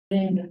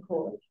in the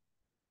code.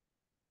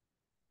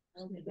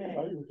 Okay.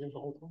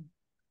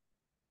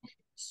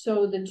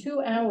 So the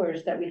 2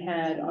 hours that we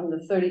had on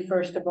the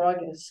 31st of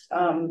August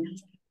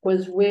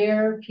was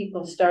where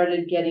people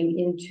started getting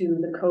into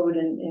the code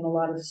in a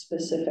lot of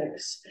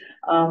specifics.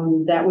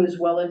 That was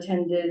well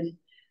attended.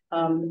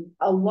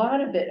 A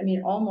lot of it, I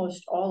mean,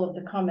 almost all of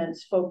the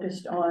comments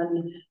focused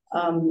on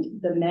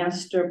the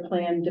master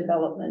plan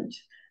development,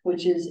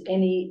 which is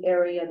any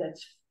area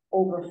that's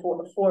over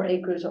 4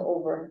 acres or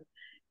over.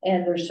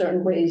 And there's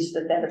certain ways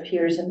that that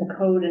appears in the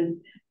code,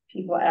 and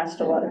people asked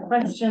a lot of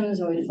questions,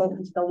 and we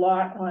focused a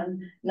lot on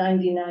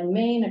 99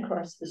 Maine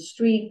across the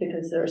street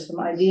because there are some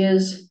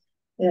ideas.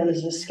 You know,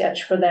 there's a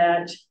sketch for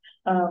that.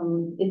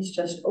 It's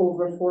just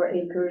over 4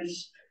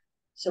 acres.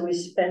 So we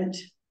spent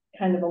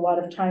kind of a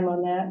lot of time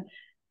on that.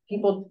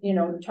 People, you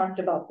know, talked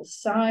about the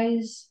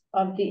size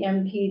of the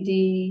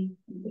MPD,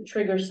 the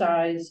trigger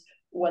size,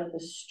 what the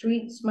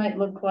streets might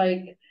look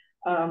like,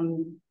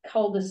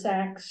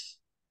 cul-de-sacs,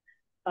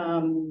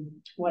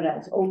 what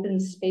else? Open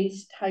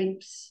space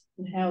types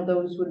and how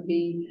those would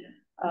be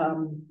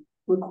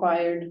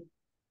required,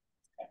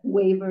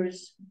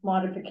 waivers,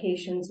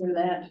 modifications in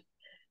that.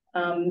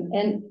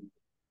 And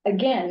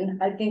again,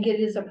 I think it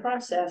is a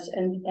process,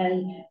 and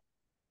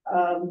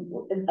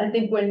I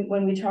think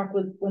when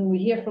we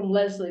hear from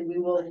Leslie, we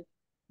will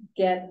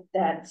get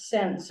that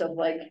sense of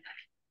like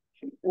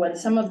what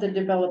some of the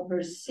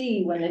developers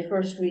see when they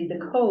first read the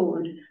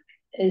code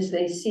is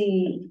they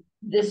see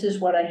this is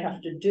what I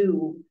have to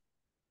do,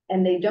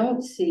 and they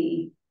don't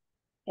see,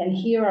 and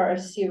here are a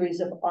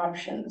series of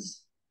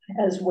options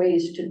as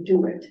ways to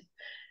do it.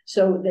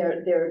 So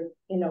they're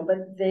you know,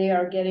 but they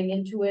are getting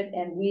into it,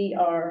 and we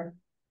are,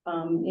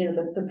 you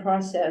know, the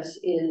process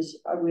is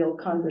a real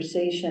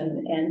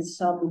conversation, and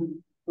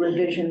some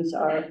revisions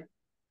are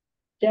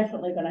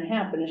definitely going to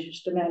happen. It's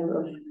just a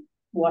matter of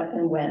what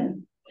and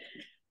when.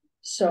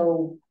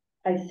 So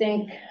I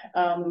think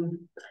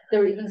there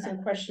were even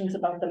some questions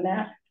about the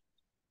map.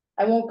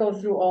 I won't go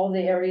through all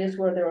the areas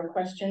where there are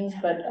questions,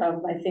 but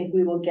I think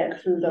we will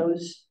get through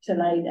those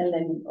tonight and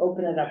then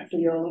open it up for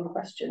your own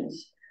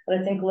questions. But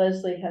I think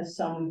Leslie has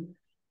some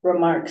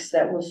remarks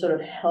that will sort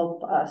of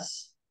help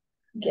us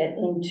get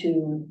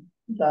into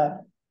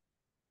the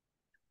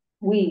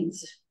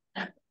weeds.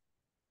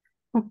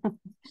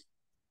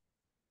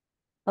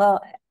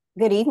 Well,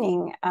 good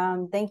evening.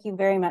 Thank you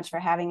very much for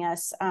having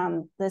us.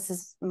 This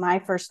is my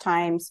first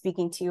time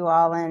speaking to you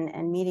all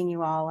and meeting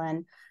you all,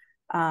 and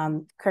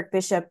Kirk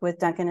Bishop with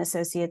Duncan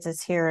Associates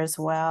is here as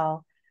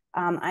well.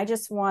 I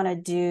just want to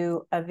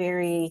do a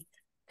very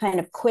kind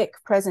of quick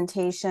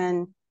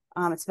presentation.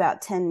 It's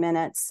about 10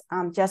 minutes,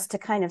 just to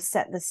kind of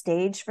set the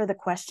stage for the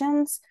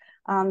questions,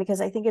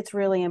 because I think it's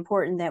really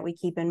important that we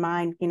keep in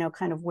mind, you know,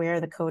 kind of where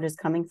the code is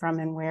coming from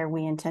and where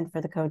we intend for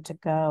the code to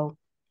go.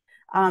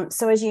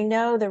 So as you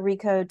know, the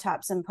Recode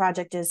Topsham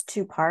project is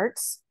 2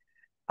 parts.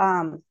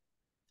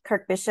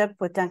 Kirk Bishop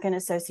with Duncan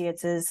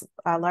Associates is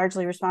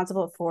largely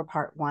responsible for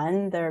part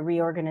 1, the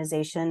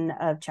reorganization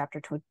of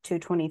chapter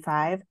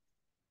 225.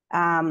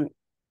 I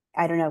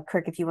don't know,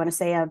 Kirk, if you want to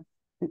say a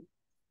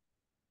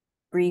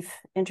brief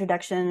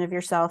introduction of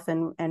yourself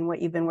and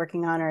what you've been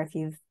working on, or if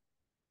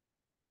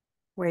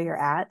where you're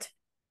at.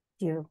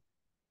 You're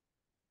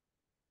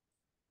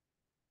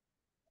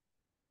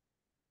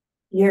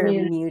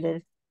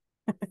muted.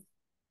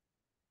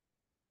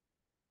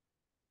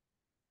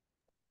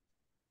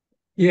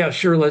 Yeah,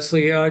 sure,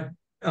 Leslie. I'll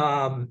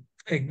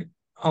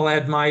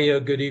add my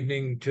good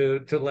evening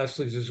to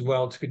Leslie's as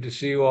well. It's good to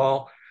see you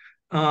all.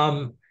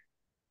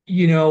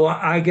 You know,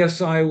 I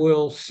guess I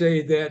will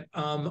say that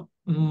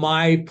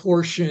my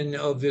portion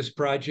of this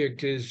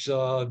project is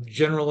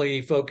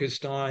generally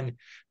focused on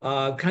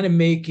kind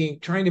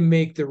of trying to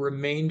make the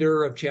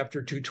remainder of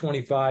Chapter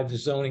 225, the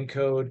zoning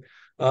code,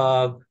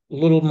 a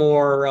little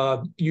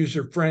more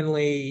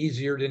user-friendly,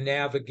 easier to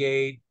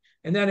navigate.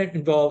 And then it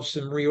involves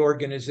some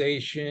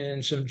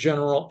reorganization, some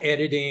general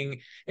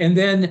editing, and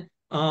then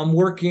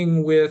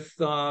working with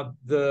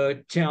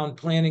the town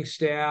planning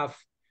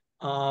staff,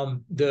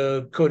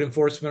 the code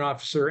enforcement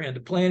officer, and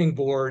the planning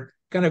board,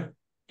 kind of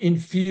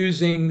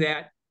infusing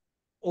that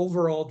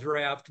overall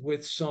draft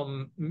with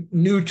some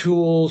new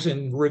tools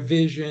and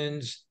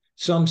revisions,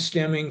 some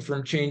stemming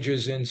from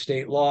changes in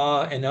state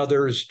law and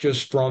others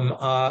just from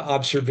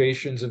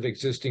observations of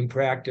existing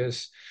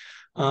practice,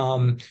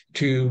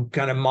 to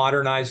kind of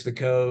modernize the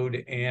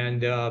code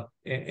and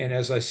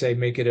as I say,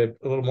 make it a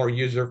little more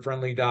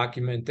user-friendly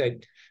document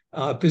that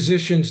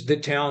positions the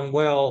town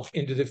well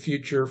into the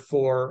future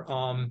for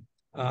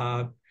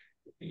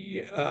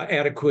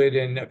adequate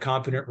and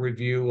competent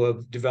review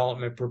of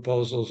development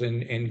proposals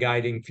and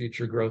guiding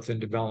future growth and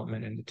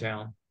development in the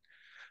town.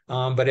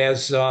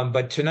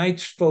 But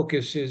tonight's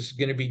focus is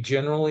going to be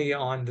generally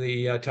on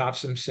the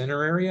Topsham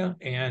Center area,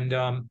 and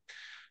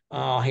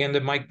I'll hand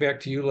the mic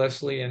back to you,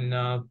 Leslie,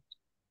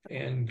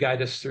 and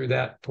guide us through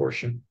that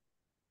portion.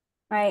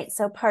 Right.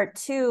 So part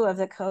 2 of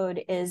the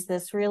code is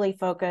this really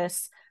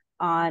focus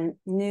on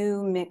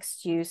new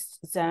mixed use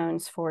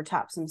zones for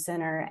Topsham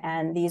Center.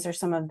 And these are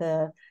some of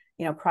the,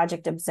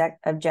 project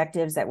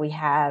objectives that we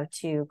have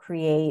to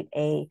create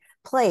a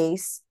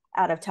place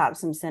out of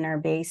Topsham Center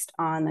based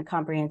on the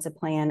comprehensive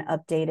plan,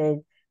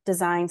 updated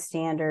design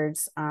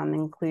standards,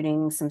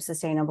 including some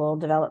sustainable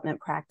development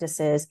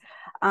practices.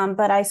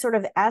 But I sort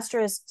of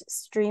asterisked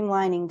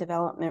streamlining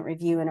development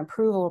review and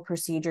approval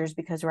procedures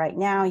because right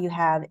now you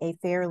have a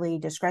fairly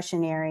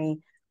discretionary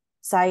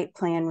site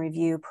plan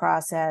review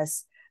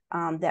process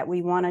that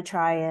we want to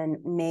try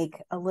and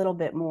make a little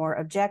bit more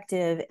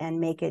objective and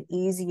make it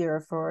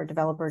easier for a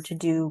developer to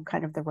do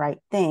kind of the right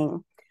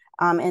thing.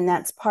 And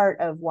that's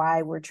part of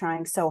why we're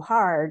trying so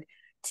hard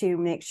to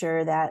make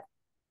sure that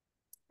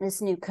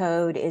this new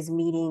code is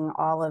meeting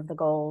all of the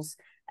goals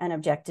and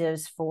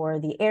objectives for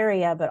the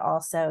area, but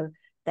also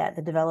that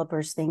the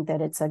developers think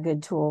that it's a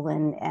good tool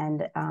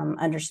and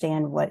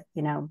understand what,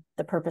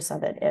 the purpose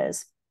of it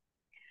is.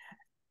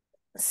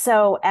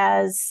 So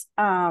as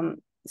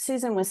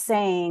Susan was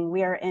saying,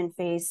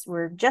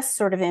 we're just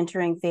sort of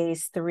entering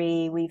phase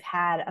 3. We've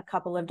had a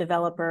couple of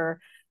developer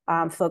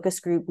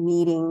focus group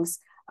meetings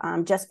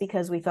just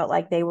because we felt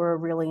like they were a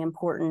really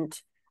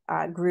important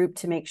group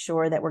to make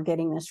sure that we're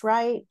getting this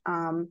right.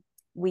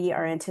 We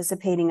are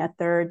anticipating a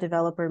third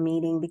developer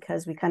meeting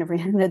because we kind of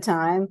ran out of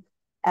time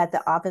at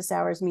the office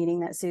hours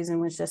meeting that Susan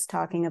was just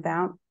talking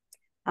about.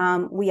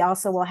 We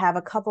also will have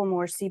a couple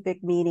more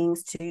CPIC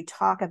meetings to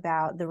talk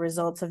about the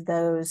results of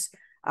those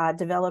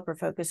developer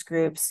focus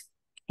groups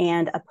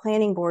and a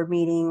planning board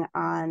meeting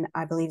on,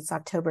 I believe it's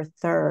October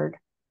 3rd.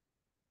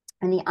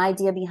 And the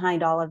idea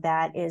behind all of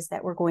that is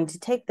that we're going to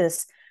take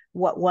this,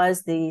 what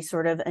was the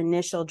sort of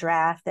initial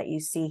draft that you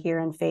see here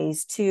in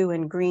phase 2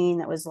 in green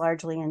that was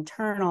largely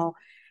internal,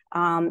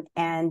 and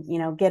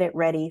get it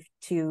ready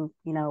to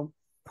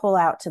pull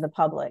out to the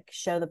public,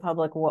 show the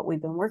public what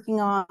we've been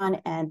working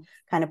on and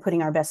kind of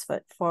putting our best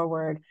foot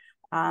forward.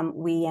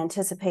 We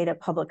anticipate a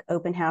public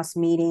open house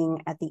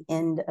meeting at the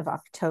end of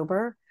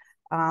October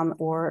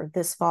or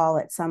this fall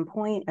at some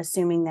point,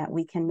 assuming that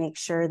we can make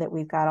sure that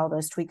we've got all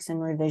those tweaks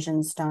and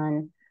revisions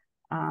done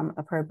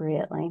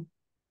appropriately.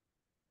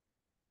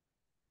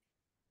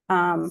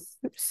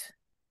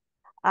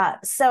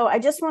 So I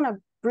just want to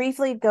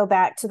briefly go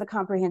back to the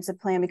comprehensive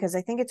plan because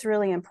I think it's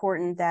really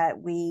important that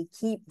we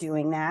keep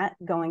doing that,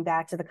 going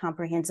back to the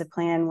comprehensive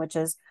plan, which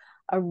is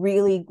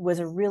was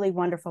a really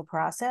wonderful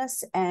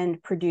process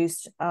and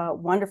produced a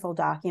wonderful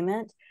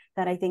document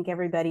that I think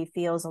everybody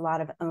feels a lot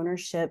of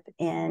ownership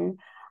in.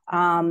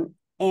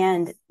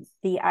 And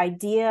the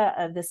idea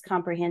of this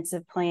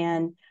comprehensive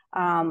plan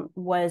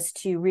was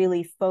to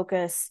really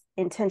focus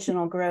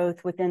intentional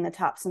growth within the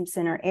Topsham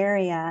Center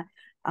area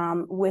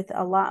with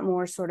a lot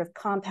more sort of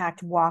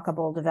compact,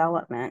 walkable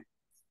development.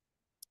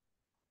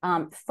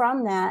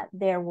 From that,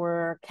 there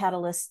were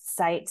catalyst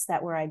sites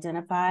that were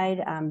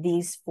identified.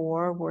 These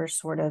 4 were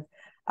sort of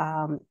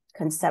the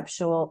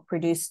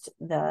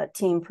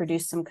team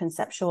produced some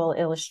conceptual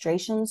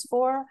illustrations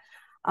for.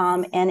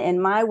 And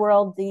in my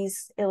world,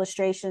 these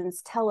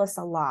illustrations tell us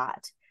a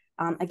lot.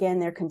 Again,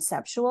 they're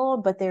conceptual,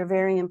 but they're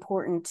very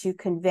important to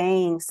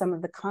conveying some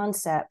of the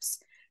concepts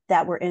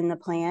that were in the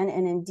plan.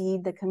 And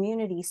indeed, the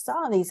community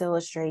saw these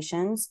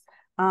illustrations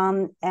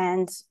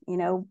and,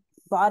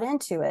 bought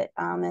into it.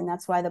 And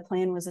that's why the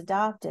plan was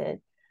adopted.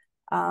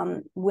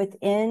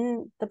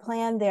 Within the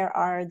plan, there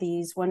are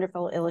these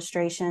wonderful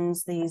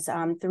illustrations, these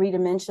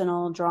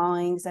 3-dimensional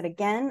drawings that,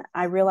 again,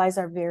 I realize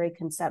are very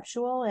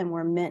conceptual and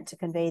were meant to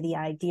convey the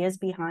ideas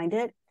behind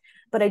it.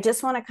 But I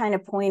just want to kind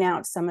of point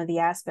out some of the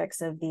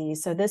aspects of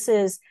these. So this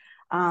is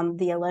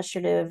the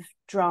illustrative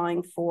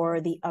drawing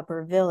for the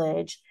Upper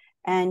Village.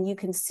 And you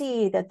can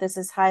see that this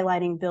is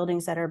highlighting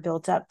buildings that are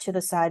built up to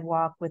the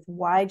sidewalk with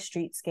wide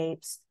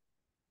streetscapes,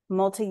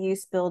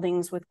 multi-use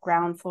buildings with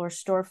ground floor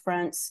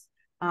storefronts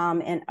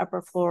and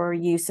upper floor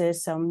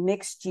uses, so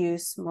mixed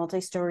use,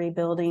 multi-story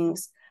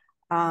buildings.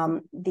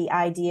 The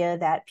idea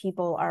that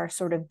people are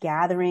sort of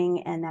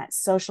gathering and that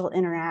social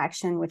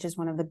interaction, which is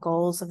one of the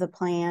goals of the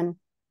plan,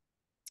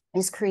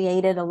 is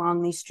created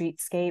along these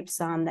streetscapes,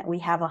 that we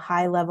have a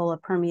high level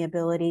of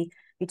permeability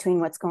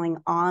between what's going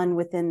on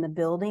within the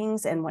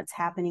buildings and what's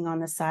happening on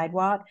the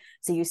sidewalk.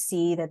 So you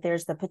see that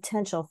there's the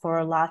potential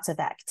for lots of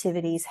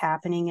activities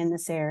happening in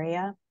this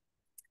area.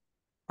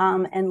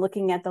 And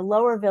looking at the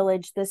Lower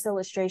Village, this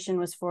illustration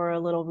was for a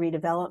little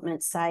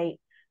redevelopment site,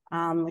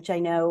 which I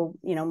know,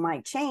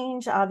 might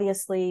change,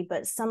 obviously,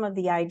 but some of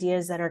the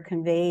ideas that are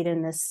conveyed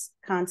in this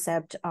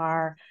concept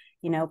are,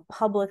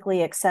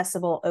 publicly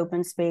accessible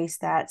open space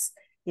that's,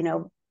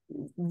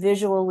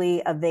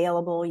 visually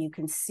available. You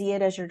can see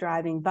it as you're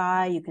driving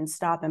by. You can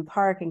stop and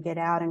park and get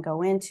out and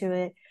go into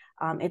it.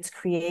 It's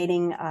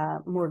creating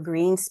more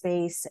green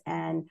space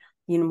and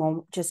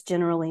just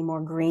generally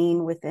more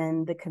green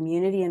within the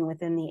community and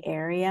within the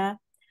area.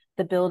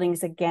 The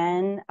buildings,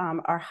 again,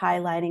 are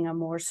highlighting a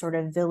more sort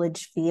of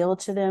village feel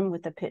to them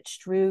with the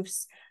pitched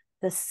roofs.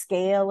 The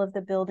scale of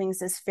the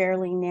buildings is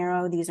fairly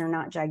narrow. These are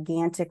not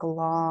gigantic,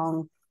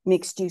 long,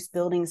 mixed-use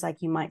buildings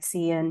like you might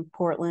see in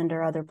Portland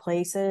or other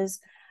places.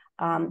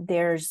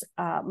 There's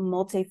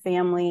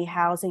multi-family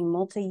housing,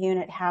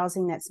 multi-unit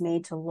housing that's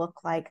made to look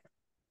like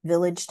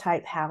village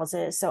type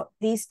houses. So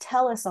these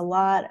tell us a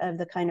lot of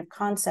the kind of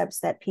concepts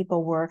that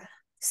people were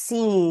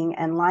seeing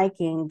and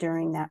liking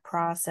during that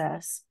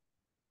process.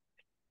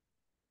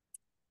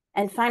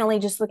 And finally,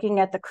 just looking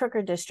at the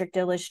Crooker District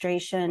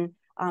illustration,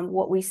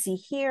 what we see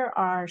here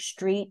are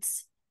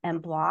streets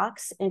and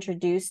blocks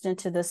introduced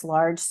into this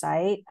large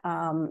site,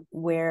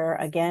 where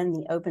again,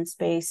 the open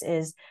space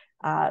is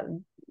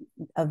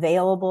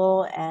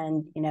available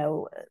and,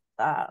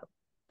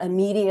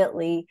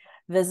 immediately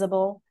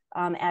visible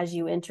as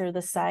you enter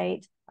the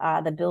site.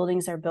 The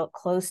buildings are built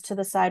close to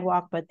the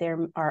sidewalk, but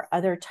there are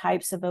other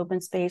types of open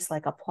space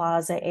like a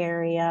plaza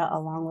area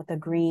along with a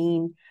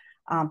green.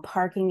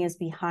 Parking is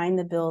behind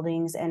the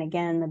buildings. And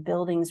again, the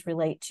buildings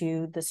relate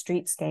to the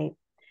streetscape.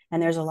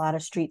 And there's a lot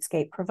of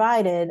streetscape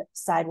provided,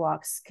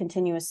 sidewalks,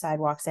 continuous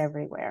sidewalks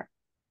everywhere.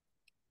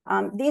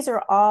 These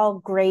are all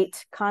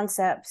great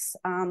concepts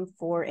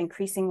for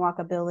increasing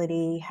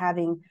walkability,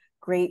 having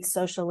great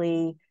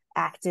socially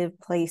active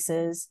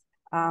places,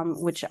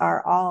 which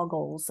are all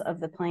goals of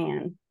the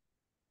plan.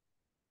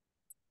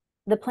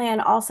 The plan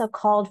also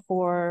called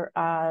for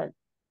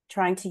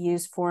trying to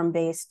use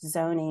form-based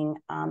zoning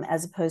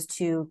as opposed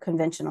to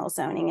conventional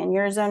zoning. And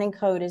your zoning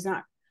code is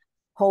not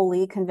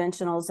wholly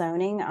conventional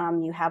zoning.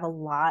 You have a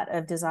lot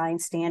of design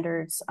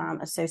standards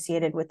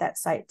associated with that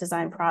site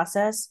design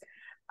process.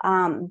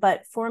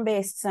 But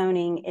form-based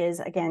zoning is,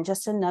 again,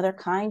 just another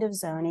kind of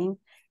zoning.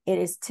 It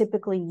is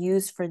typically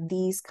used for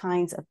these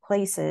kinds of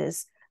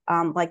places,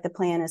 like the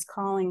plan is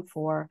calling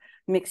for,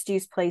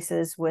 mixed-use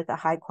places with a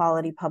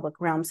high-quality public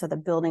realm, so the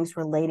buildings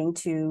relating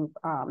to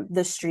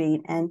the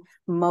street and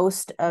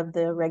most of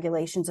the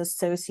regulations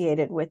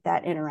associated with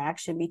that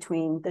interaction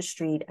between the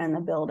street and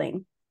the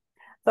building.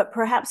 But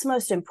perhaps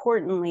most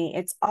importantly,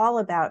 it's all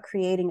about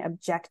creating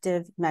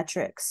objective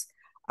metrics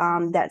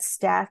that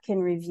staff can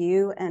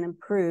review and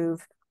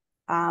improve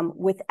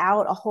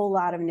without a whole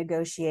lot of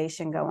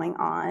negotiation going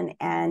on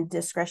and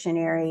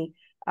discretionary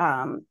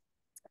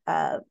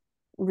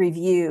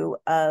review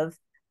of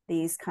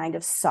these kind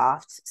of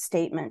soft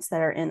statements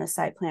that are in the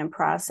site plan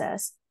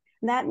process.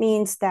 And that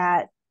means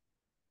that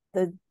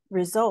the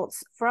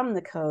results from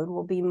the code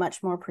will be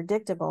much more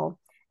predictable.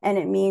 And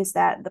it means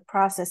that the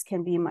process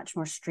can be much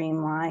more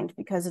streamlined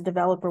because a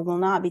developer will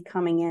not be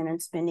coming in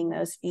and spending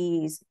those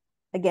fees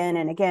again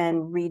and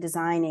again,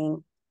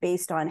 redesigning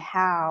based on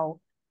how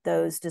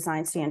those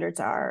design standards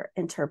are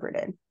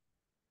interpreted.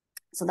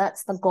 So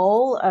that's the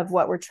goal of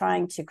what we're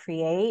trying to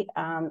create,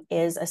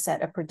 is a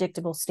set of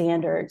predictable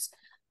standards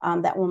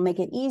that will make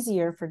it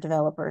easier for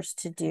developers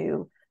to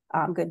do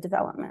good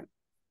development.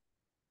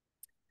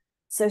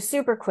 So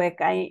super quick,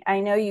 I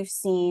know you've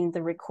seen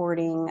the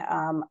recording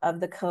of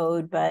the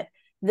code, but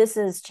this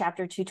is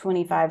chapter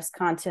 225's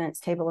contents,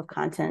 table of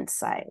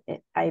contents.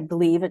 I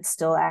believe it's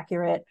still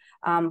accurate,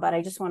 but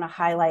I just want to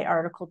highlight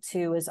Article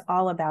 2 is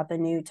all about the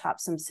new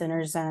Topsham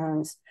Center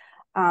zones.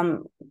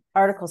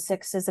 Article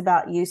 6 is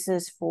about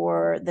uses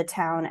for the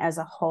town as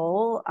a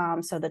whole.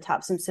 So the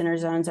Topsham Center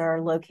zones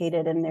are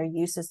located and their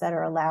uses that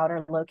are allowed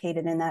are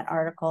located in that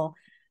article.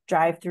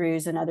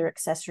 Drive-throughs and other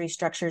accessory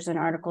structures in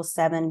Article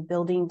 7.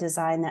 Building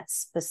design that's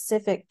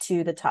specific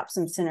to the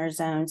Topsham Center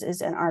zones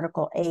is in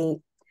Article 8.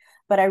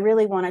 But I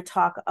really want to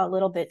talk a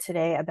little bit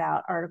today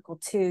about Article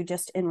 2,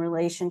 just in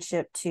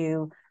relationship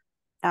to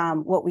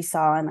what we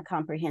saw in the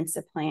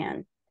comprehensive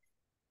plan.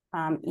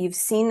 You've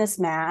seen this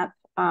map,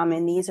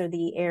 and these are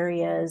the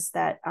areas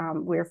that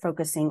we're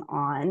focusing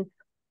on.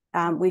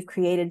 We've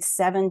created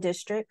 7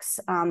 districts.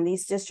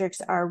 These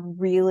districts are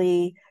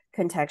really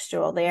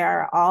contextual. They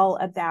are all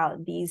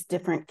about these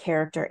different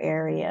character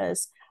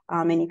areas.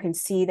 And you can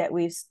see that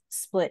we've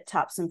split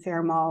Topsham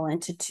Fair Mall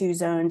into 2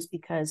 zones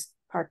because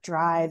Park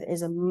Drive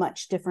is a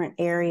much different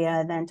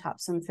area than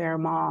Topsham Fair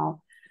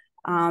Mall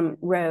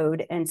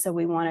Road. And so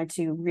we wanted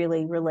to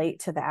really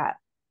relate to that.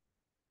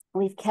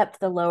 We've kept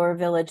the lower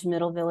village,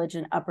 middle village,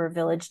 and upper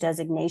village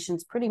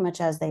designations pretty much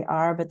as they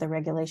are, but the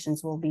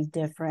regulations will be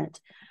different.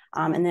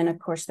 And then, of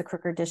course, the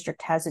Crooker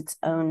District has its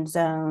own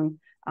zone,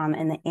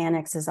 and the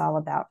annex is all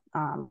about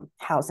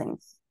housing,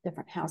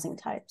 different housing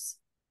types.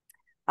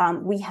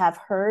 We have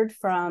heard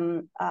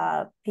from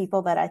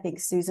people that I think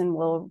Susan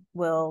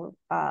will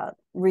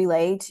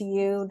relay to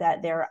you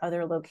that there are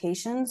other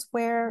locations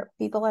where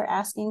people are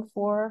asking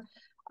for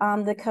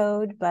the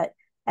code, but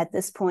at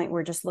this point,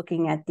 we're just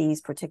looking at these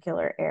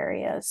particular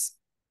areas.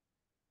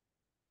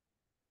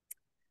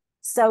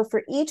 So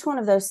for each one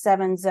of those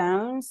 7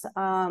 zones,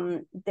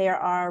 there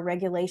are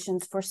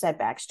regulations for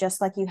setbacks, just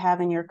like you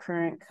have in your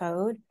current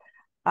code.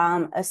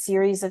 A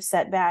series of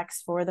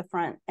setbacks for the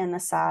front and the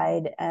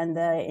side and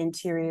the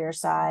interior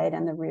side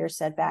and the rear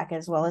setback,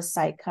 as well as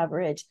site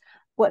coverage.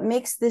 What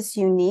makes this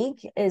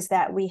unique is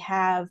that we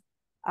have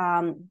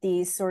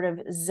these sort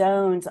of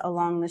zones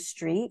along the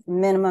street,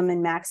 minimum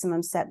and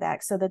maximum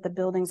setbacks, so that the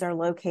buildings are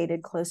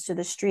located close to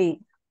the street,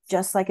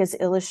 just like is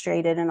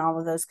illustrated in all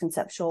of those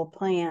conceptual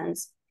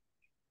plans.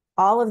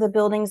 All of the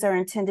buildings are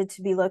intended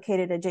to be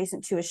located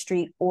adjacent to a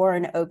street or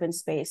an open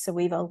space. So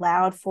we've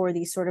allowed for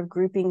these sort of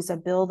groupings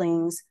of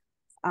buildings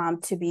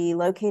to be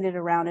located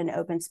around an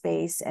open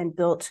space and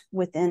built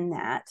within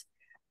that.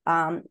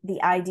 The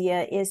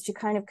idea is to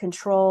kind of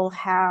control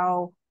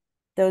how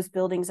those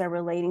buildings are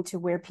relating to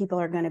where people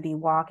are going to be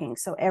walking.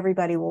 So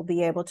everybody will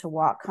be able to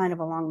walk kind of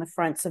along the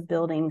fronts of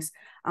buildings,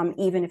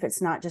 even if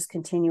it's not just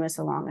continuous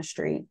along a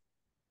street.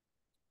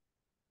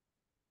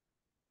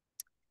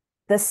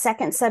 The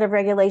second set of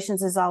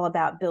regulations is all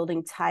about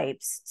building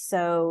types.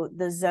 So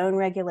the zone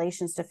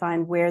regulations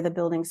define where the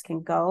buildings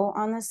can go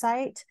on the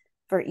site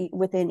for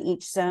within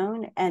each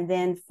zone. And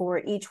then for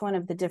each one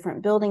of the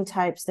different building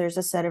types, there's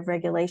a set of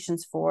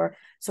regulations for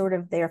sort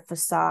of their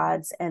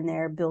facades and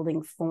their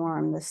building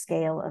form, the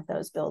scale of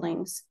those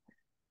buildings.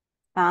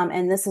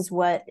 And this is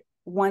what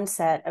one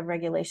set of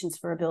regulations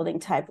for a building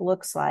type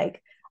looks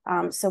like.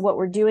 So what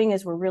we're doing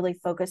is we're really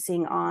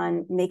focusing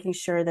on making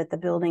sure that the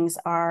buildings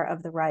are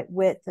of the right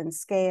width and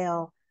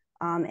scale,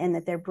 and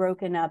that they're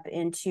broken up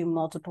into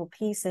multiple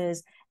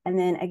pieces. And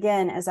then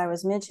again, as I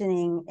was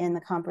mentioning in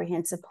the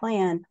comprehensive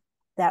plan,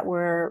 that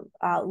we're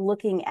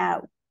looking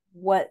at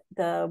what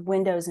the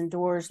windows and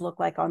doors look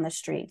like on the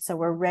street. So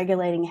we're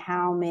regulating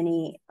how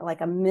many,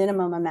 like a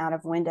minimum amount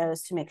of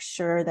windows to make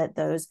sure that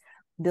those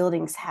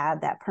buildings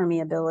have that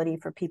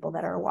permeability for people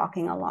that are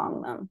walking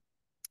along them.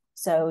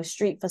 So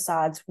street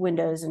facades,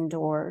 windows, and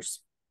doors.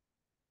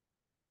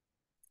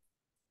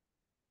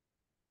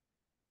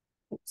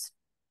 Oops.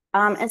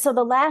 And so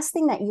the last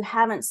thing that you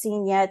haven't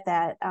seen yet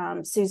that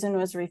Susan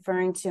was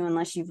referring to,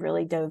 unless you've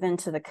really dove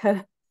into the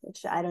code,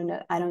 which I don't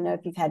know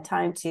if you've had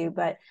time to,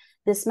 but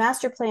this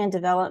master plan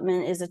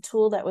development is a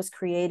tool that was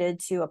created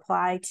to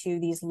apply to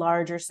these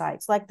larger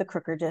sites like the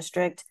Crooker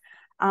District,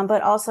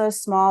 but also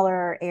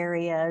smaller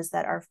areas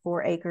that are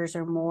 4 acres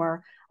or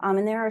more.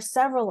 And there are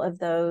several of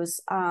those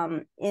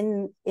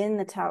in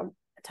the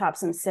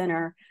Topsham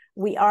Center.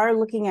 We are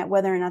looking at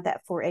whether or not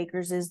that 4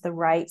 acres is the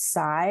right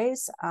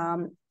size.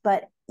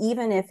 But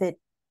even if it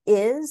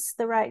is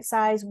the right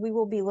size, we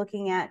will be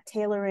looking at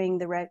tailoring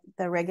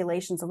the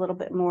regulations a little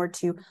bit more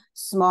to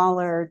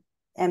smaller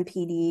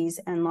MPDs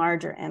and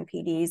larger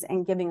MPDs,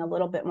 and giving a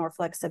little bit more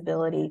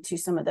flexibility to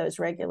some of those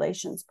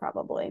regulations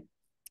probably.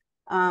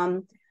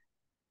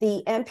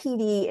 The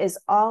MPD is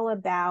all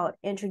about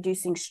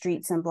introducing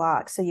streets and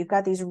blocks. So you've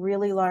got these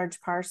really large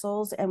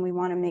parcels, and we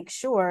want to make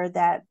sure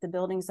that the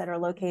buildings that are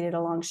located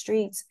along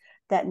streets,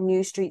 that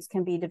new streets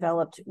can be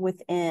developed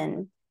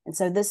within. And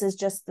so this is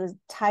just the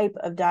type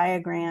of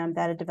diagram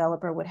that a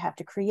developer would have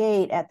to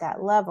create at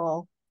that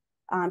level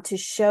to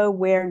show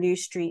where new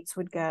streets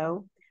would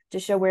go, to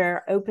show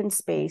where open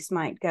space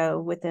might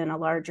go within a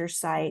larger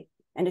site,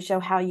 and to show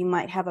how you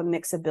might have a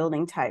mix of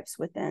building types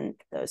within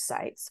those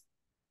sites.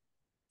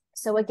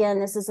 So again,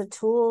 this is a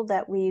tool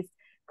that we've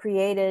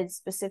created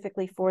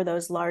specifically for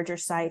those larger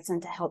sites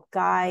and to help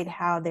guide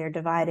how they're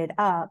divided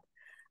up.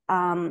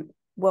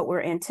 What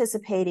we're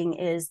anticipating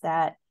is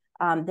that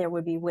there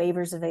would be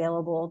waivers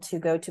available to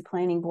go to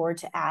planning board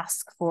to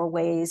ask for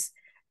ways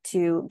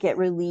to get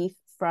relief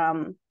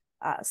from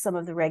some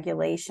of the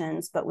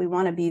regulations, but we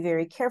want to be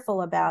very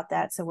careful about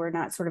that so we're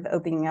not sort of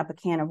opening up a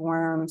can of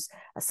worms.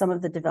 Some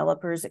of the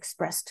developers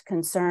expressed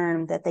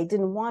concern that they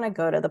didn't want to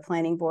go to the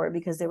planning board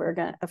because they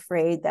were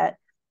afraid that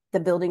the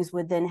buildings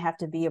would then have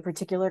to be a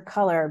particular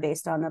color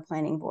based on the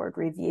planning board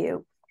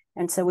review.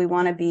 And so we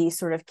want to be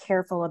sort of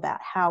careful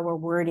about how we're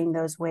wording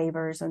those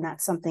waivers, and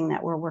that's something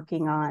that we're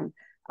working on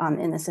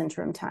in this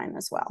interim time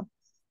as well.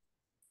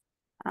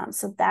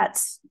 So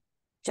that's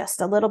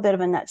just a little bit of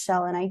a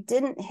nutshell. And I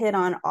didn't hit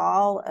on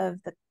all of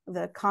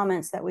the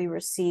comments that we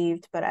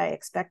received, but I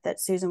expect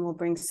that Susan will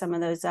bring some of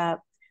those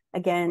up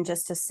again,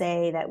 just to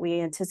say that we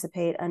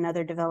anticipate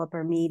another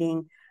developer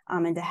meeting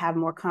and to have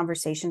more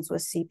conversations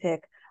with CPIC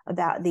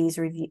about these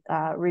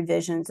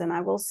revisions. And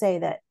I will say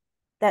that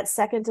that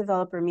second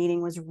developer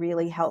meeting was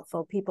really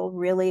helpful. People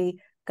really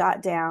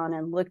got down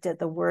and looked at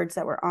the words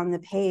that were on the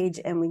page,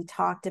 and we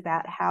talked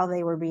about how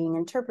they were being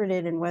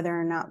interpreted and whether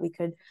or not we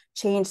could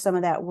change some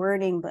of that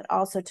wording, but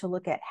also to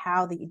look at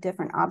how the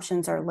different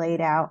options are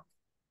laid out.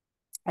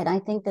 And I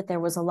think that there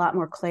was a lot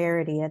more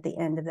clarity at the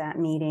end of that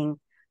meeting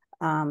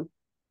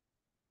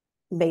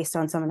based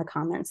on some of the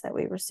comments that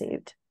we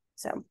received.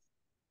 So.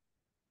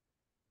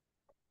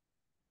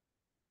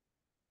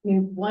 I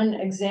mean, one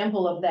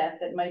example of that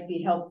might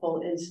be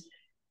helpful is,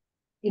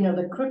 you know,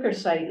 the Crooker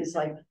site is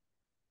like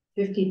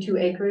 52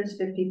 acres,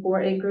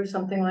 54 acres,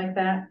 something like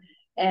that.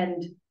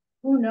 And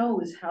who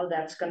knows how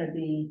that's going to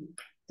be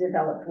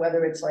developed,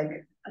 whether it's like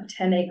a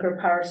 10-acre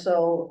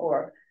parcel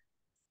or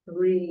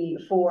 3,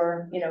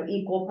 4, you know,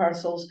 equal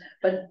parcels.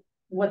 But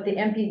what the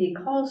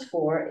MPD calls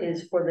for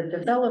is for the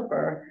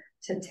developer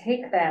to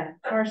take that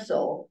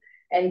parcel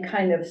and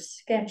kind of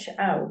sketch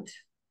out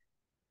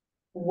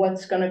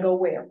what's going to go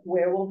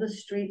where will the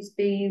streets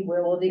be,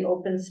 where will the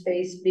open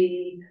space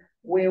be,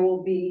 where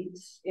will be,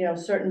 you know,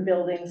 certain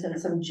buildings, and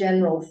some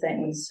general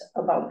things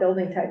about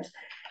building types.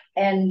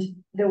 And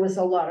there was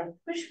a lot of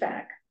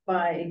pushback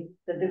by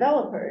the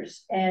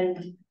developers.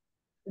 And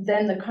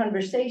then the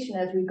conversation,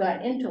 as we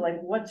got into like,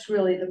 what's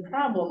really the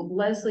problem,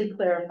 Leslie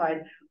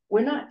clarified,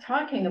 we're not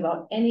talking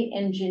about any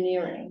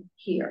engineering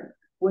here.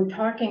 we're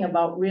talking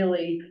about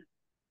really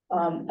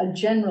a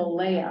general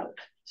layout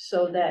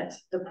so that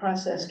the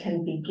process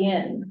can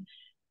begin.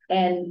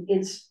 And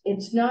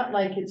it's not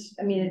like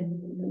I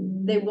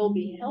mean, they will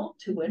be held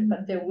to it,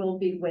 but there will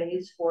be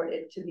ways for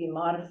it to be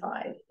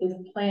modified. If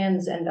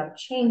plans end up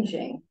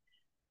changing,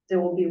 there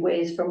will be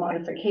ways for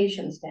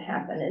modifications to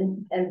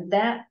happen. And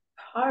that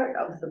part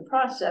of the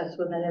process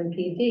with an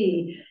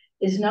MPD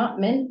is not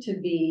meant to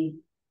be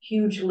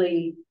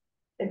hugely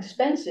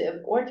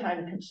expensive or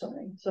time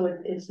consuming. So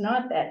it's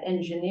not that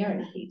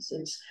engineering piece.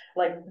 It's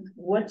like,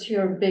 what's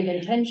your big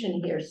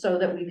intention here so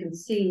that we can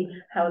see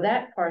how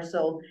that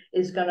parcel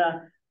is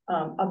gonna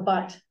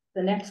abut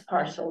the next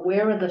parcel.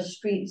 Where are the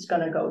streets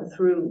gonna go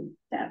through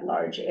that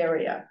large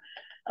area?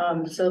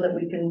 So that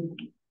you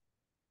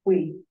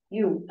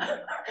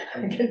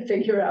can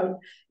figure out,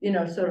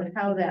 sort of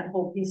how that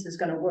whole piece is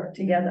gonna work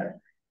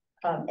together.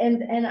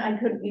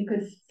 And you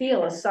could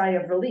feel a sigh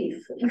of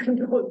relief. You can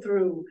go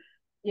through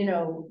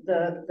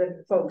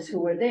the folks who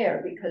were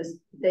there, because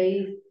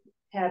they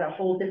had a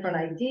whole different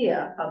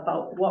idea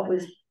about what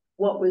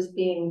was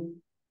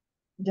being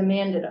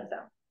demanded of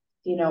them,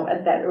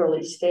 at that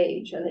early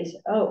stage. And they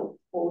said, oh,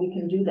 well, we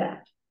can do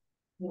that,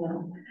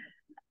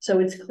 So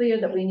it's clear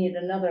that we need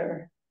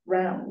another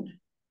round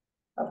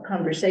of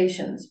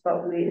conversations,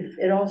 but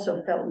it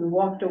also felt we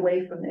walked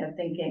away from there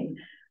thinking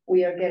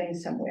we are getting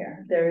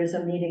somewhere. There is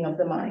a meeting of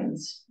the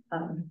minds.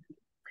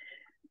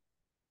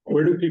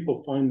 Where do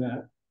people find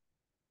that?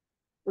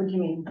 What do you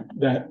mean?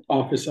 That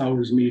office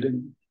hours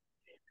meeting?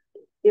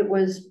 It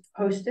was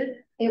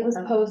posted. It was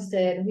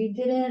posted. We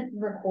didn't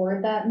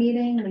record that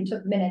meeting. We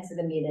took minutes of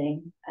the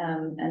meeting,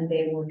 and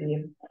they will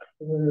be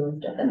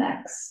approved at the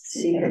next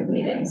secret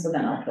meeting. So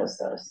then I'll post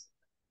those.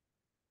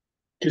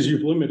 Because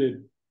you've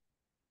limited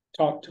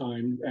talk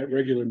time at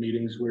regular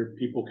meetings where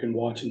people can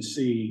watch and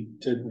see,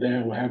 to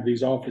now have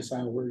these office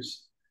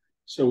hours.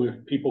 So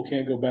if people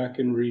can't go back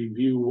and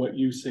review what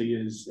you say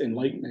is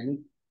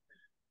enlightening,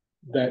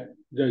 that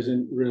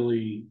doesn't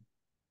really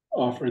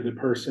offer the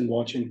person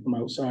watching from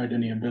outside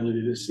any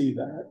ability to see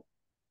that.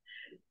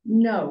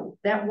 No,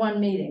 that one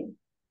meeting,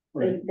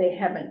 right. They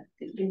haven't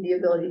the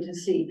ability to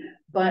see,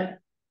 but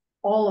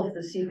all of the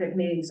CPIC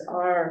meetings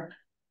are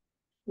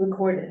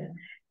recorded.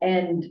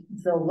 And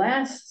the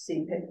last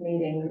CPIC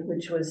meeting,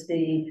 which was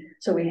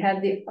so we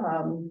had the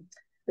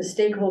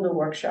stakeholder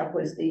workshop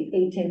was the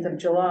 18th of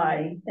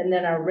July, and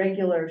then our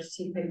regular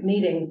CPIC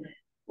meeting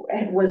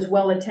was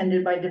well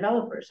attended by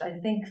developers. I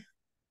think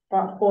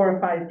 4 or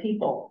 5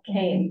 people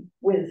came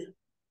with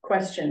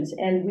questions,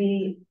 and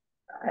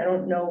I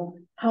don't know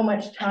how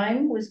much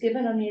time was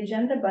given on the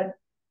agenda, but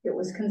it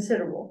was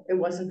considerable. It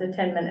wasn't the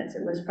 10 minutes,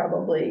 it was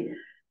probably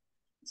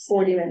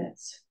 40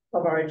 minutes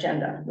of our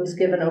agenda was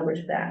given over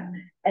to that.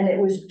 And it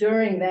was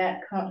during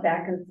that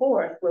back and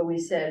forth where we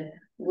said,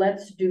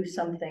 let's do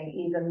something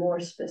even more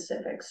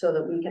specific so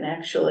that we can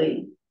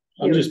actually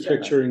I'm just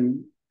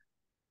picturing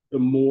the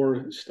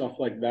more stuff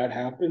like that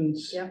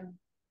happens. Yeah.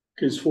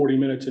 Because 40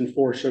 minutes and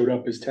 4 showed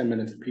up as 10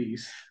 minutes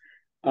apiece.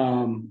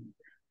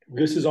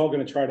 This is all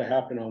going to try to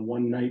happen on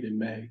one night in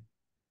May.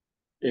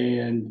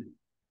 And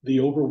the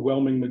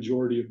overwhelming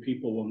majority of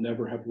people will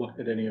never have looked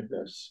at any of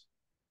this.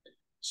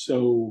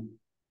 So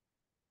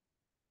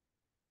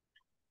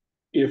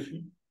if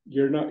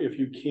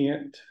you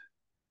can't,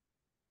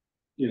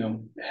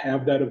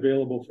 have that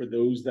available for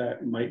those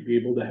that might be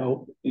able to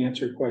help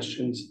answer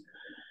questions,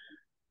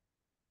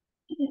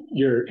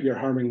 you're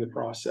harming the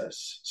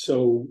process.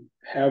 So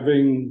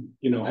having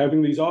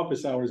these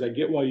office hours, I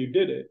get why you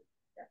did it,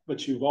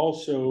 but you've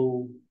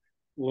also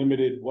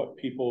limited what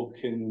people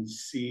can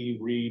see,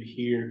 read,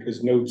 hear,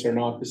 because notes are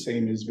not the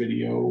same as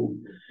video.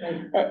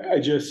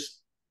 Right.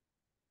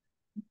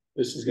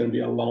 This is going to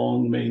be a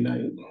long May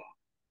night.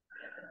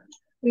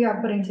 We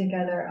are putting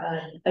together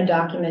a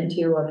document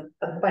too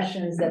of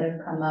questions that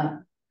have come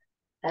up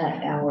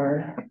at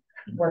our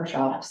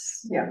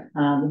workshops,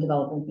 the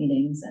development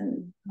meetings,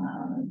 and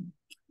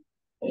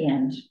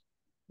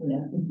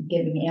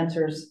giving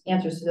answers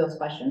to those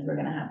questions. We're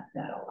going to have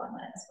that all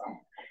online as well.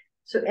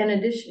 So in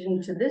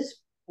addition to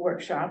this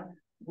workshop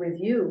with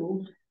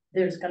you,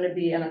 there's going to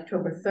be an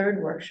October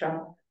 3rd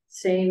workshop,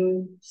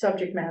 same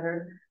subject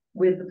matter,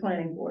 with the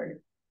planning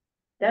board.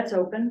 That's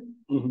open.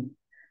 Mm-hmm.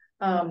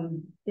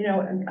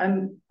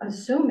 I'm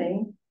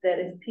assuming that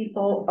if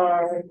people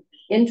are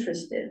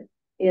interested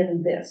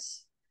in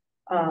this,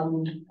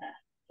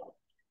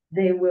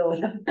 they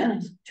will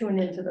tune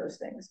into those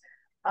things.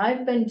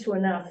 I've been to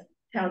enough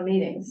town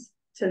meetings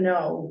to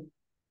know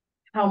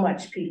how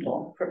much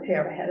people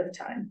prepare ahead of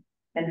time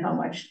and how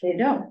much they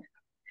don't.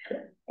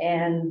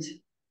 And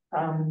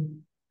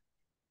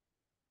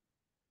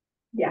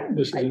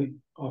this is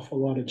an awful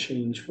lot of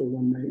change for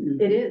one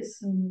night. It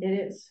is.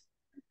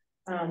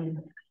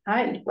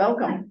 Hi,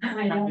 welcome.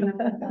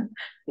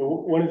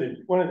 One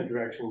of the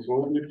directions,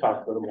 we've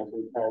talked about it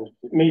multiple times,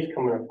 May's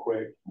coming up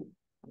quick.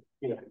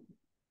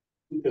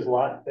 There's a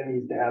lot that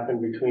needs to happen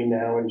between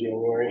now and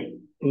January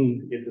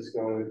to get this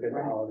going, get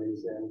the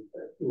holidays in.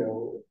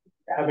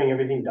 Having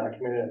everything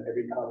documented at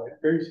every comment,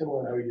 very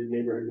similar to how we did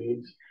neighborhood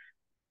meetings.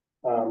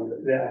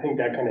 I think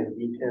that kind of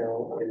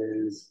detail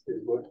is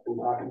what's been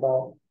talked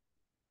about.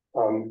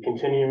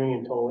 Continuing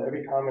until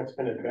every comment's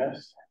been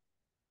addressed,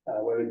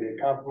 whether it be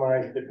a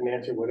compromise, different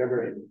answer,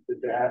 whatever,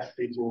 there has to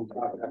be some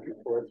talk back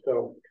and forth.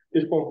 So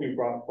this won't be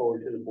brought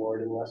forward to the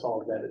board unless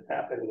all of that has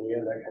happened and we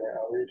have that kind of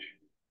outreach.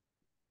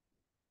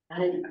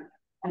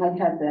 I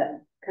have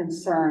that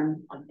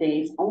concern of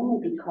days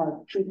only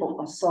because people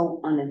are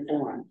so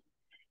uninformed.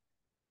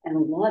 And a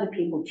lot of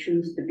people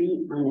choose to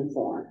be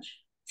uninformed.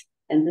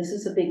 And this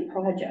is a big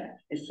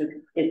project.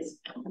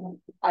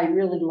 I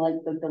really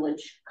like the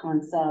village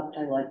concept.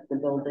 I like the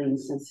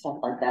buildings and stuff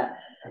like that.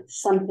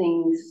 Some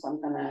things I'm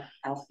gonna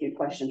ask you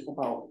questions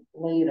about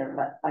later,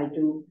 but I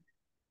do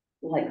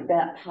like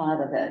that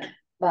part of it.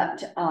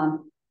 But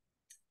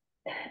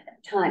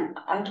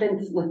I've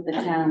been with the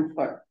town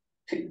for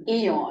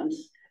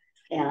eons.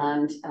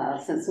 And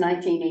since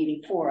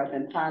 1984, I've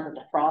been part of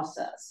the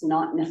process,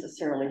 not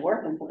necessarily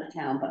working for the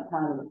town, but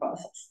part of the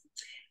process.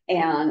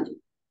 And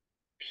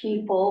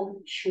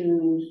people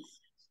choose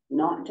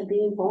not to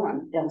be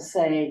informed. They'll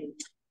say,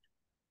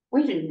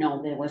 we didn't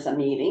know there was a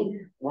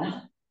meeting.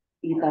 Well,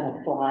 you got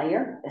a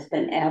flyer. It's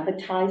been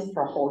advertised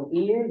for a whole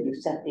year. You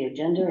set the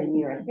agenda a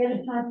year ahead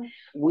of time.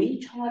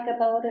 We talk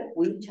about it.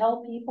 We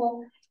tell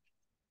people.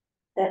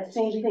 That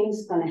same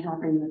thing's going to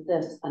happen with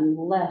this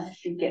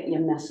unless you get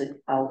your message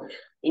out,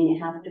 and you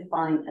have to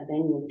find a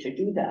venue to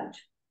do that.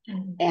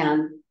 Mm-hmm.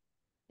 And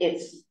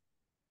it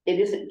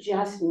isn't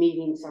just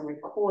meetings or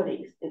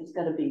recordings. It's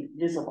got to be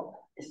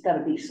visible. It's got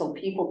to be so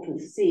people can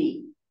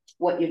see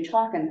what you're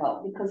talking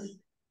about, because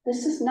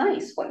this is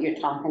nice what you're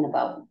talking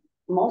about.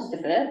 Most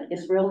of it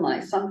is real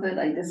nice. Some of it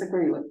I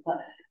disagree with, but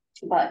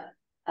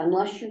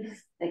unless you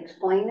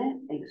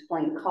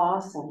explain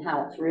costs and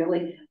how it's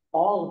really,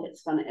 all of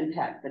it's going to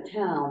impact the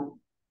town,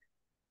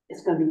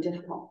 it's going to be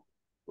difficult,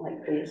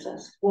 like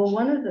basis. Well,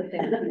 one of the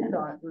things we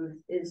thought, Ruth,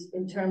 is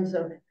in terms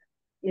of,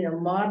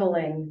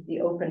 modeling the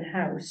open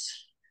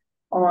house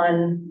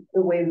on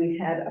the way we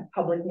had a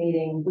public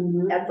meeting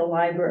mm-hmm. at the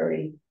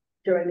library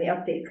during the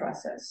update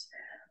process.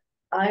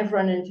 I've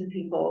run into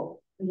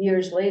people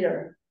years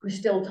later who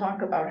still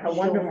talk about how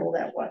wonderful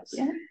that was.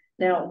 Yeah.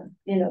 Now,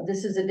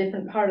 this is a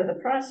different part of the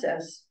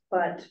process,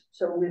 but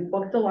so we've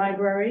booked the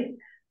library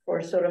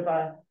for sort of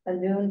a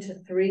noon to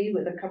 3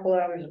 with a couple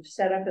hours of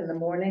setup in the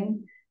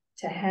morning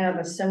to have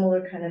a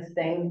similar kind of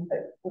thing.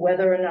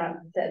 Whether or not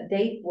that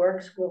date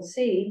works, we'll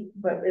see,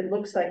 but it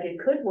looks like it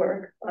could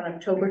work on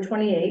October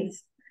 28th.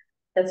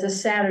 That's a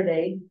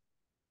Saturday.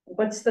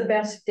 What's the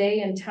best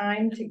day and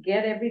time to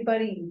get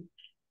everybody?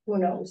 Who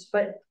knows?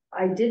 But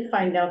I did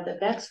find out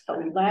that that's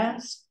the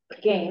last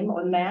game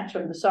or match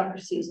of the soccer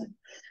season.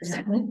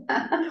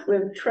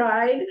 We've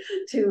tried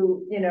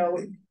to,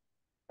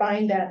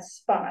 find that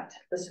spot,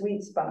 the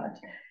sweet spot.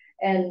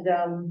 And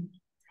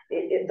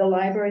the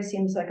library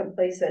seems like a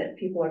place that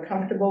people are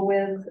comfortable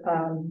with.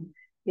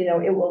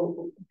 It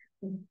will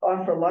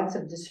offer lots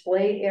of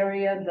display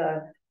area.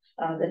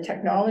 The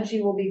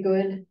technology will be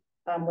good,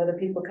 whether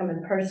people come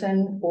in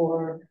person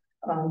or,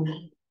 come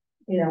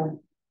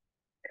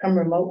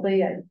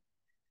remotely. I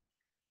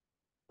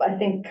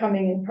think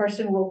coming in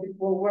person will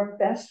work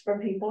best for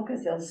people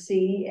because they'll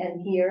see and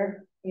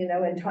hear,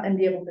 and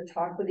be able to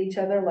talk with each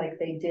other like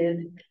they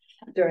did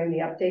during the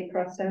update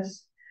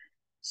process.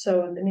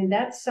 So,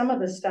 that's some of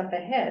the stuff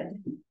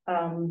ahead.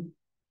 I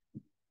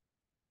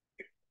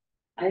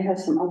have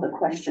some other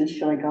questions.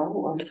 Should I go?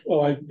 Or?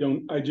 Well, I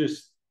don't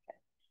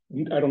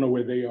know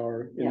where they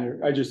are in there.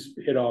 I just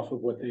hit off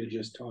of what they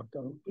just talked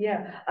on.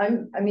 Yeah,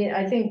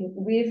 I think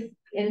we've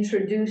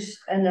introduced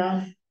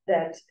enough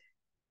that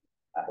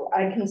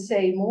I can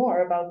say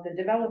more about the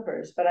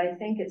developers, but I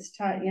think it's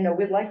time,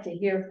 we'd like to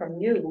hear from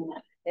you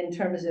in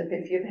terms of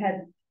if you've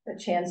had a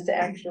chance to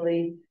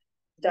actually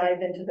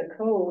dive into the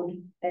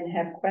code and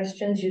have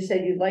questions. You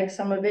said you like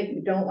some of it,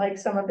 you don't like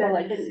some of it. Well,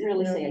 I didn't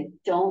really say I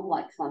don't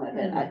like some of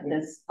it. Mm-hmm.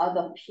 There's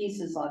other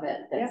pieces of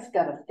it that's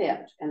got to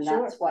fit, and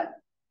that's what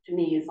to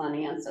me is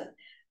unanswered.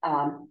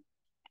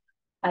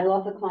 I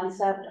love the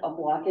concept of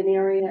walk-in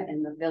area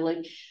in the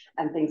village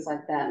and things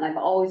like that, and I've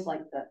always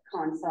liked the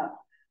concept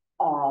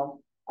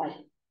of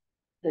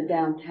the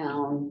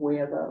downtown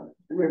where the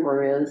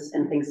river is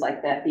and things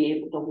like that, be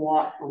able to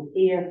walk from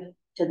here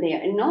to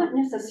there, and not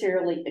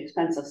necessarily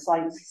expensive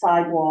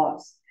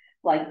sidewalks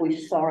like we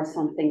saw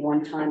something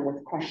one time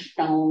with crushed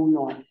stone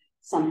or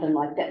something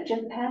like that,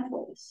 just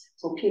pathways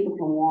so people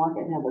can walk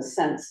and have a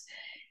sense,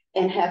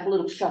 and have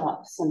little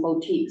shops and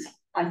boutiques.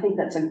 I think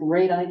that's a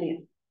great idea.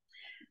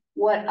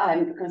 What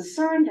I'm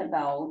concerned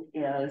about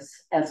is,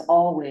 as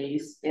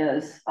always,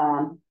 is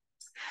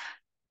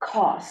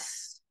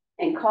costs.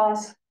 And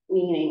cost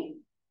meaning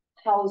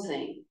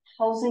housing.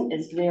 Housing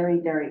is very,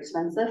 very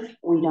expensive.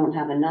 We don't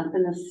have enough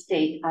in the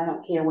state. I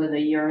don't care whether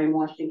you're in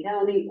Washington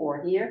County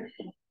or here.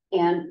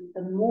 And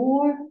the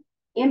more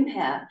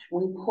impact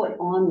we put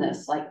on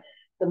this, like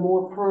the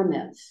more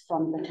permits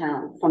from the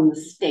town, from the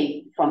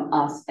state, from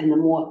us, and the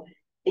more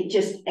it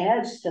just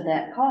adds to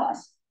that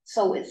cost.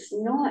 So it's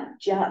not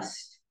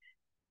just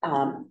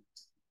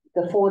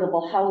the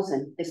affordable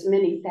housing, there's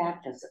many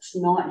factors. It's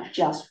not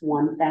just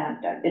one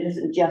factor. It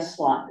isn't just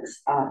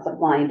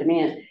supply and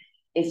demand.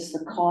 It's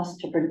the cost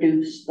to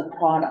produce the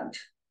product.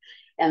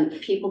 And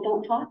people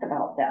don't talk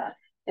about that.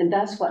 And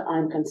that's what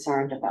I'm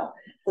concerned about.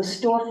 The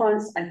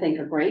storefronts, I think,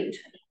 are great.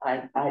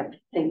 I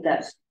think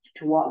that's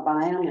to walk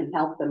by them and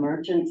help the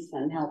merchants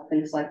and help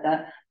things like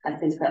that. I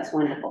think that's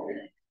wonderful.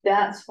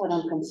 That's what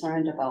I'm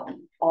concerned about.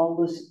 All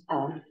this,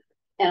 and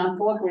I'm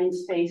for green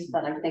space,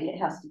 but I think it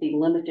has to be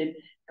limited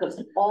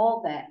because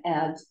all that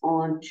adds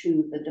on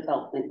to the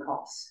development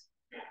costs.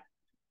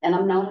 And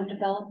I'm not a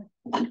developer,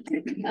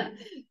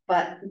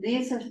 but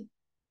these are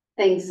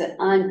things that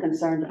I'm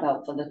concerned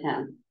about for the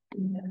town.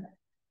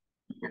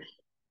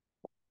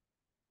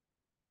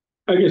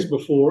 I guess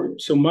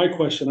so my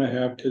question I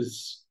have,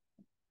 because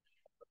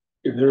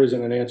if there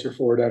isn't an answer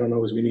for it, I don't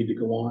know, is we need to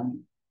go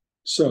on.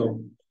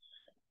 So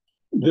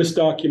this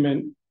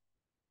document,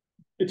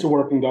 it's a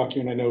working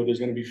document. I know there's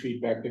going to be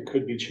feedback. There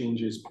could be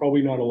changes,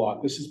 probably not a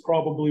lot. This is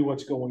probably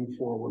what's going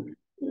forward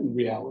in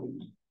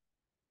reality.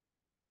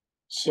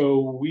 So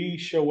we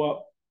show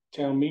up,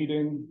 town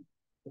meeting,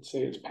 let's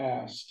say it's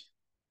passed.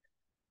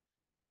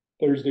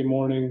 Thursday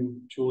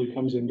morning, Julie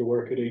comes into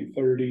work at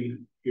 8:30.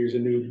 Here's a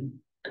new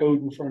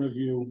code in front of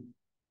you.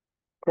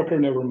 Crooker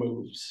never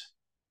moves.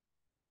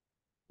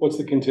 What's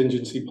the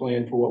contingency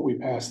plan for what we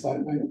passed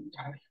that night?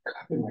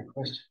 Copy my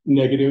question.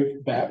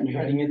 Negative Batman.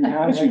 Writing it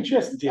down. You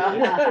just did.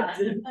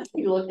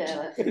 You looked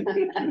at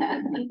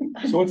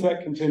it. So what's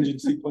that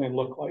contingency plan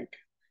look like?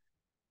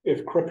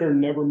 If Crooker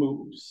never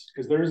moves,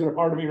 because there isn't a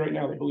part of me right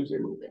now that believes they're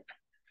moving.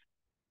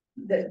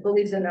 That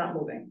believes they're not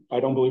moving. I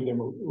don't believe they're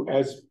moving.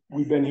 As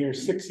we've been here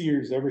 6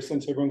 years, ever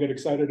since everyone got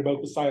excited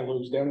about the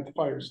silos down at the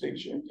fire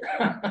station.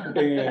 And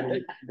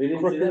They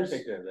didn't see that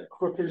picture of it.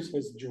 Crookers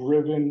has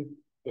driven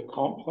the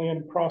comp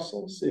plan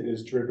process. It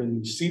has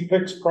driven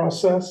CPIC's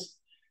process.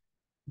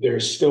 They're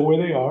still where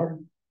they are.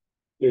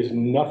 There's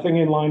nothing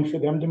in line for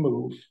them to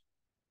move.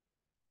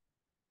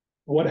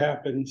 What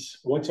happens?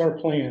 What's our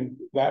plan?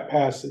 That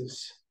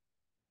passes.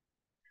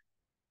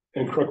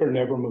 And Crooker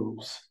never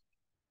moves.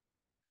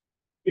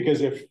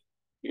 Because if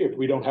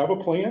we don't have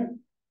a plan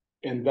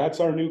and that's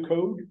our new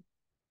code,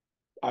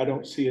 I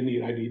don't see a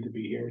need. I need to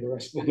be here the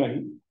rest of the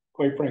night,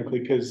 quite frankly,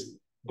 because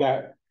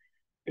that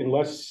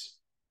unless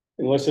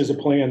there's a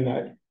plan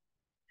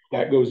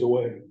that goes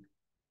away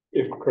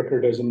if Crooker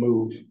doesn't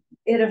move.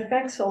 It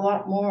affects a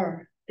lot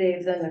more,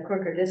 Dave, than the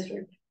Crooker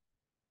district.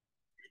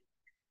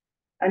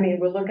 I mean,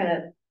 we're looking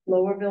at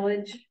Lower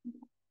Village,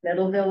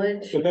 Middle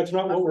Village. But that's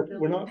not what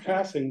we're not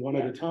passing one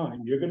at a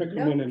time. You're gonna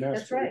come in and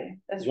ask for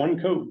one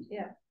code.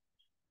 Yeah.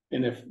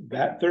 And if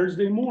that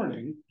Thursday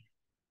morning,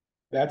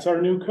 that's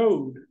our new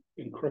code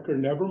and Crooker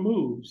never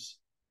moves,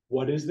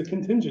 what is the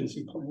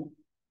contingency plan?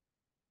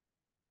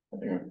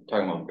 We're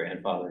talking about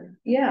grandfather.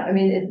 Yeah, I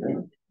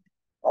mean,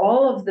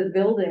 all of the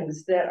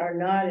buildings that are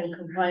not in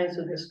compliance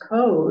with this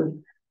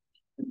code,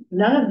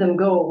 none of them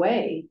go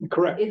away.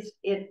 Correct.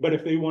 It. But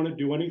if they want to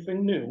do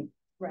anything new.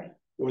 Right.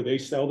 Or they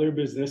sell their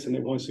business and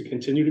it wants to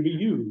continue to be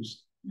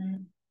used.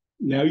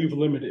 Now you've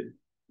limited.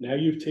 Now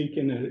you've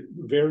taken a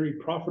very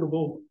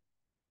profitable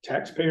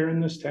taxpayer in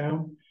this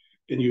town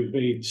and you've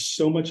made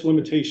so much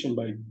limitation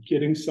by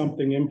getting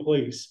something in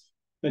place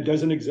that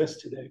doesn't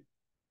exist today.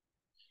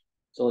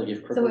 So like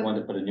if Crooker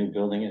wanted to put a new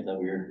building in that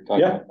we were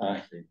talking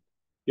about.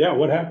 Yeah,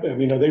 what happened? I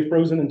mean, are they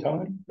frozen in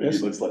time? Maybe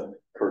it looks like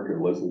Crooker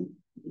wasn't.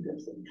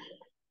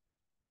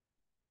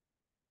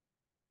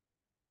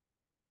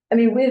 I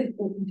mean,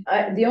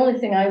 the only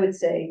thing I would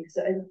say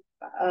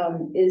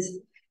is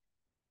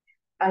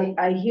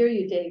I hear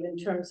you, Dave, in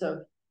terms of,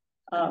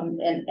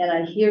 and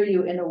I hear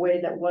you in a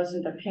way that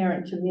wasn't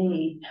apparent to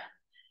me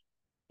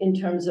in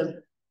terms of,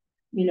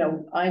 you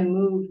know, I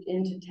moved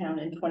into town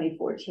in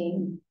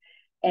 2014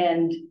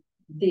 and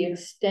the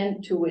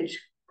extent to which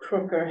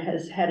Crooker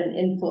has had an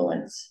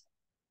influence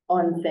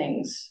on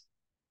things,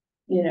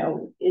 you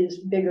know, is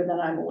bigger than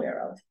I'm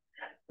aware of.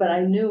 But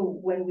I knew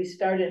when we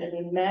started, I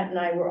mean, Matt and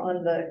I were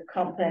on the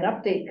comp plan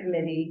update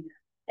committee.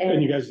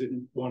 And you guys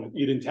you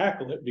didn't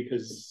tackle it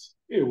because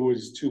it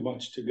was too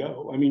much to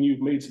go. I mean,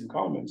 you've made some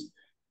comments.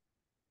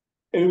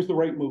 And it was the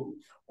right move.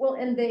 Well,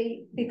 and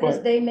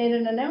because they made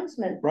an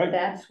announcement, right?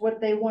 That's what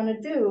they want to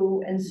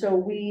do. And so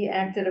we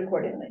acted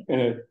accordingly.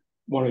 And at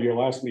one of your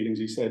last meetings,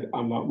 he said,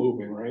 I'm not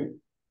moving, right?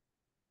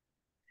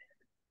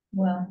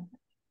 Well,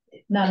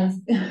 not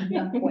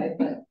quite,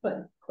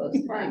 but close.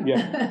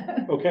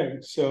 Yeah. Okay.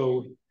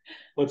 So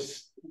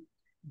let's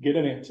get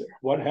an answer.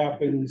 What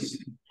happens?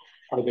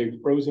 Are they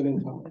frozen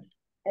in time?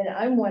 And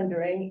I'm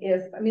wondering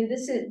if, I mean,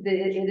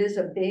 it is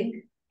a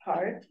big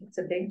part. It's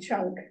a big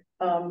chunk.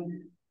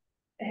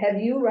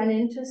 Have you run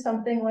into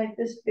something like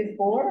this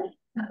before,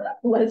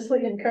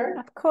 Leslie and Kirk?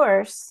 Of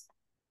course.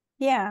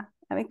 Yeah.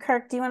 I mean,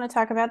 Kirk, do you want to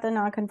talk about the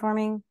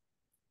non-conforming?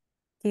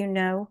 Do you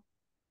know?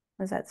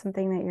 Was that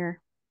something that you're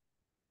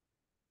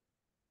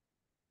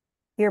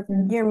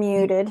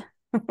muted?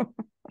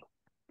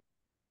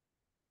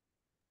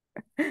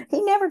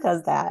 He never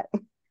does that.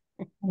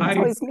 It's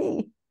always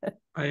me.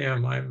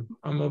 I'm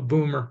a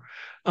boomer.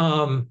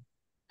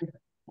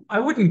 I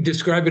wouldn't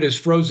describe it as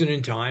frozen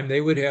in time. They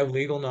would have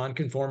legal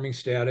non-conforming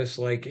status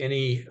like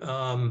any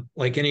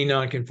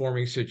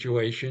non-conforming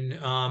situation.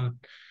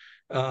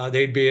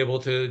 They'd be able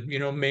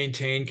to,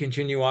 maintain,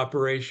 continue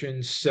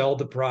operations, sell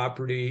the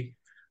property.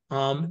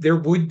 There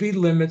would be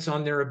limits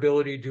on their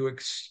ability to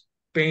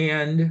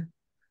expand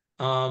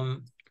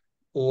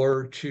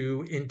or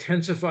to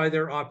intensify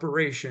their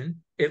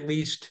operation, at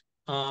least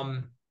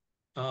their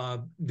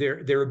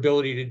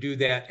ability to do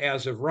that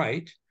as of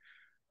right.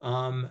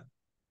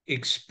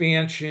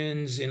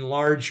 Expansions,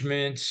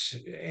 enlargements,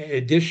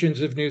 additions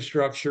of new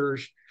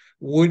structures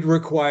would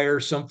require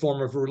some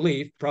form of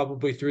relief,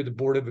 probably through the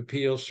Board of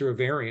Appeals through a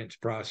variance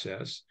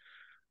process.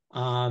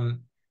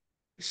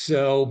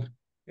 So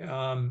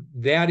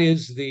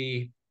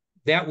that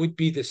would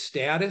be the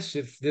status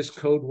if this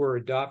code were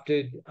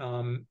adopted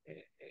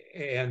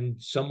and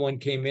someone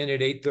came in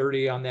at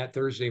 8:30 on that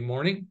Thursday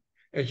morning,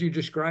 as you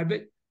describe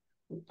it.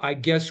 I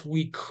guess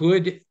we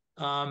could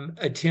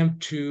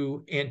attempt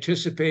to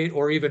anticipate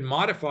or even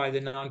modify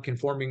the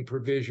non-conforming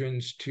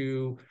provisions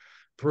to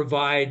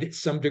provide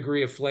some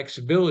degree of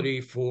flexibility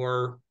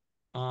for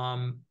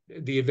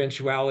the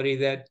eventuality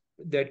that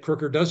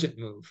Crooker doesn't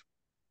move.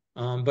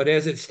 But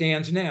as it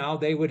stands now,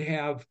 they would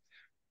have,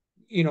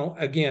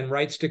 again,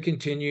 rights to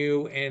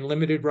continue and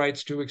limited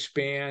rights to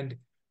expand.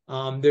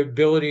 The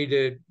ability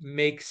to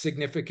make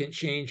significant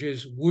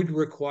changes would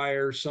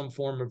require some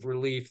form of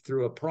relief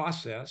through a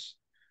process.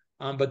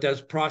 But those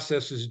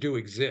processes do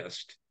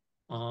exist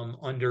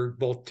under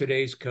both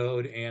today's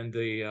code and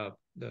the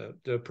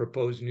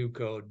proposed new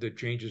code. The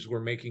changes we're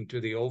making to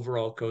the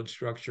overall code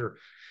structure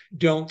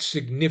don't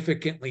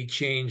significantly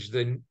change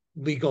the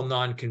legal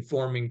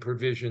non-conforming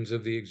provisions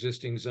of the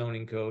existing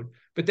zoning code.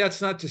 But that's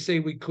not to say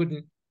we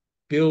couldn't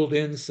build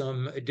in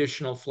some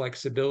additional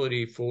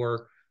flexibility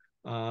for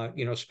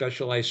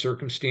specialized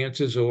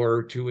circumstances,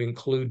 or to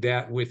include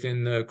that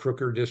within the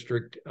Crooker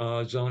district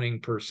zoning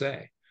per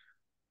se.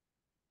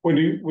 When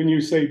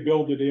you say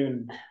build it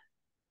in,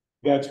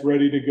 that's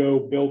ready to go,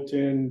 built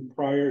in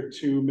prior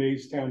to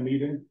May's town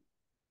meeting?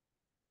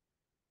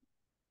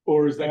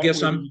 Or is that, I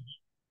guess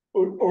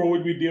or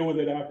would we deal with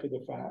it after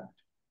the fact?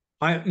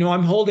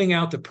 I'm holding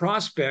out the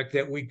prospect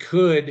that we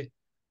could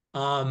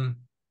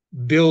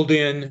build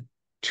in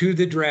to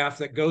the draft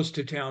that goes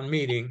to town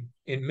meeting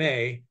in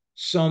May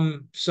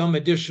some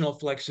additional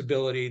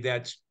flexibility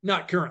that's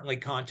not currently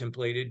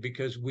contemplated,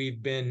 because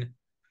we've been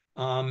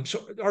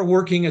so our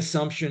working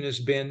assumption has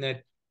been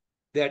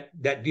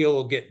that deal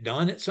will get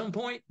done at some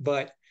point.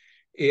 But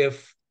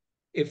if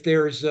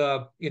there's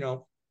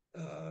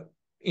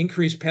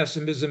increased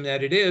pessimism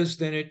that it is,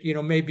 then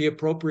it may be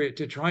appropriate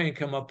to try and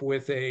come up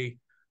with an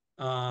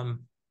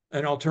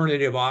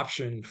alternative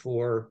option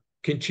for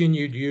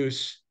continued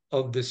use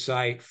of the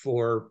site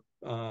for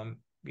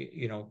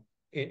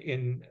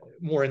in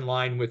more in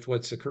line with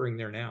what's occurring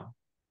there now.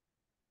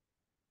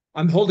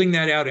 I'm holding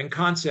that out in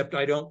concept.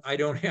 I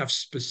don't have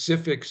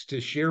specifics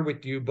to share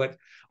with you, but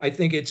I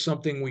think it's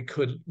something we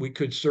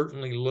could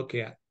certainly look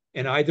at,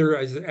 and either,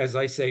 as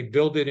I say,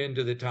 build it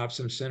into the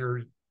Topsham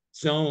Center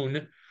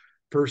zone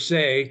per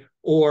se,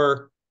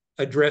 or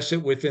address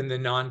it within the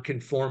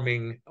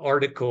non-conforming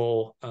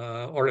article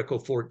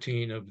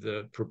 14 of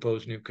the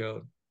proposed new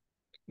code.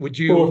 Would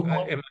you? Well, go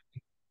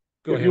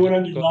if ahead. you went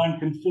under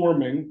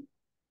non-conforming,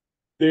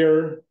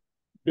 their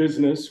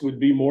business would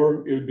be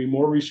more, it would be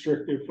more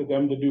restrictive for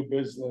them to do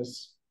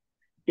business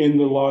in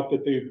the lot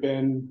that they've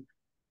been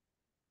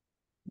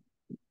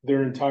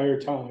their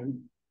entire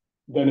time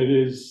than it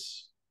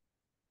is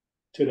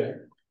today.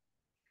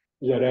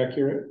 Is that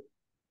accurate?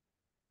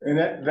 And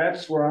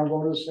that's where I'm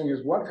going. This thing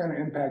is, what kind of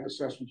impact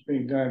assessment's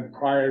being done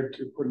prior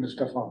to putting this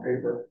stuff on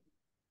paper?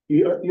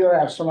 You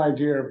have some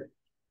idea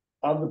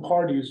of the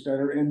parties that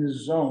are in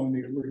this zone that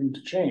you're looking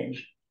to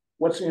change.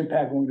 What's the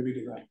impact going to be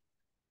to them?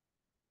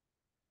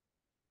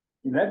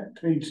 And that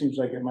to me seems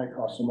like it might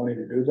cost some money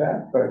to do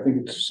that, but I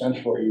think it's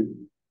essential you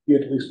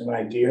get at least an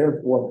idea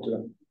of what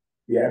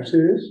the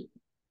attitude is.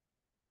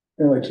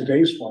 Like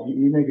today's one,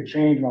 you make a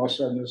change and all of a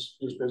sudden this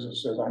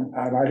business says, I'm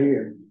out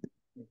here.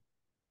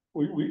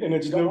 And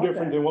it's no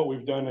different than what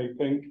we've done. I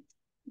think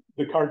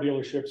the car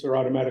dealerships are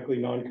automatically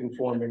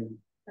non-conforming.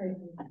 Right.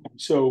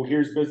 So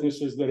here's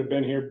businesses that have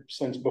been here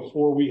since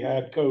before we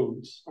had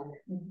codes,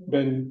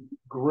 been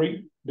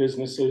great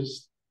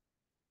businesses,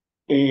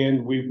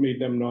 and we've made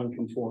them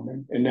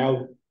non-conforming.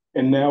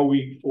 And now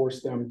we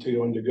force them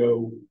to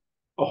undergo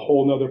a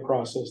whole nother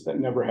process that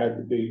never had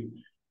to be,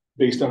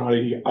 based on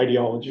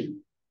ideology.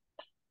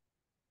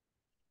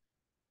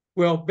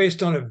 Well,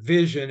 based on a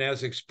vision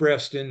as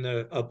expressed in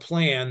a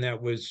plan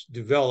that was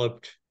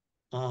developed,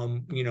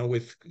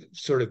 with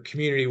sort of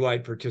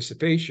community-wide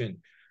participation.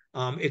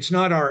 It's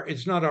not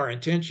our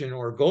intention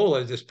or goal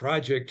as this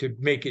project to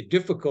make it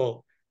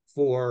difficult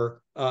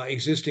for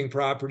existing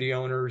property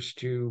owners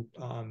to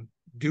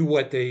do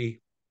what they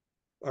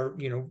are,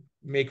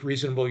 make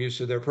reasonable use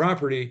of their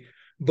property.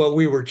 But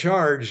we were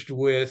charged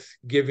with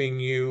giving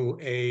you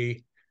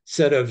a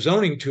set of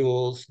zoning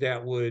tools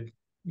that would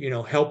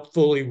help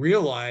fully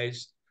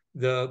realize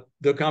the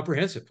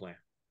comprehensive plan.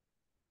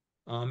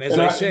 As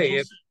And I say,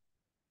 if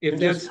and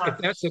just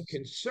that's a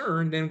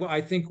concern, then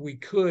I think we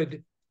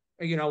could,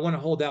 I want to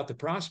hold out the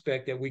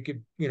prospect that we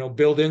could,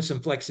 build in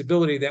some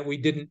flexibility that we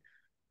didn't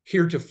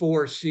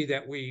heretofore see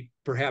that we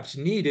perhaps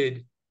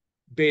needed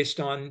based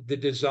on the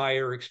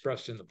desire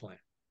expressed in the plan.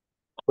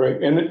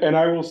 right. And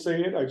I will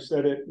say it, I've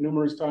said it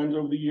numerous times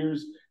over the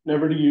years,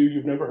 never to you,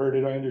 you've never heard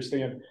it, I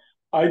understand.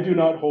 I do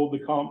not hold the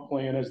comp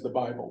plan as the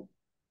Bible.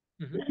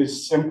 It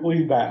is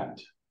simply that.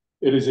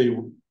 It is a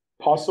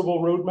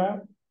possible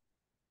roadmap.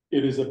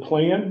 It is a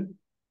plan.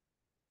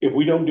 If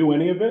we don't do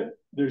any of it,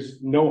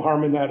 there's no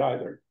harm in that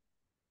either.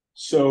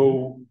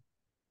 So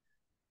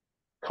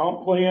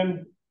comp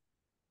plan,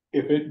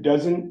 if it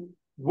doesn't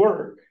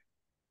work,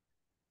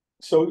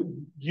 so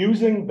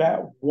using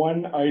that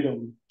one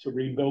item to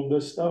rebuild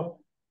this stuff,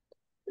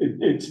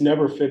 it's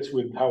never fits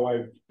with how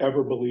I've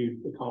ever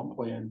believed the comp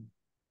plan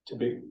to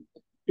be.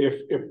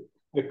 If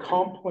the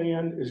comp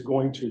plan is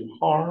going to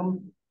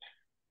harm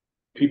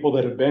people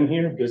that have been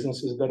here,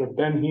 businesses that have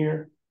been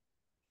here,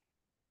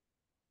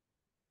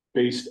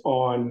 based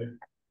on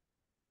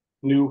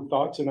new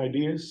thoughts and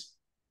ideas,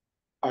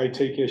 I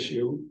take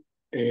issue,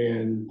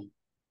 and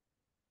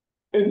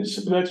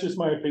so that's just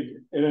my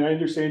opinion. And I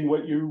understand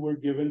what you were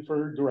given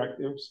for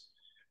directives.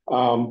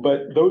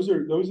 But those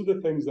are the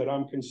things that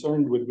I'm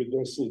concerned with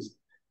this is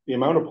the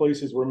amount of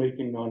places we're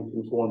making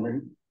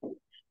non-conforming,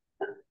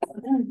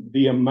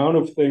 the amount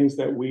of things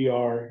that we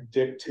are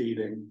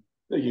dictating,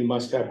 that you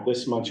must have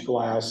this much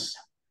glass,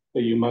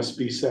 that you must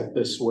be set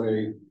this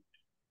way.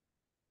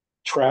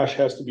 Trash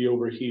has to be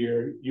over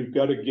here. You've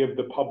got to give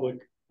the public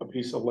a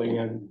piece of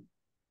land.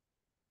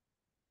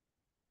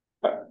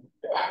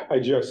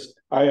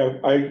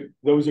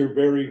 Those are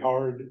very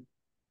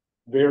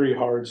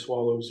hard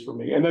swallows for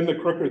me. And then the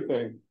Crooker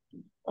thing.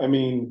 I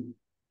mean,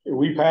 if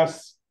we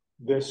pass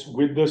this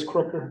with this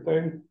Crooker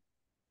thing,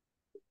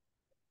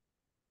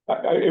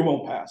 it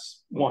won't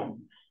pass.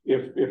 One,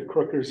 if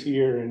Crooker's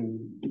here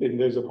and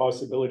there's a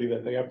possibility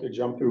that they have to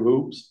jump through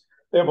hoops,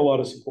 they have a lot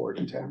of support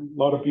in town. A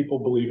lot of people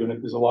believe in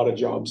it. There's a lot of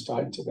jobs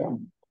tied to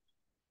them.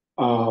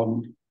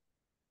 I'm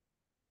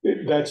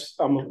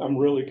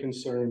really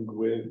concerned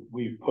with,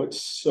 we've put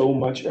so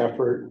much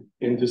effort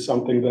into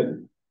something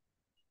that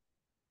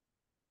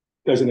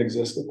doesn't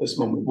exist at this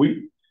moment.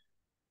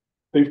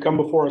 They've come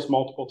before us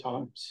multiple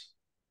times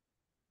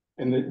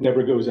and it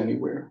never goes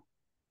anywhere.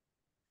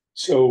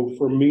 So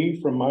for me,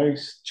 from my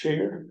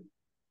chair,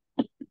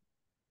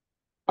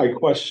 I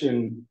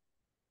question,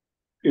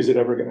 is it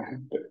ever going to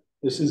happen?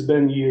 This has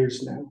been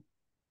years now.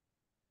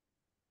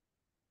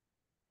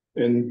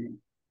 And,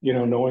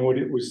 knowing what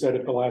it was said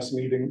at the last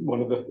meeting,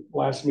 one of the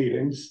last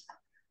meetings,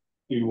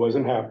 he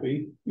wasn't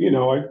happy.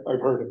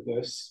 I've heard of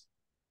this.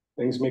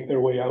 Things make their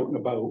way out and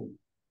about.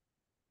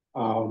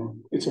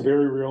 It's a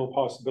very real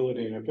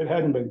possibility. And if it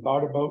hadn't been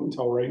thought about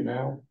until right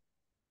now,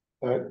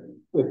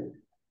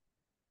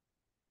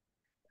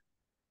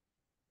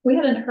 we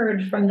haven't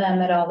heard from them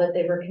at all that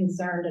they were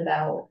concerned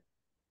about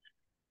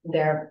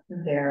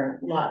their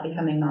lot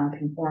becoming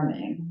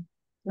non-conforming.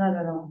 Not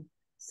at all.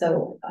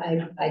 So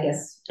I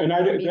guess. And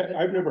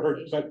I've never heard,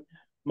 but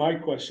my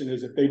question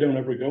is if they don't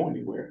ever go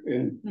anywhere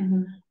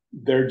and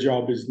their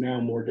job is now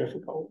more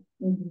difficult.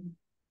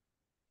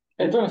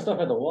 And throwing stuff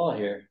at the wall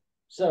here.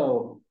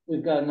 So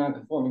we've got a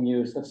non-conforming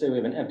use. Let's say we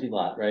have an empty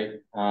lot, right?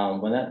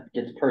 When that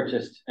gets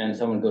purchased and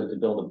someone goes to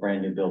build a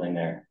brand new building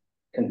there,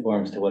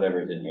 conforms to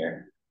whatever's in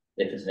here.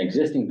 If it's an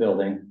existing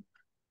building,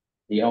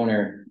 the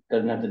owner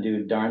doesn't have to do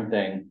a darn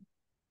thing,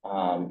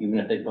 even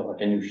if they put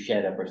like a new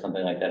shed up or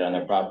something like that on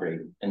their property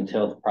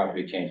until the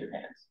property changes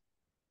hands.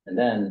 And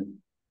then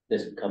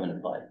this would come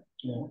into play.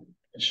 Yeah,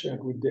 a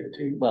shed would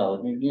dictate.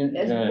 Well,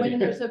 when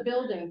there's a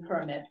building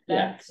permit,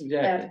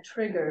 that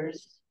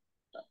triggers.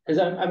 Because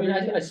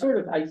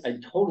I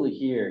totally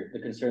hear the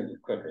concerns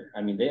with Crooker.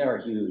 I mean, they are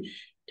a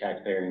huge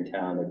taxpayer in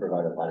town. They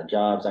provide a lot of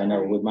jobs. I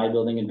know with my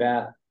building in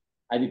Bath,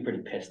 I'd be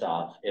pretty pissed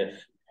off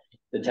if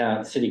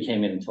the city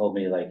came in and told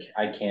me like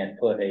I can't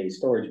put a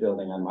storage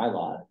building on my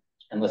lot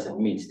unless it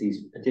meets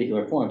these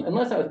particular forms,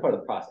 unless I was part of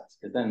the process,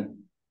 because then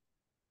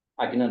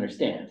I can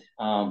understand.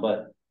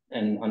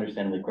 And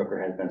understandably, Crooker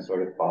has been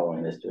sort of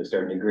following this to a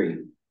certain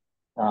degree.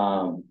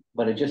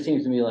 But it just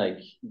seems to me like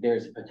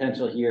there's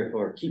potential here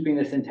for keeping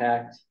this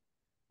intact,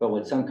 but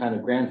with some kind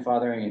of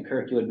grandfathering, and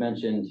Kirk, you had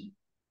mentioned,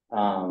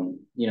 some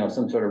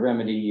sort of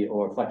remedy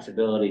or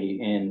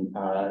flexibility in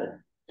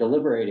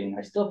deliberating.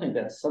 I still think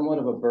that's somewhat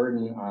of a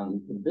burden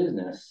on the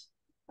business.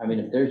 I mean,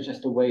 if there's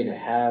just a way to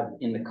have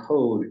in the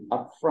code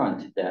up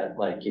front that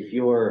like,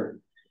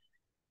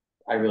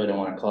 I really don't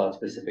want to call out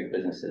specific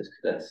businesses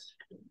because that's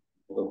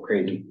a little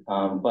crazy.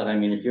 But I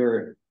mean, if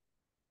you're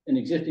an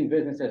existing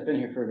business that's been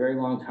here for a very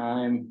long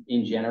time,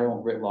 in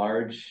general, writ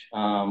large.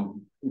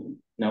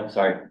 No,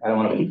 sorry, I don't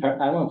want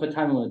to put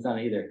time limits on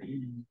it either,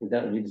 because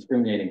that would be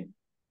discriminating.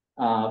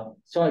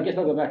 So I guess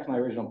I'll go back to my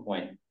original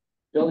point.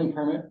 Building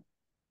permit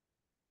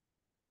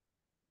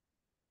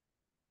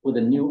with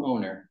a new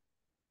owner,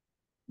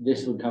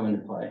 this would come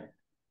into play.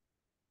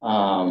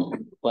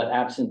 But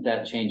absent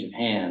that change of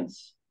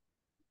hands,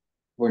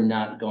 we're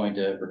not going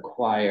to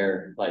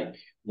require like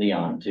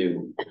Leon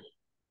to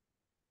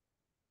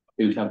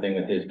do something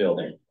with his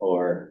building,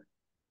 or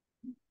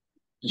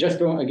just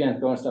throwing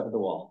stuff at the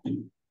wall.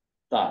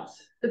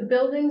 Thoughts? The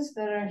buildings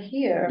that are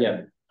here.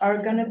 Yeah.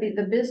 Are gonna be,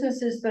 the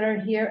businesses that are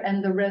here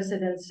and the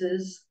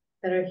residences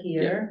that are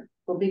here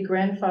will be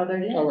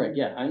grandfathered in. Oh, right,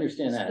 yeah, I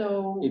understand that.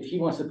 So, If he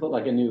wants to put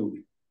like a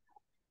new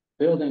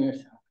building or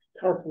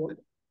Carport.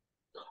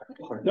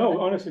 No,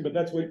 honestly, but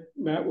that's what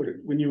Matt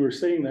would, when you were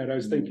saying that, I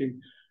was thinking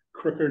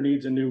Crooker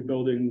needs a new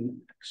building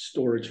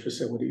storage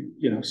facility.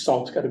 You know,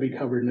 salt's gotta be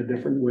covered in a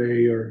different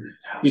way, or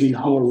you need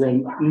more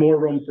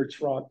room for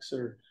trucks,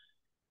 or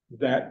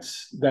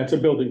that's a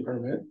building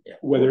permit,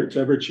 whether it's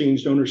ever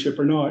changed ownership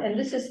or not. and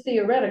this is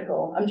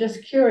theoretical, I'm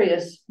just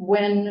curious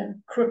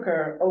when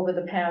Crooker over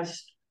the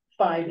past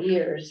 5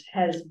 years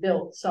has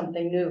built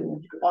something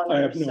new on I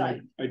their have no,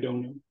 site. I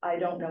don't know. I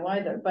don't know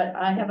either, but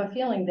I have a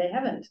feeling they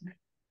haven't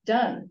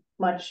done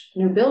much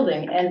new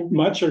building, and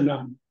Much or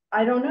none.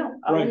 I don't know.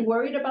 Are we Right.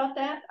 worried about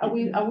that? Are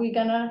we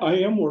gonna? I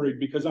am worried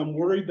because I'm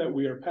worried that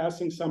we are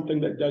passing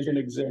something that doesn't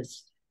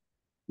exist.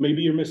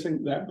 Maybe you're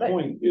missing that But-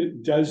 point.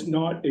 It does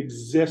not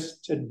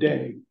exist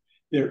today.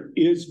 There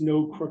is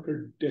no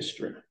Crooker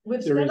district.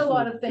 We've There said is a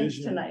lot no of things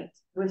vision. tonight.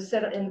 We've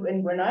said,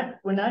 and we're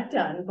not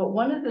done, but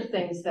one of the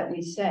things that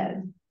we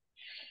said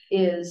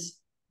is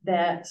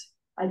that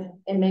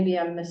and maybe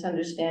I'm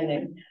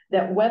misunderstanding,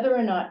 that whether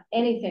or not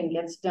anything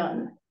gets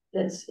done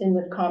that's in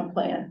the comp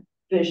plan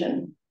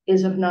vision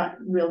is of not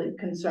really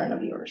concern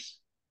of yours,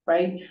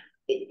 right?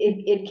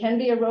 It can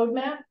be a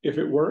roadmap, If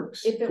it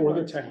works If it for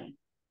the works. town.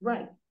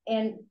 right?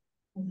 And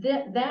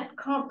that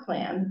comp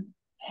plan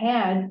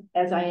had,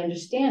 as I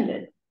understand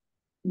it,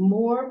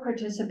 more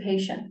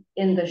participation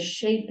in the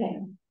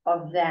shaping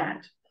of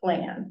that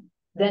plan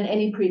than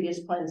any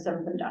previous plan that's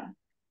ever been done.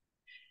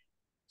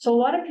 So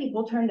a lot of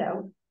people turned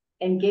out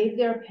and gave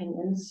their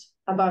opinions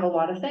about a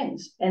lot of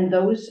things, and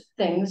those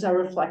things are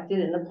reflected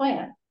in the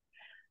plan.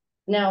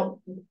 Now,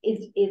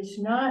 it's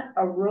not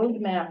a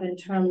roadmap in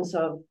terms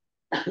of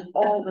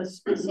all the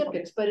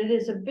specifics, but it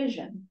is a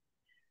vision.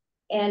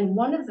 And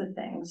one of the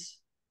things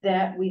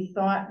that we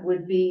thought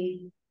would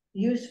be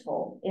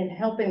useful in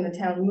helping the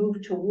town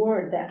move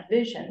toward that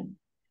vision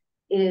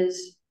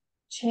is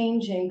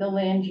changing the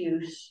land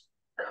use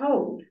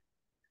code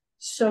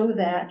so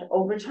that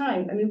over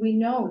time, I mean, we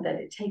know that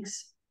it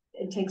takes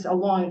a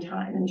long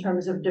time in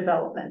terms of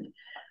development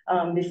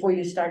before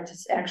you start to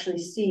actually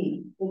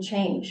see the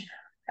change.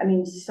 I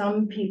mean,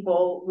 some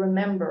people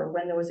remember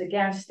when there was a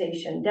gas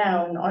station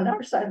down on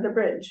our side of the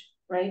bridge,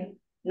 right?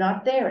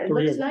 Not there. It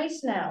looks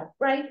nice now,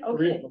 right?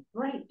 Okay,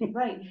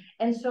 right.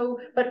 And so,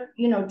 but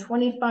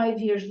 25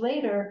 years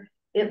later,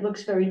 it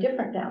looks very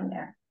different down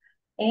there.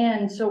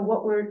 And so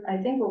I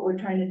think what we're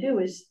trying to do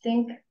is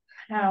think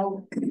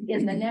how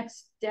in the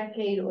next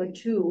decade or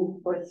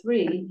 2 or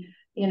 3,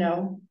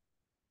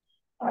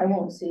 I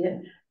won't see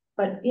it,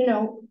 but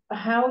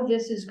how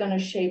this is gonna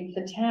shape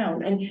the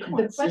town. And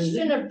the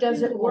question of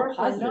does it work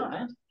or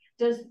not?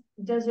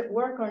 Does it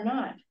work or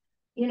not?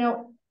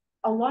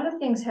 A lot of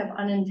things have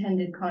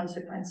unintended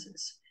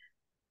consequences.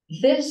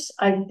 This,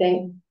 I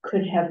think,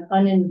 could have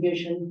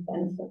unenvisioned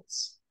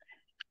benefits.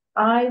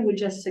 I would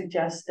just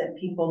suggest that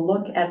people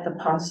look at the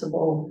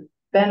possible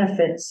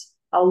benefits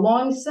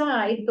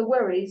alongside the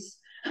worries.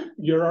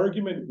 Your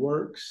argument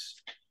works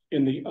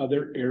in the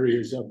other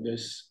areas of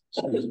this,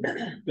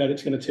 that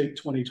it's going to take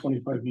 20,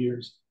 25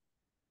 years.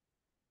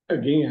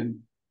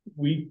 Again,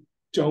 we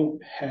don't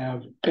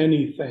have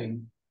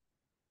anything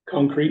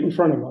concrete in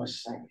front of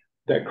us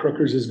that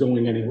Crooker's is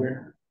going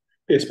anywhere.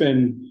 It's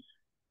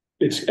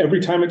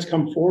every time it's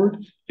come forward,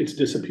 it's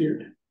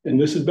disappeared. And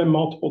this has been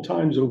multiple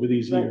times over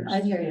these years. I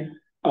hear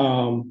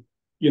you.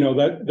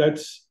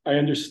 That's, I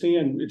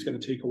understand it's going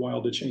to take a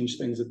while to change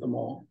things at the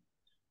mall.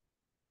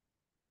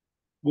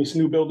 This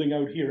new building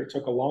out here, it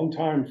took a long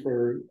time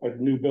for a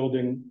new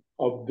building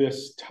of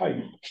this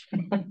type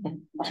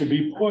to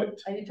be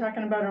put. Are you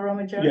talking about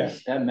Aroma Joe?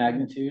 Yes. That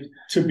magnitude.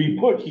 To be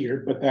put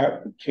here, but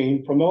that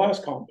came from the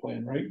last comp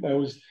plan, right? That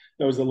was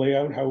the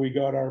layout, how we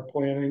got our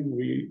planning.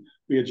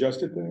 We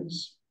adjusted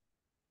things.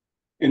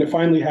 And it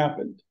finally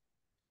happened.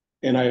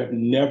 And I have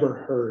never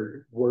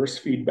heard worse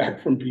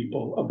feedback from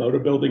people about a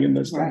building in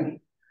this town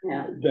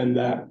than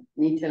that.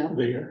 Me too.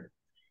 There.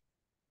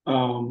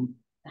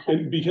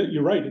 And because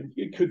you're right,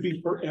 it could be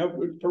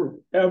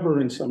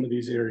forever in some of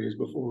these areas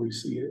before we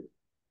see it.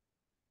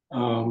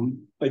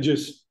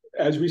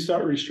 As we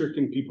start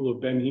restricting people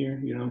who've been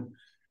here,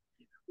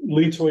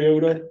 Lee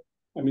Toyota,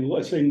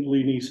 let's say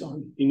Lee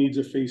Nissan, he needs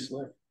a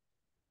facelift.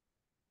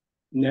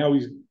 Now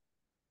he's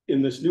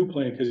in this new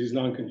plan because he's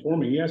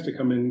non-conforming. He has to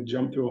come in and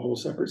jump through a whole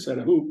separate set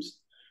of hoops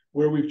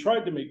where we've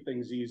tried to make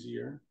things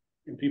easier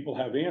and people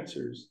have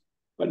answers,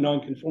 but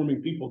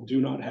non-conforming people do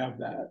not have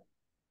that.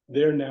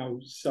 They're now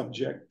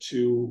subject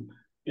to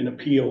an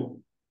appeal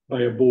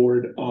by a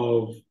board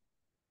of,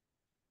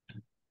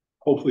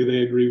 hopefully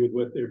they agree with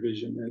what their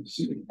vision is.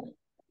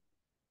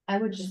 I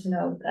would just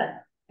note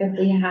that if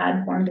we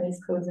had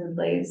form-based codes in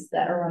place,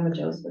 that Aroma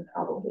Joe's would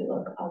probably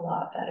look a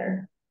lot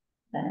better.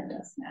 than it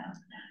does now.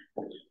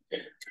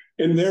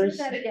 And there's,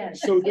 Say that again.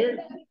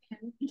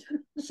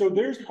 so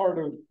there's part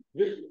of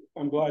this,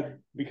 I'm glad,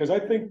 because I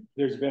think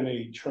there's been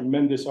a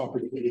tremendous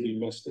opportunity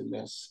missed in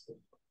this.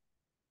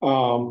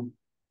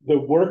 The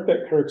work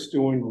that Kirk's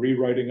doing,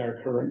 rewriting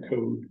our current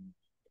code,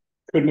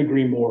 couldn't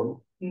agree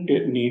more.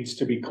 It needs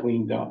to be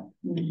cleaned up.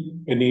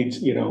 It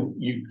needs, you know,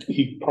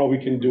 he probably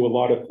can do a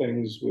lot of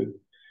things with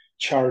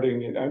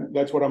charting, and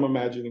that's what I'm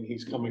imagining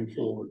he's coming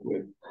forward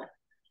with.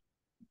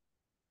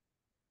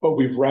 But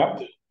we've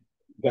wrapped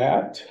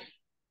that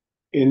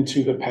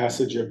into the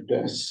passage of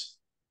this.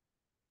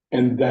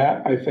 And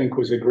that, I think,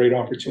 was a great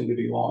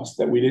opportunity lost,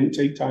 that we didn't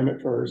take time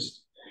at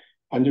first.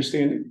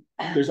 Understanding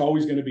there's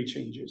always going to be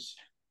changes.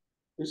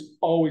 There's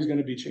always going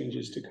to be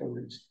changes to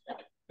codes.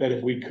 That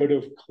if we could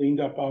have cleaned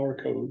up our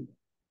code,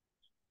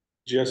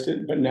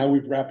 but now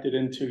we've wrapped it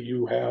into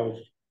you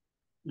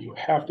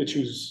have to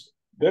choose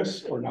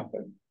this or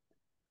nothing.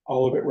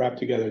 All of it wrapped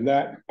together. And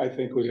that, I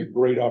think, was a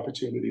great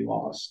opportunity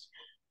lost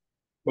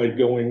by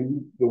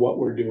going to what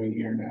we're doing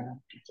here now.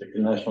 It's like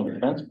the National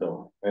Defense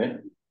Bill, right?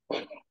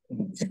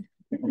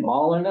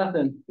 All or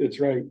nothing. That's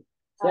right.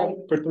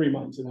 For 3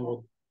 months, and then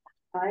we'll.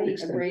 I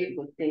agree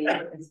with Dave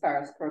as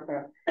far as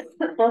Crooker.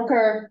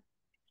 Crooker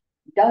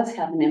does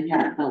have an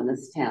impact on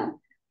this town,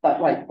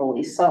 but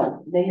rightfully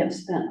so. They have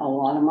spent a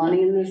lot of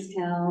money in this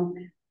town.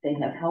 They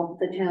have helped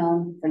the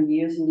town for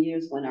years and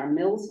years. When our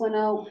mills went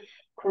out,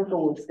 Crooker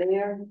was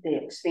there. They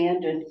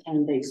expanded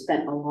and they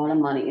spent a lot of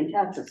money in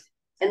taxes.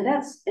 And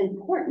that's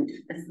important.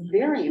 It's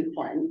very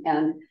important.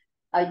 And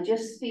I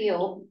just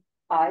feel,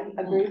 I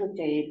agree with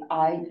Dave.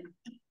 I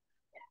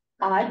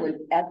would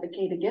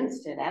advocate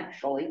against it,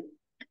 actually,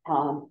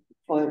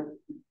 for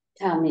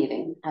town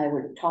meeting. I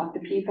would talk to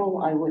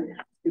people. I would,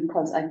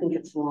 because I think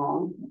it's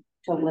wrong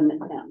to limit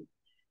them.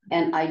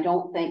 And I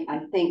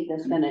think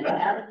there's been an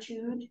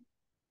attitude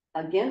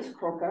against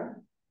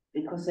Crooker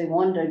because they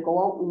wanted to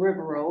go out in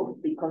River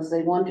Road, because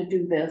they want to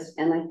do this.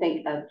 And I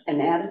think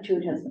an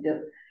attitude has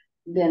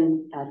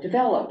been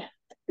developed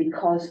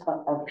because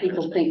of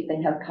people think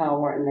they have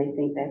power and they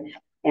think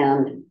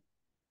and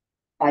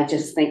I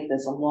just think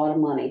there's a lot of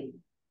money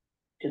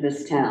to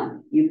this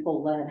town. You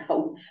pull that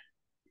out,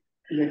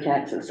 your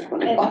taxes are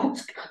going to go.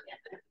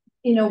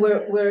 You know,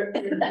 we're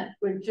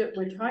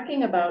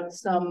talking about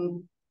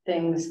some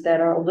things that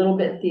are a little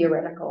bit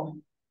theoretical.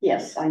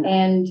 Yes, I know.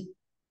 And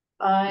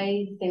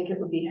I think it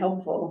would be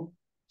helpful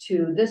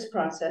to this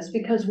process,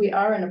 because we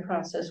are in a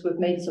process, we've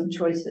made some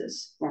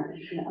choices. Right,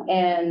 yeah.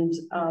 And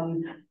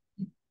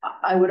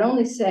I would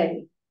only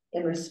say,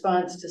 in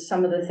response to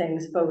some of the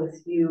things both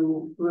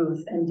you,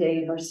 Ruth, and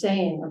Dave are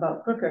saying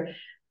about Crooker,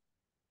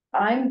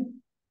 I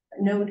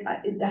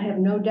have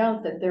no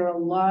doubt that there are a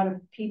lot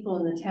of people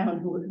in the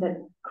town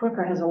that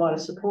Crooker has a lot of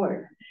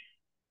support.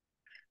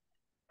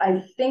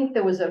 I think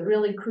there was a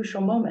really crucial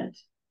moment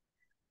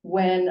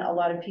when a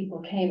lot of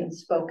people came and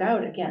spoke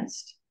out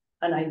against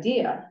an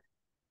idea,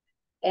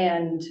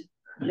 and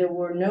there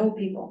were no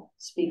people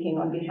speaking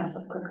on behalf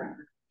of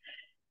Crooker.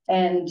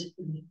 And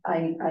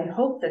I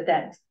hope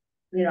that,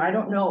 you know, I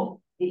don't know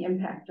the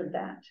impact of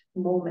that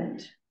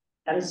moment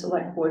at a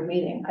select board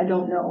meeting. I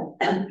don't know.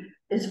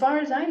 As far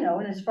as I know,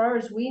 and as far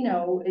as we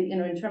know, you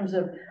know, in terms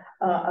of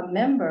a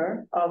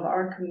member of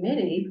our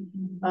committee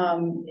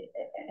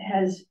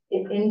has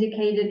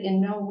indicated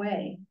in no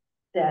way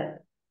that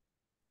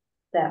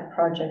that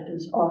project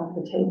is off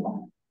the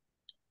table.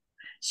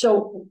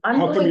 So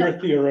how come your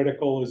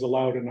theoretical is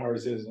allowed and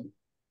ours isn't?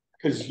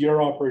 Because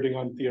you're operating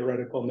on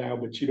theoretical now,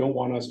 but you don't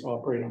want us to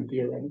operate on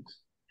theoretics.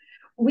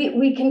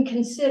 We can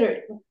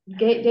consider,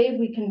 Dave,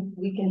 we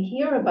can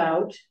hear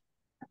about,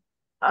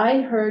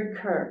 I heard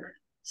Kirk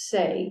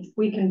say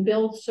we can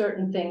build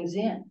certain things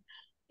in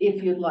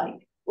if you'd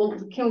like. Well,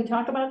 can we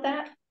talk about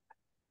that?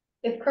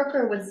 If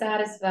Crooker was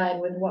satisfied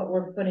with what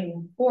we're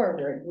putting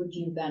forward, would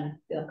you then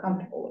feel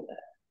comfortable with it?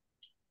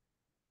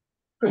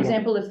 For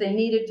example, if they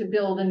needed to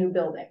build a new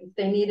building, if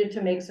they needed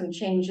to make some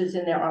changes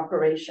in their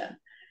operation,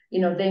 you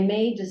know, they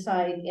may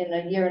decide in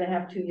a year and a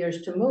half, 2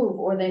 years to move,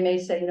 or they may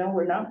say, no,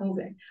 we're not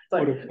moving.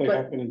 But what if they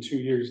happen in 2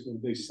 years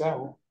and they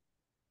sell?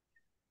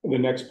 The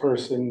next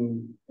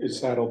person is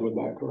saddled with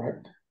that,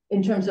 correct?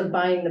 In terms of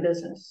buying the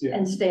business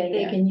and staying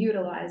They there. can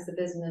utilize the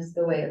business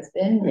the way it's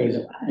been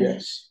utilized.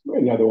 Yes,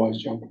 and otherwise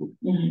jump.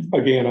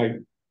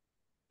 Again,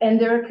 And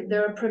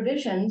there are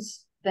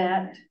provisions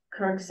that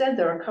Kirk said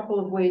there are a couple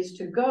of ways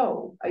to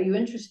go. Are you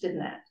interested in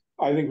that?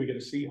 I think we got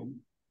to see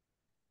him.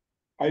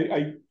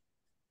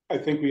 I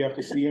think we have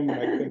to see him,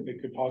 and I think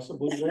it could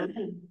possibly work.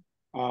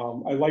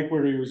 I like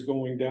where he was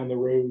going down the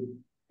road,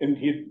 and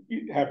he'd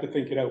have to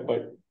think it out,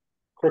 but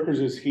Crooker's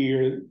is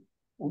here,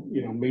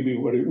 you know, maybe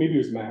it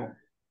was Matt.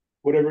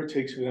 Whatever it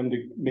takes for them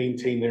to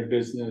maintain their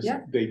business,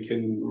 they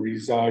can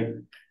reside.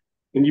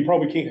 And you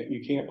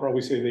can't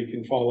probably say they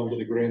can fall under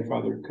the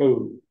grandfather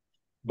code,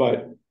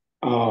 but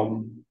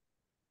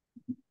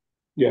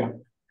yeah,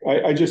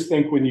 I just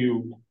think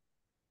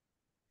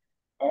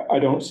I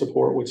don't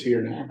support what's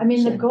here now. I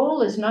mean, the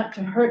goal is not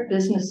to hurt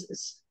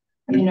businesses.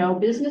 You know,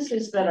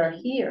 businesses that are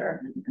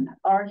here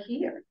are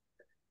here.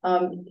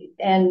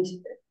 And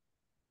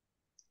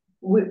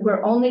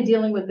we're only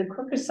dealing with the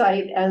Crooker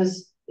site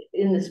as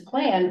in this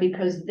plan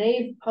because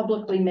they've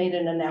publicly made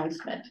an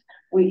announcement.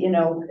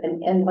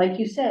 And like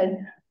you said,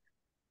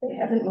 they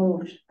haven't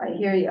moved. I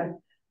hear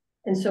you.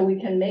 And so we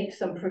can make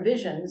some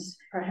provisions,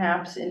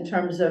 perhaps, in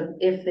terms of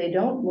if they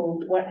don't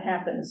move, what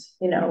happens,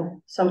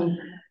 some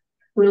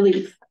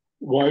relief.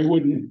 Why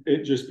wouldn't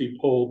it just be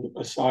pulled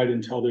aside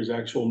until there's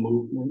actual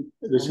movement?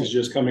 This is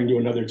just coming to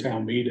another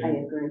town meeting. I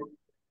agree.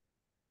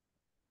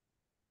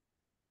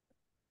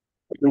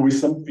 There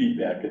was some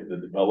feedback at the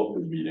developer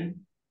meeting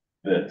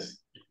that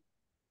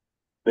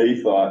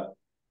they thought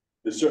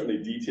there's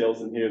certainly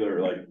details in here that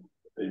are like,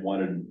 they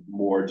wanted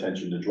more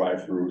attention to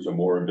drive-throughs or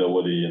more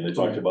ability, and they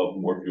talked about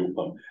more fuel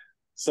pump,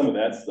 some of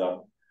that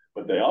stuff.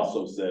 But they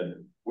also said,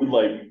 we'd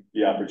like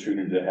the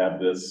opportunity to have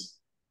this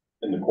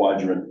in the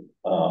quadrant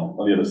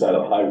on the other side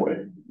of the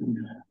highway.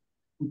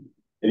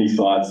 Any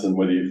thoughts on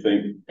whether you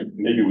think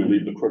maybe we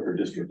leave the Crooker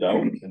district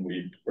out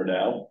and for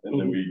now, and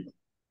then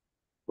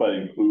but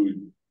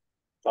include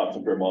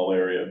Topsham Fair Mall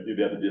area,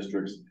 the other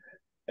districts,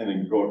 and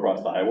then go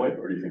across the highway?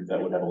 Or do you think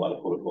that would have a lot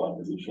of political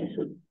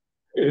opposition?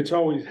 It's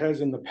always has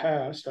in the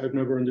past. I've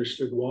never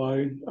understood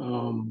why.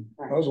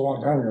 That was a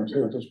long time ago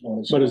too at this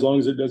point. But as long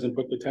as it doesn't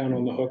put the town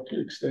on the hook to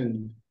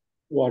extend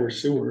water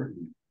sewer,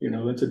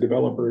 that's a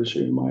developer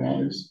issue in my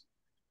eyes.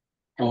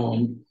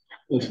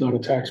 It's not a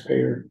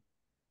taxpayer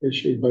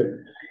issue, but.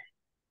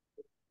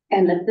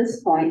 And at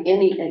this point,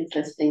 any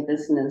existing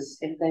business,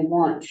 if they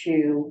want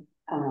to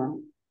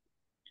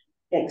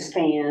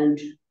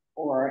expand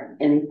or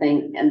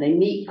anything, and they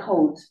meet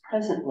codes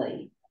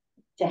presently,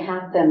 to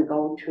have them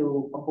go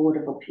to a board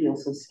of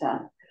appeals and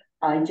stuff,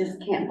 I just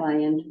can't buy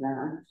into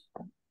that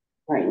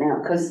right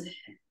now, because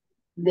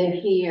they're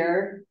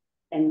here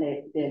and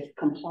they've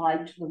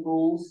complied to the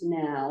rules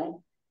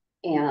now,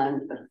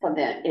 and for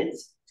that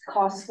it's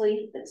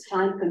costly, it's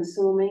time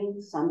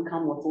consuming. Some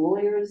come with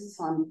lawyers,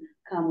 some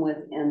come with,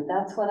 and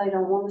that's what I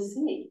don't want to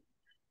see.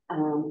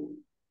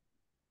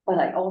 But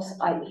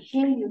I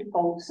hear you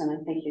folks, and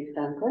I think you've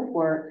done good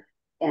work,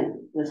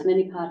 and there's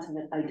many parts of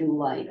it I do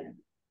like.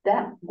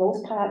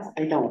 Those parts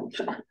I don't,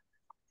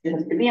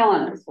 just to be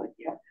honest with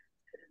you.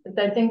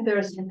 But I think there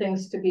are some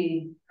things to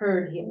be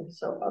heard here,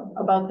 so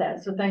about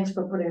that. So thanks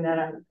for putting that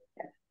out.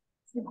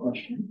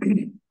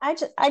 Question. I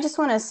just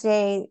want to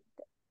say,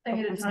 Thing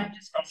at a time,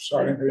 just I'm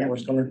sorry, I didn't know where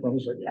it's coming from.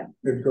 It's like,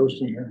 it goes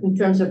in here. in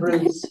terms of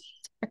rules.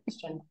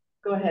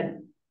 Go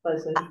ahead,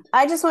 Leslie.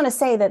 I just want to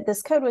say that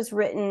this code was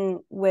written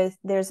with,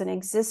 there's an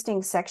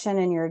existing section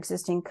in your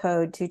existing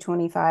code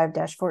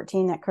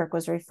 225-14 that Kirk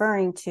was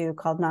referring to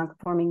called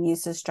non-conforming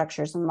uses,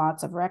 structures, and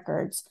lots of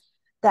records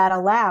that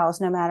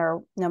allows, no matter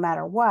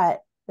what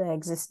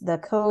the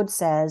code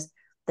says,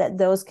 that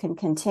those can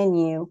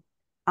continue.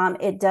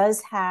 It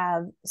does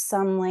have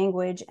some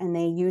language, and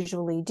they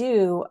usually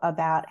do,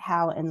 about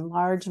how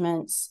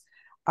enlargements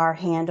are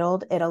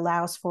handled. It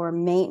allows for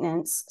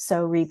maintenance,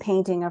 so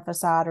repainting a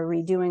facade or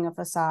redoing a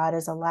facade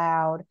is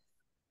allowed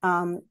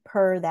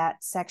per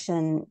that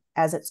section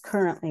as it's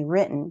currently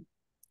written.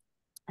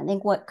 I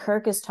think what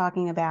Kirk is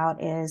talking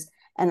about is,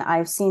 and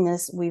I've seen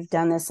this, we've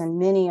done this in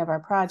many of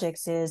our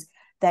projects, is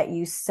that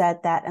you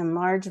set that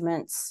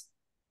enlargements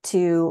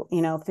to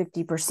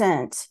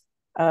 50%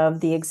 of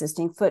the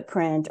existing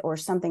footprint or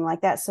something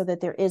like that, so that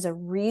there is a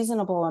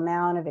reasonable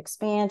amount of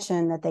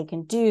expansion that they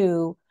can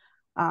do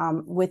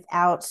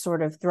without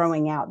sort of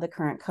throwing out the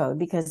current code.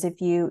 Because if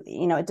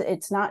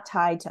it's not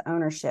tied to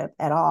ownership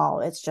at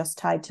all, it's just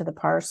tied to the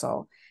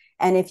parcel.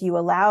 And if you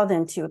allow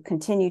them to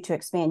continue to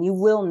expand, you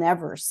will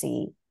never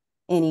see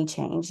any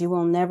change. You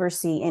will never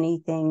see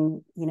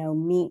anything,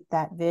 meet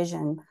that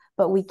vision.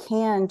 But we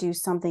can do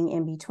something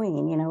in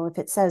between. If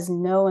it says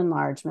no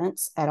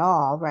enlargements at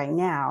all right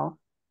now,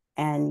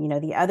 and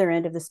the other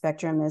end of the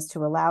spectrum is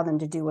to allow them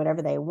to do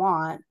whatever they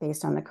want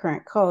based on the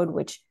current code,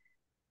 which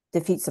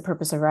defeats the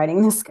purpose of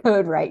writing this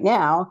code right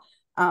now,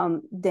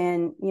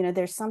 then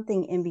there's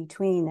something in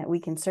between that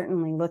we can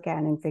certainly look at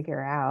and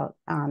figure out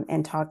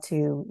and talk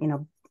to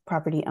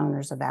property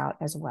owners about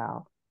as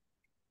well.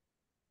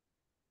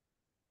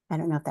 I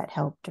don't know if that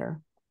helped or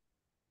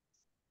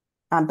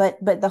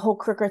but the whole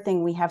Crooker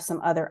thing, we have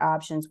some other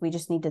options. We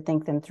just need to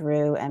think them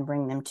through and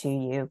bring them to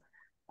you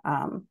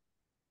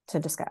to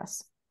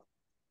discuss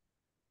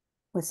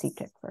with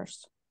CPIC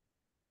first.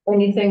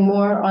 Anything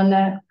more on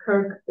that,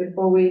 Kirk,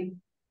 before we?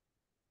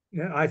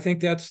 Yeah, I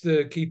think that's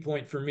the key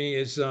point for me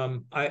is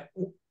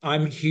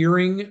I'm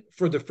hearing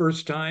for the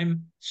first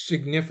time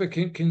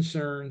significant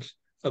concerns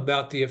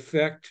about the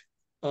effect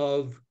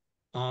of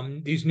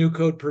these new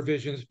code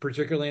provisions,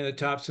 particularly in the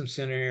Topsham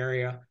Center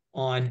area,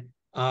 on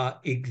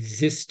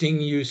existing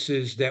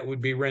uses that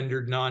would be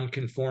rendered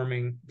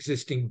non-conforming,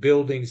 existing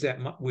buildings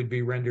that would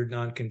be rendered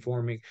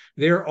non-conforming.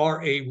 There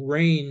are a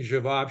range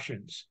of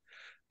options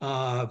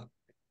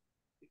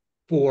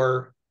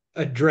for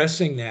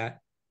addressing that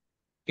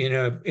in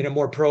a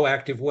more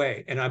proactive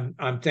way. And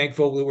I'm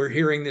thankful that we're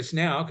hearing this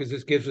now, because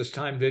this gives us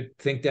time to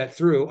think that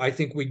through. I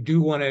think we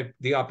do want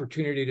the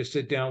opportunity to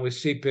sit down with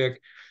CPIC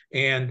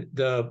and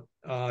the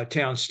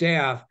town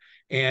staff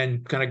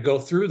and kind of go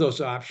through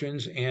those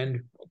options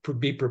and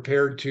be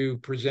prepared to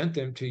present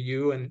them to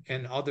you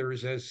and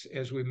others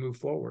as we move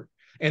forward.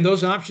 And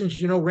those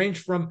options,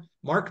 range from,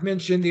 Mark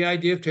mentioned the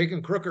idea of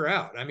taking Crooker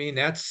out. I mean,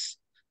 that's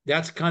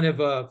kind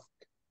of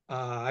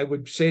I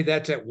would say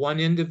that's at one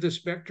end of the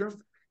spectrum,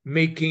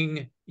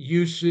 making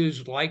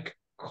uses like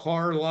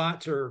car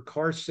lots or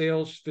car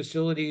sales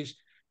facilities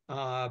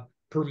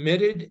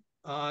permitted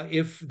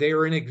if they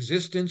are in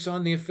existence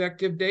on the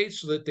effective date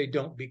so that they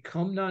don't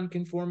become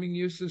non-conforming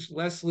uses.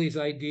 Leslie's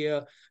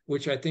idea,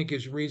 which I think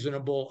is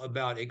reasonable,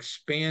 about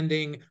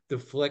expanding the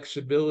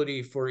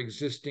flexibility for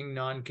existing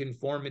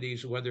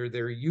non-conformities, whether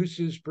they're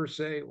uses per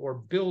se or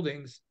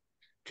buildings,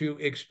 to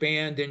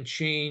expand and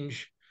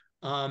change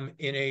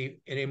in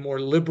a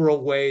more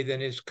liberal way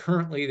than is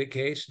currently the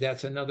case.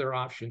 That's another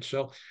option.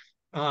 So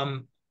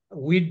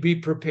we'd be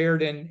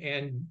prepared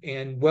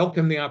and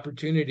welcome the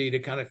opportunity to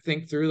kind of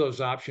think through those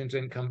options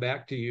and come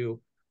back to you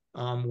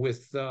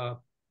with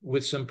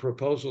some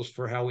proposals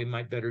for how we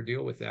might better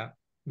deal with that.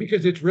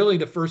 Because it's really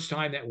the first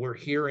time that we're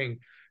hearing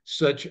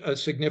such a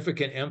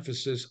significant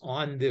emphasis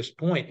on this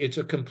point. It's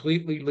a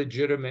completely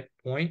legitimate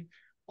point.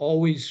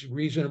 Always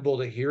reasonable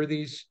to hear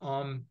these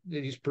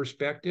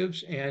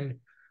perspectives. And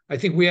I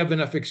think we have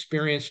enough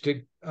experience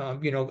to,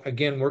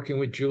 again, working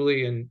with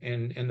Julie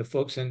and the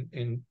folks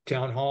in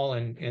Town Hall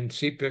and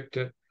CPIC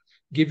to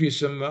give you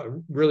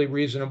some really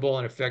reasonable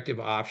and effective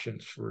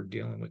options for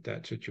dealing with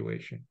that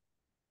situation.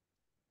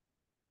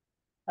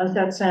 How's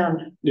that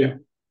sound? Yeah.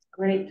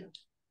 Great.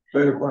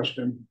 Better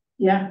question.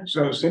 Yeah.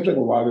 So it seems like a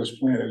lot of this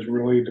plan is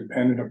really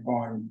dependent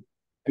upon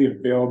the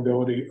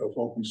availability of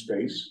open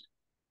space.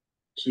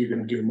 So you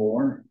can do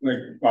more, like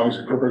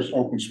obviously Crooker's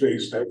open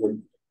space that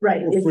would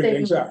Right. free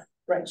things up.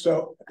 Right.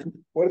 So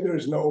what if there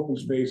is no open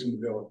space in the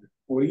village?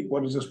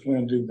 What does this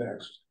plan do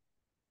next?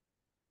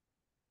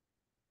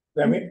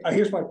 I mean,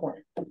 here's my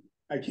point.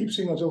 I keep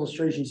seeing those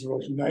illustrations of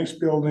those nice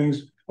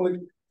buildings. Like,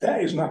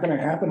 that is not going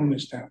to happen in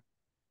this town.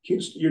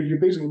 You're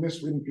basically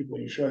misleading people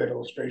when you show that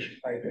illustration, in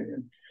my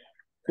opinion.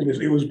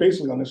 Because it was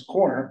basically on this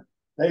corner.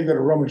 Now you've got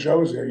a Roma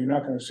Joe's there. You're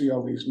not going to see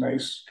all these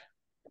nice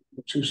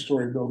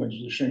 2-story buildings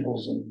with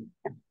shingles and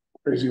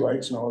crazy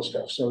lights and all this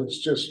stuff. So it's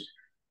just,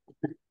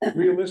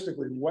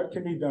 realistically, what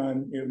can be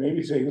done?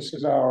 Maybe say this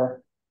is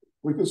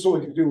we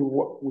could do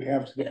what we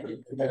have today,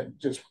 and then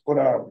just put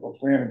out a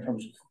plan in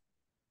terms of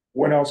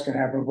what else can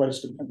happen, what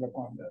is dependent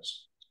upon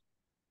this.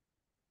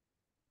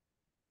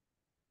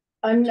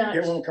 I'm not.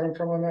 Get where I'm coming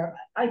from on that?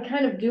 I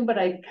kind of do, but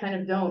I kind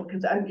of don't,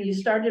 because you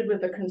started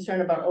with a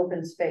concern about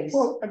open space.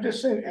 Well, I'm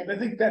just saying, I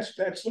think that's.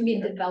 You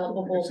mean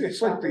developable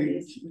It's like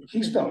the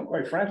Keystone,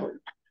 quite frankly.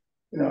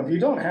 If you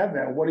don't have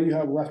that, what do you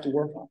have left to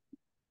work on?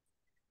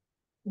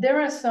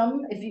 There are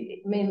some,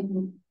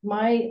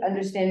 my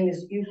understanding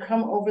is you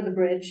come over the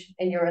bridge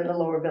and you're in the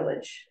lower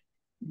village.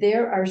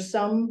 There are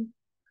some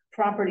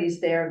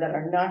properties there that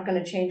are not going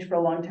to change for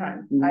a long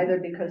time, either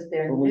because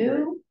they're totally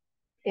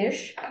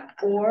new-ish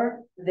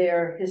or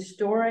they're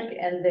historic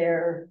and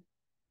they're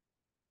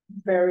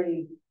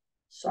very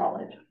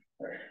solid.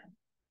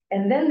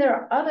 And then there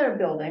are other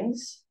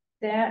buildings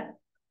that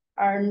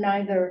are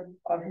neither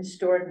of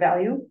historic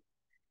value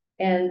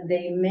and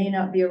they may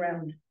not be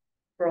around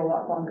for a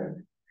lot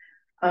longer.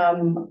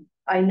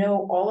 I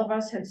know all of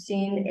us have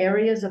seen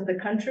areas of the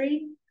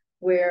country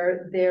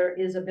where there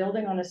is a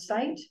building on a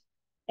site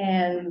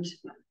and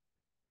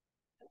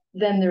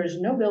then there's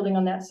no building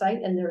on that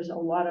site and there's a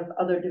lot of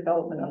other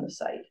development on the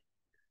site.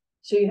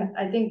 So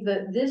I think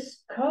that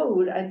this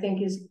code,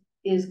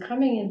 is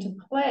coming into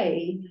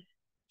play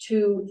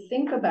to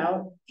think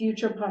about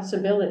future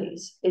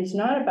possibilities. It's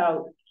not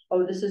about,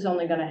 oh, this is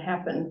only going to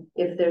happen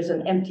if there's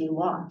an empty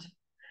lot,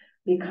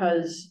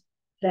 because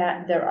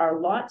that there are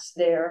lots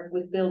there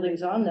with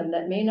buildings on them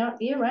that may not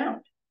be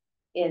around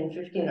in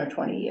 15 or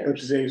 20 years. At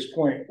today's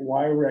point,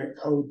 why write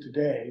code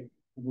today?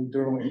 We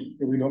don't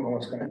know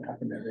what's going to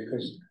happen there,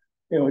 because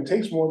it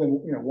takes more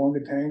than one to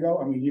tango.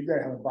 I mean, you've got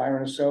to have a buyer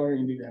and a seller,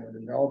 you need to have a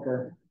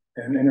developer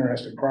and an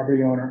interested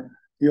property owner.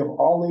 You have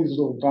all these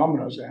little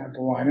dominoes that have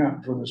to line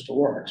up for this to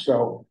work.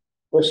 So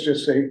let's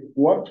just say,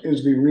 what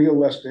is the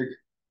realistic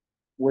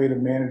way to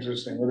manage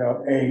this thing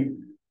without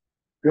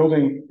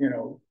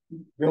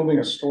building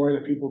a story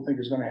that people think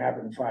is going to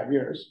happen in 5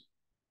 years,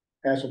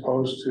 as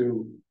opposed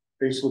to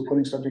basically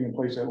putting something in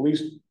place that at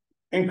least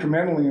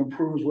incrementally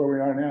improves where we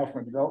are now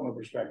from a development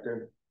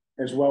perspective,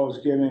 as well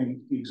as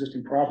giving the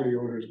existing property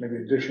owners maybe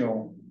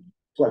additional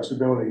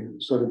flexibility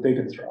so that they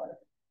can thrive.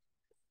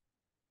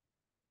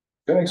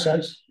 That makes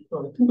sense?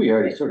 Well, I think we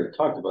already sort of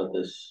talked about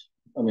this.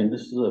 I mean,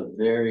 this is a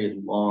very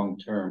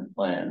long-term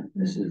plan.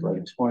 This is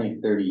like 20,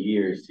 30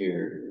 years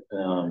here.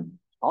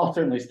 I'll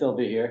certainly still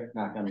be here,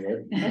 knock on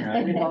wood.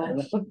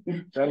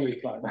 That'll be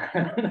fun.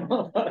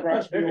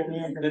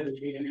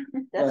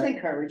 That's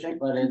encouraging.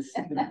 But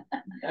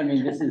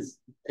this is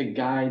to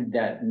guide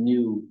that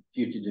new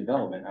future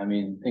development. I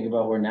mean, think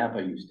about where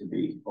Napa used to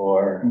be,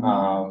 or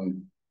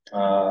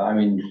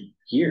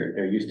here,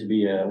 there used to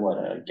be a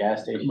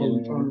gas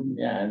station, Farm.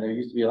 yeah, and there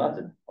used to be lots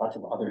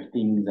of other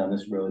things on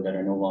this road that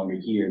are no longer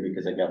here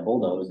because they got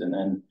bulldozed and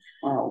then.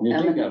 Well, New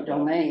eminent Jacob.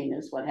 domain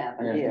is what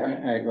happened Yeah, here.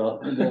 all right, well,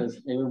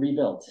 they were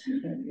rebuilt,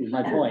 is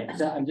my point,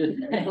 so I'm just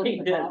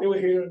saying that. They were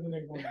here and then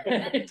they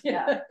went.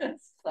 Yeah,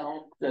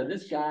 so, So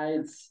this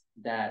guides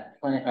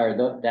that plan,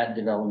 or that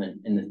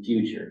development in the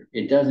future.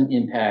 It doesn't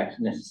impact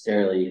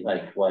necessarily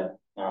like what,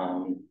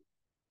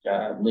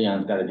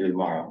 Leon's gotta do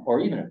tomorrow,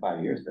 or even in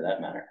 5 years for that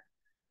matter.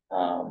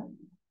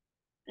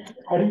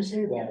 How do you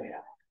say that?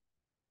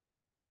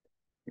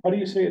 How do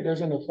you say it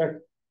doesn't affect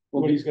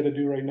what he's gonna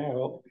do right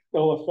now?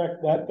 It'll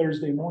affect that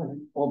Thursday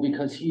morning. Well,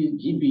 because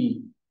he'd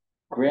be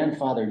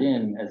grandfathered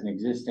in as an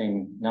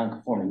existing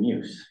non-conforming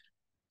use.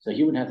 So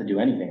he wouldn't have to do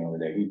anything over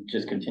there, he'd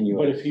just continue.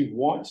 But if he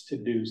wants to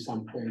do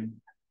something,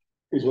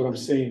 is what I'm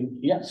saying.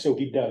 Yeah. So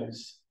he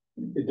does.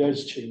 It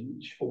does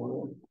change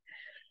for him.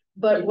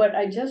 But what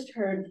I just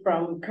heard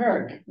from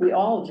Kirk, we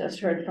all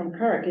just heard from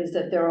Kirk, is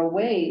that there are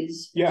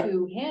ways Yeah.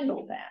 to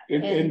handle that.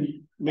 And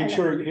make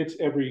sure it hits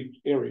every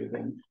area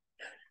then.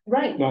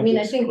 Right, I not mean,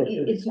 I just think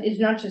Crooked. it's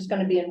not just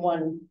gonna be in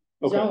one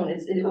Okay. zone,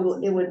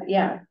 it would,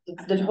 yeah.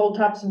 The whole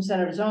Topsham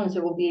Center zones,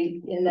 it will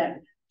be in that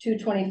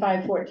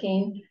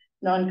 225-14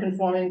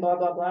 non-conforming blah,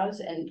 blah, blahs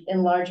and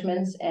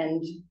enlargements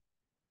and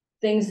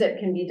things that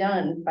can be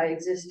done by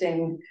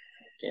existing.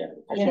 Yeah.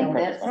 I You think know,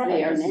 that's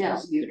there now,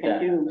 you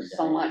can do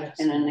so much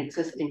in an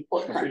existing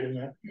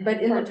footprint.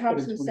 But in the But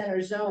Topsham it's-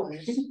 Center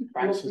zones,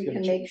 Right. we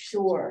can make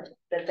sure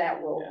that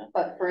that will. Yeah.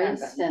 But for happen.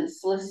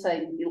 instance, let's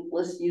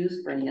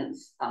use for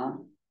instance,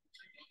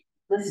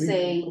 let's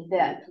say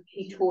that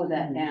he tore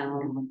that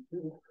down.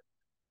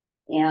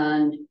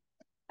 And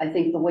I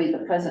think the way the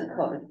present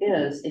code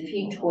is, if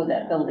he tore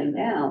that building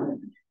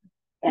down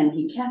and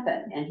he kept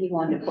it and he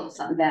wanted to put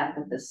something back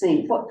with the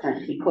same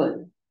footprint, he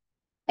could.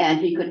 And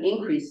he could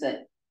increase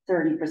it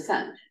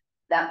 30%.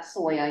 That's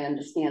the way I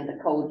understand the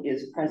code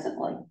is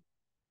presently.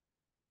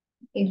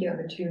 I think you have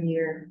a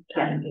 2-year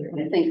time I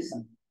period. think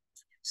so.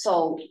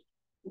 So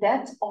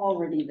that's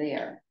already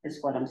there,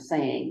 is what I'm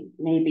saying.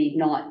 Maybe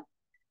not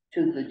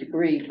to the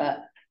degree,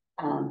 but,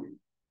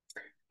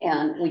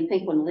 and we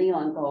think when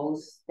Leon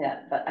goes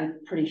that, but I'm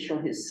pretty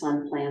sure his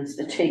son plans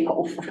to take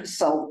over,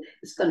 so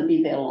it's gonna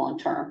be there long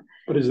term.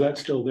 But is that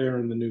still there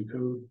in the new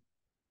code?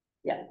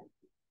 Yeah.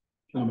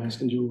 I'm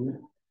asking Julia.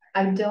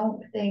 I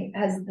don't think,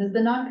 has the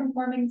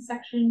non-conforming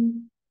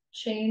section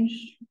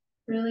changed?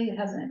 Really, it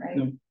hasn't, right?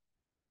 No.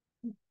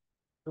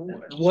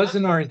 It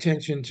wasn't our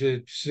intention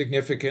to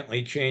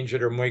significantly change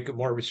it or make it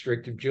more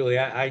restrictive, Julie.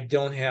 I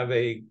don't have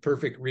a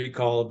perfect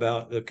recall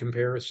about the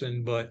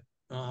comparison, but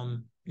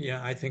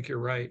yeah, I think you're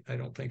right. I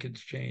don't think it's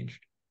changed.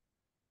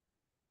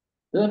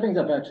 The other brings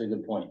up actually a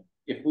good point.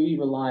 If we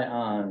rely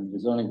on the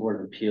zoning board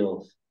of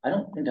appeals, I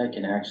don't think I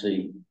can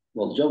actually,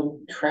 well, Joe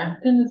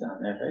Trafton is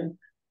on there, right?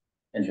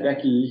 And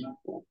Becky,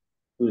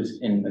 who's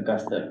in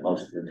Augusta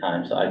most of the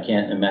time, so I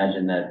can't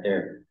imagine that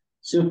they're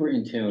super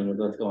in tune with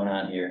what's going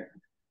on here.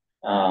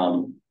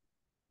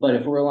 But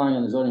if we're relying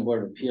on the zoning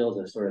board of appeals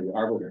as sort of the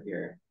arbiter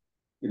here,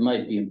 it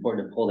might be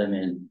important to pull them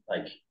in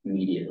like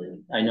immediately.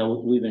 I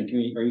know we've been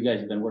or you guys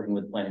have been working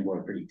with the planning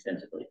board pretty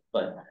extensively,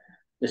 but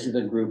this is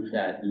a group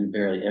that you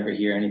barely ever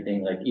hear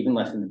anything, like even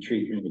less than the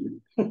tree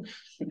committee.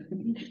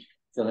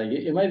 So like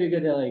it might be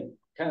good to like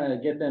kind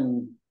of get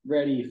them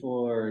ready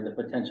for the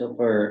potential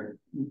for,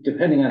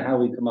 depending on how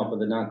we come up with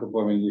the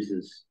non-conforming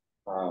uses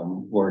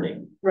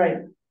wording. Right,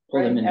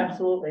 Pull them in.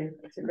 absolutely,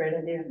 it's a great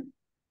idea.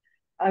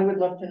 I would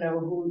love to know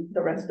who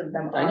the rest of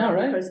them are. I know,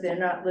 right? Because they're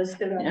not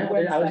listed on the Yeah,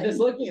 website. I was just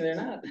looking, they're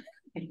not.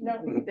 No,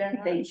 they're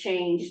not. They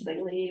change,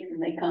 they leave,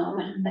 and they come,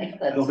 and they.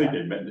 I don't think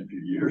they've met in a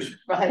few years.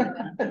 Right,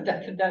 That's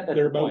They're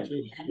the about point.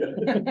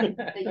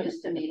 to. they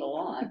used to meet a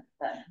lot,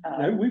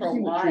 but, We've for a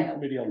seen the tree while,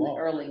 committee a in the lot.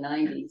 early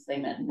 90s, they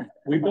met.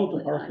 We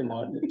built a parking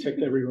lot and it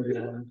ticked everybody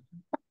on.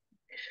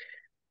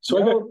 So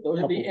I got Those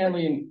are the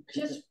alien.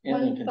 Just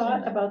alien one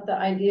thought concerns. about the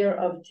idea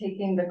of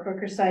taking the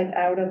Crooker site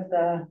out of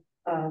the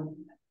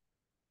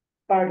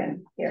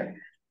bargain here.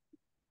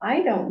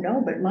 I don't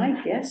know, but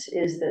my guess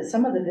is that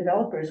some of the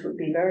developers would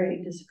be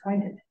very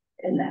disappointed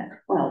in that.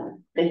 Well,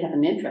 they have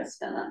an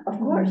interest in it. Of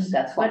course,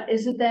 That's why but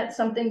isn't that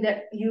something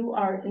that you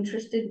are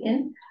interested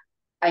in?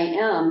 I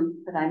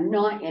am, but I'm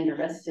not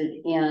interested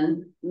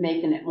in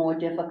making it more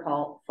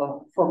difficult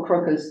for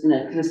crookers in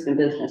existing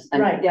business.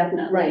 I'm Right,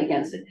 definitely right.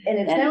 against it. And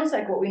it And- sounds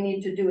like what we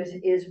need to do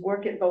is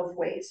work it both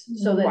ways,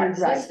 so that Right,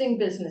 right. existing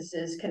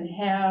businesses can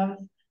have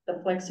the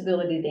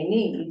flexibility they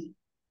need.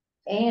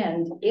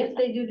 And if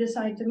they do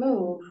decide to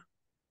move,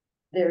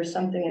 there's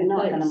something They're in not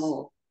place. gonna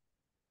move.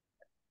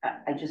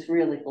 I just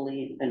really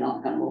believe they're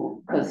not gonna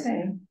move, because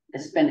Okay,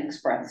 it's been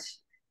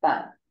expressed,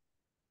 but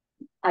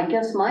I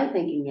guess my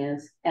thinking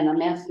is, and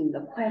I'm asking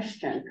the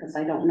question, because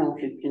I don't know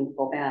if you can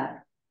go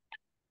back,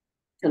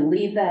 to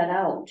leave that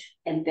out,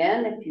 and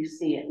then if you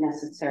see it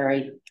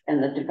necessary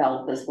and the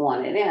developers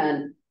want it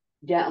in,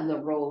 down the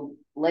road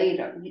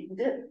later,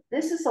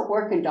 this is a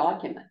working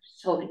document,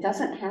 so it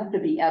doesn't have to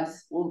be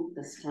absolute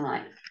this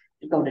time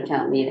to go to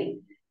town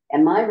meeting.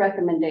 And my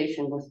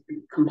recommendation was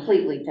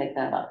completely take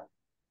that out.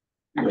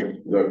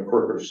 The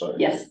Crooker site.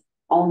 Yes,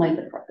 only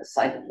the purpose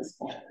site at this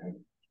point.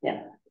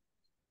 Yeah.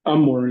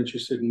 I'm more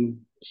interested in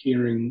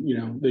hearing, you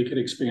know, they could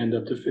expand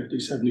up to 50,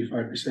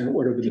 75%,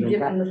 whatever. To They give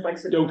don't, them the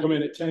flexibility. don't come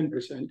in at 10%,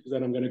 because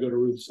then I'm gonna go to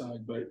Ruth's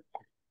side, but,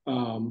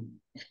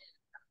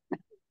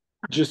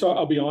 just,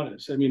 I'll be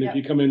honest. I mean, if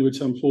you come in with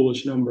some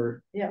foolish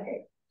number, Yeah,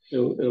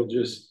 it'll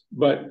just,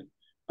 but,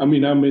 I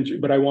mean, I'm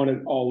interested, but I want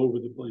it all over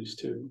the place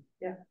too.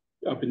 Yeah.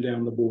 Up and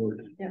down the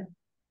board. Yeah.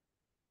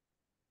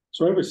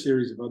 So I have a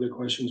series of other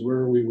questions. Where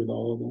are we with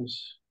all of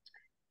this?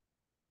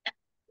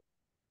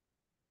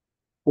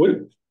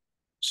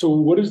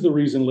 What is the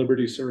reason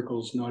Liberty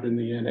Circle's not in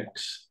the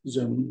annex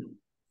zone?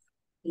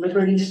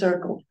 Liberty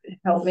Circle,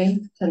 help me.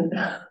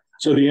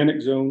 So the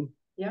annex zone?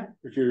 Yeah.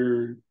 If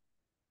you're,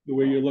 the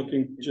way you're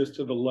looking just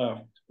to the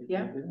left.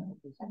 Yeah.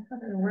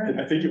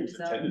 I think it was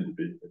intended to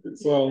be.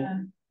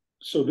 Well,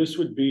 so this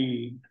would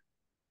be,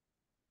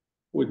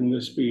 wouldn't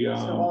this be, So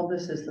all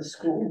this is the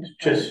school.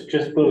 Just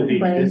below the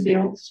Playing existing.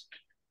 fields?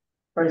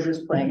 Or is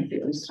this playing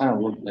fields? Kind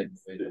of look like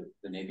the way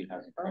the Navy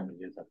housing currently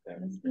is up there.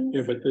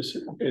 yeah, but this,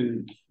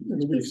 in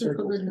Liberty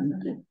Circle.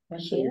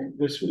 So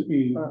this would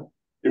be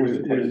It was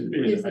intended to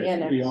Here's be. the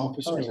annex. the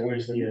office. Oh, so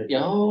where's the,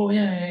 Yeah, oh,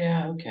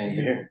 yeah, okay.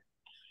 here,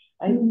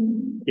 I-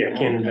 yeah,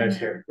 Cannon Vets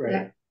here, right?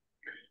 Yeah.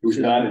 It was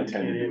not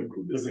intended to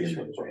include this, Liberty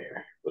Circle's right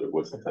here. but it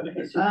was intended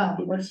to. Ah,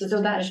 what's the? So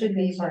that should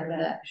be part of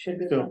significance that. Should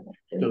be. So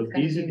these are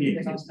the It's gonna be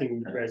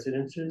existing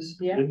residences.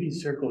 Yeah. Liberty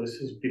Circle, this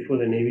is before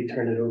the Navy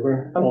turned it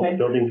over, all Okay. the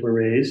buildings were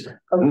raised,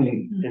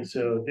 Okay, and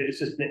so it's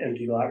just an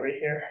empty lot right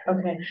here.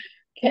 okay.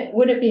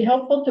 Would it be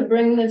helpful to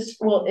bring this,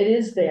 well, it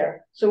is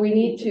there, so we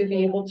need to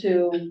be able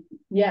to,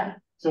 yeah.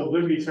 So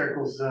Liberty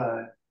Circle's,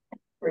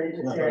 Right,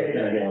 Not right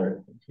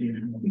there.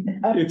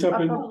 It's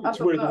up in, it's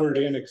where the word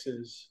annex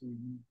is.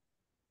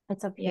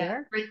 It's up Yeah,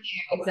 here. right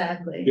there,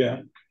 exactly.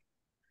 Yeah.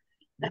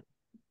 I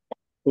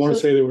want to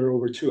say there were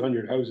over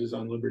 200 houses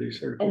on Liberty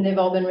Circle. And they've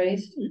all been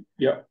raised?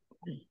 Yep.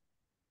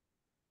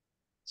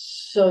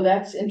 So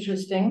that's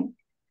interesting.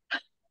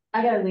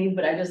 I gotta leave,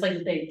 but I just like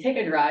to say, take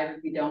a drive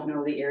if you don't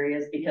know the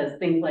areas, because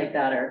things like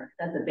that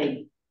that's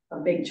a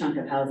big chunk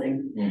of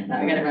housing.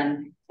 I gotta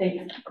run.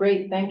 Thanks.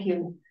 Great, thank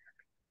you.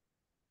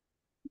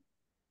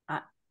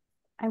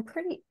 I'm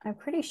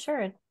pretty sure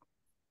it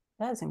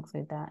does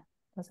include that,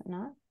 does it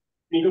not?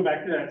 can you go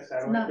back to that It's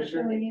satellite not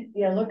picture? showing it.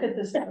 Yeah, look at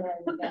this.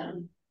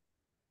 Again.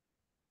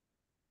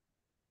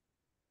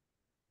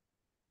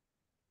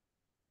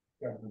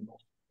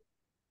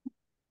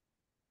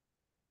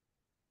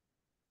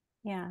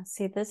 Yeah,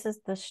 see, this is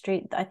the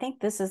street. I think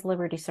this is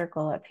Liberty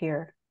Circle up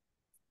here.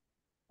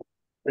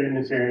 Right in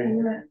this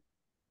area.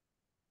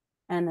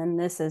 And then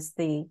this is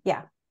the,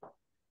 yeah,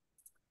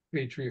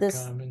 Patriot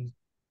This- Commons.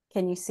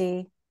 can you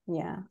see?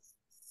 Yeah.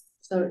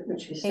 So what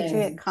she's saying.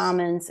 Patriot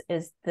Commons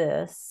is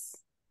this,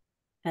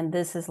 and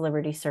this is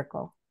Liberty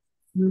Circle.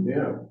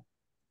 Yeah.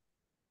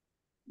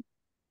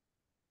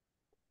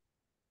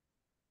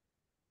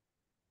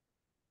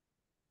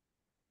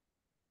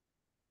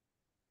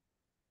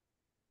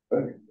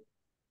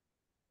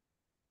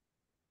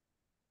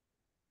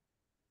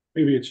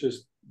 Maybe it's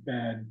just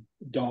bad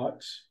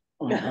dots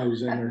on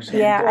housing or something.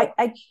 Yeah,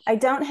 I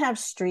don't have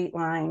street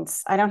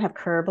lines. I don't have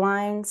curb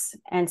lines.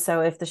 And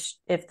so if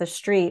the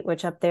street,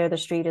 which up there, the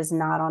street is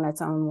not on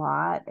its own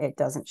lot, it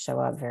doesn't show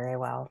up very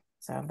well.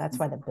 So that's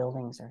why the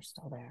buildings are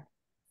still there.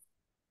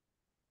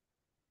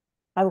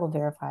 I will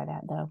verify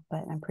that though,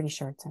 but I'm pretty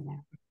sure it's in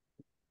there.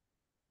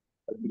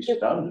 I'd be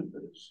stunned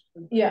if it's.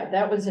 Yeah,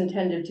 that was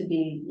intended to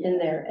be in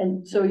there,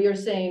 and so you're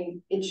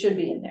saying it should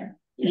be in there.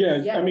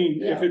 Yeah, I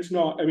mean, if yeah. it's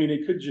not, I mean,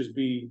 it could just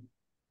be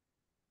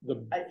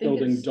the I think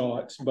building it's-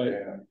 dots, but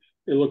Yeah.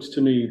 it looks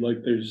to me like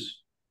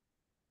there's,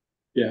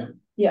 yeah,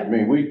 I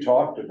mean, we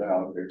talked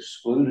about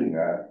excluding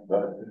that,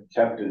 but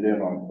kept it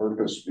in on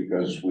purpose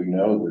because we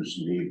know there's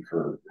a need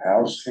for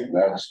housing.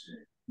 That's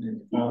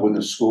with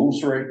the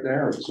schools right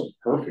there, it's a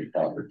perfect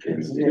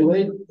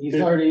opportunity.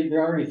 They're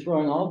already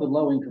throwing all the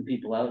low income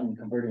people out and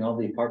converting all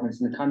the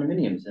apartments into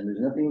condominiums, and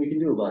there's nothing we can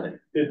do about it.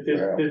 There's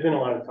been a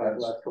lot of talk the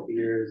last couple of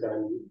years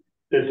on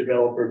the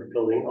developer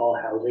building all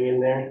housing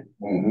in there.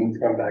 Mhm. It's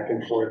gone back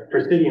and forth.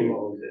 Presidium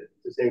owns it.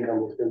 The same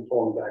company's been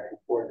pulling back and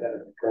forth out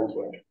of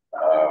Brunswick.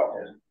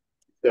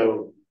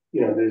 So,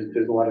 you know,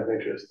 there's a lot of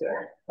interest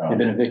there. They've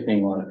been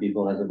evicting a lot of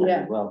people as of late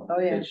Yeah. as well, Oh,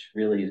 yeah. which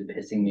really is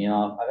pissing me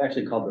off. I've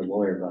actually called their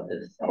lawyer about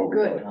this. Oh,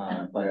 Good.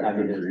 But I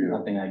mean, there's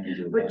nothing I can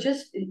do But about it.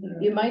 just,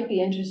 it might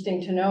be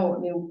interesting to know, I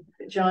mean,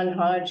 John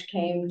Hodge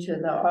came to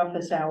the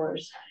office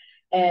hours.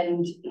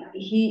 And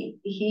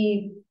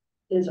he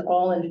is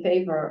all in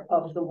favor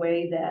of the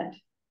way that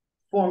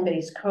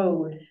form-based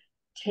code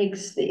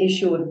takes the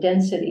issue of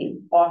density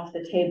off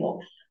the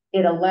table.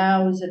 It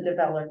allows a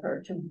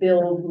developer to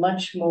build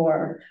much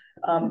more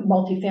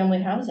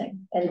multifamily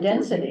housing and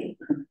density.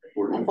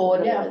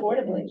 Affordable. Yeah,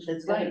 affordably.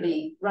 There's gonna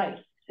be Right,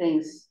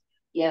 things,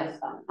 yes,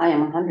 I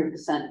am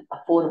 100%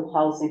 affordable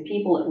housing,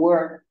 people at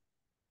work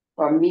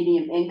or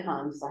medium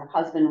incomes, a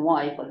husband,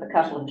 wife with a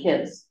couple of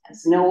kids,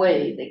 there's no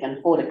way they can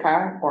afford a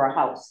car or a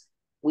house.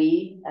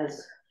 we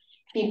as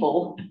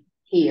people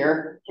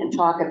here can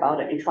talk about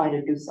it and try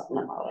to do something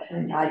about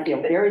it. I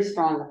feel very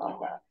strong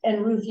about that.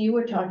 And Ruth, you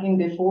were talking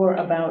before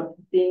about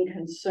being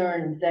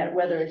concerned that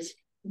whether it's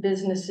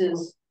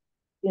businesses,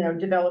 you know,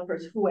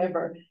 developers,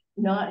 whoever,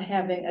 not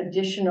having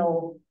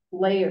additional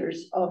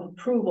layers of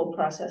approval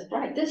process.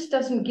 Right. This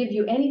doesn't give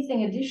you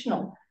anything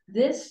additional.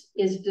 This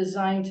is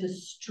designed to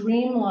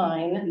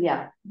streamline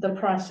the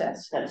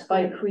process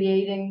by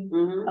creating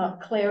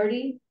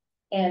clarity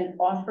and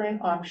offering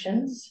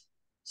options.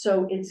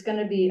 So it's going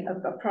to be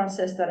a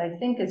process that I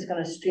think is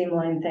going to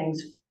streamline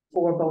things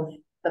for both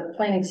the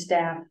planning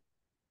staff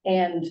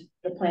and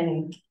the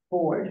planning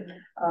board.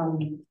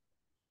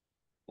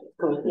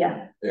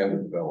 Yeah. And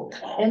the developer.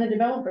 And the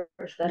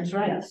developers, that's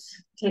right.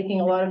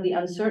 Taking a lot of the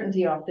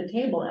uncertainty off the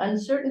table.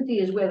 Uncertainty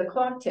is where the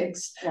clock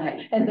ticks.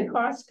 Right. And the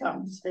cost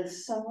comes.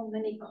 There's so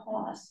many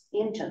costs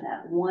into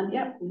that one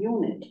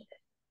unit.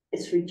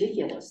 It's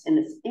ridiculous, and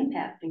it's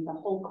impacting the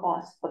whole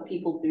cost for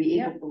people to be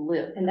able to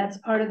live. And that's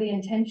part of the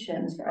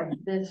intention of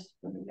this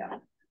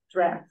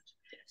draft.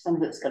 Some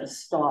of it's gotta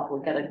stop.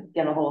 We've gotta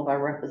get a hold of our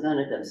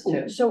representatives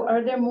too. So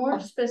are there more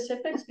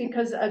specifics?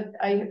 Because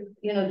I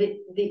you know,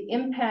 the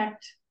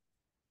impact,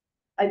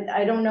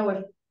 I don't know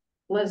if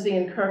Leslie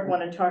and Kirk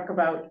want to talk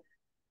about.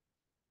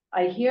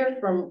 I hear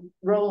from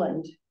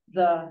Roland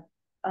the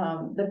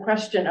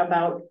question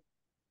about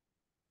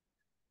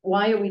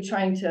why are we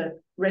trying to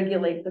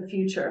regulate the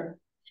future?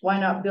 Why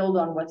not build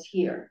on what's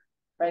here,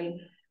 right?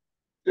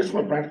 Just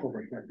from a practical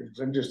perspective,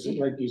 and just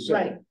like you said,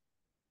 Right.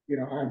 You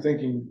know, I'm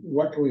thinking,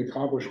 what can we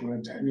accomplish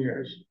within 10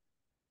 years?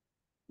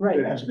 Right.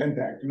 That has an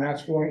impact, and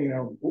that's why, you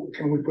know,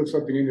 can we put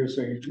something in there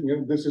saying, you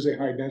know, this is a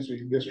high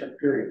density district,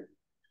 period.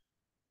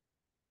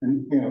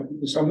 And, you know,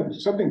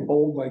 something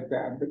bold like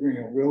that,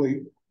 you know,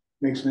 really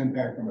makes an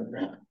impact on the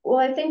ground. Well,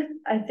 I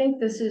think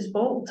this is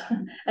bold.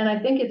 And I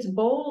think it's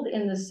bold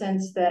in the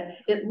sense that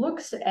it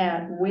looks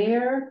at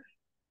where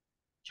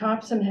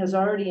Topsham has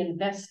already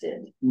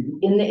invested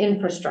in the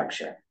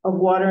infrastructure of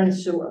water and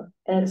sewer.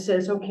 And it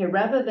says, okay,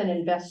 rather than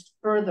invest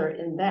further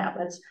in that,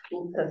 let's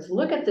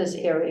look at this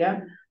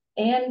area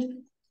and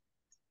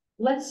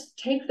let's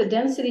take the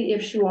density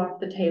issue off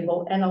the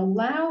table and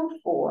allow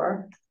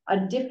for a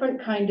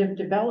different kind of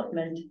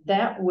development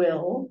that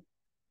will,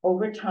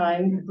 over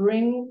time,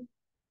 bring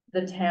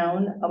the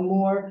town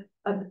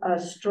a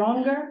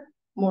stronger,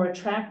 more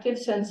attractive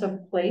sense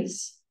of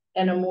place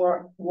and a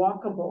more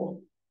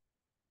walkable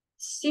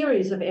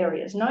series of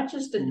areas, not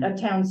just a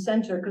town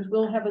center, because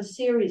we'll have a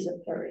series of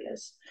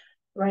areas,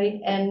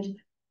 right? And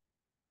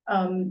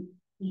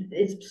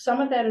some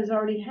of that is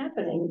already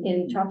happening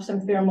in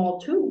Topsham Fair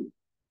Mall too.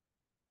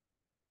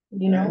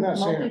 You know, I'm not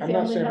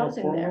multifamily saying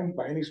housing there.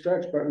 by any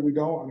stretch, but we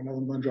don't want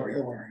another Munro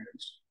Hill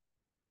variance,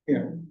 you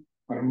know,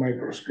 on a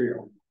micro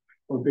scale.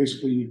 Well,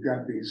 basically, you've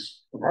got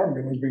these apartment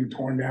buildings being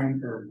torn down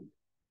for,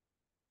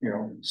 you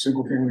know,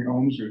 single family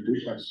homes or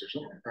duplexes or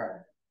something like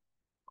that.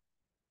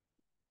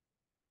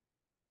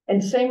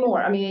 And say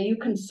more. I mean, are you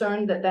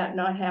concerned that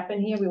not happen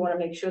here? We want to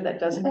make sure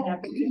that doesn't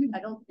happen. I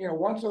don't. You know,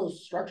 once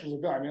those structures are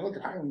built, I mean, look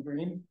at Highland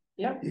Green.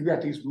 Yeah. You've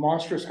got these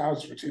monstrous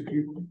houses for two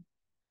people.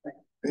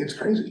 It's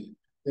crazy.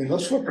 And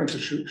those footprints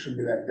shouldn't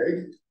be that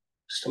big.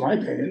 Just to my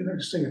opinion, I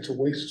just think it's a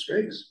waste of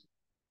space.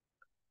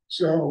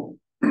 So,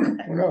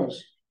 who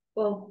knows?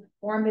 Well,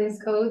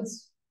 form-based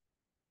codes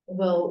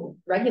will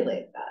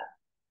regulate that.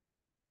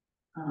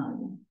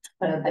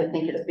 But I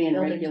think it's being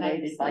building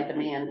regulated types. by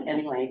demand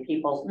anyway.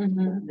 People,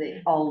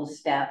 Mhm. all the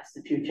stats,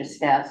 the future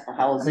stats for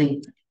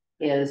housing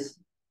is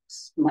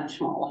much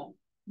smaller.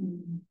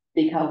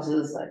 Big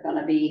houses are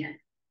gonna be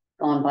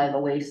gone by the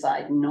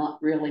wayside,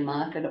 not really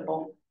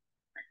marketable.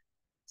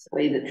 It's the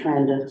way the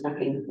trend is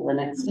looking for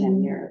the next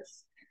 10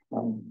 years.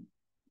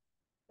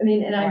 I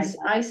mean, and Right.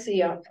 I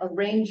see a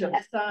range of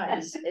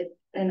size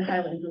in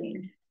Highland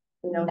Green.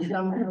 You know,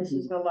 some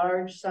houses are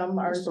large, some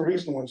are. That's the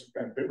recent ones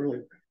have been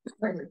really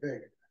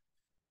big.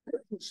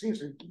 It seems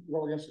to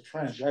go against the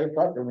trend. I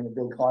thought they were gonna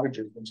build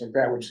cottages, things like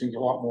that, which seems a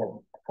lot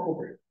more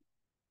appropriate.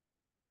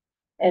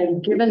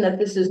 And given that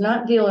this is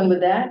not dealing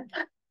with that,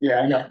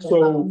 Yeah, I know.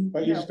 So,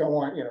 But you just don't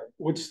want, you know,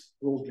 what's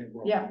rules being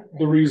broken. yeah,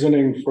 the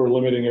reasoning for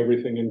limiting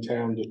everything in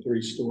town to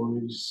 3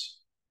 stories?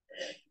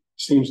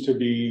 Seems to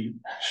be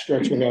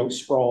stretching out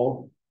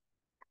sprawl.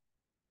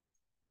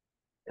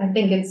 I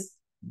think it's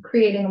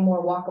creating a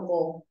more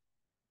walkable.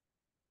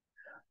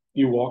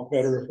 You walk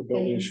better if a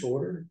building is Space.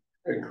 shorter.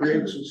 It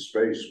creates a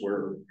space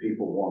where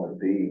people want to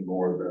be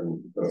more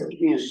than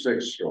the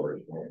 6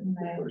 stories, for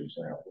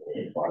example,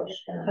 5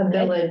 stories. A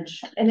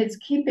village. and it's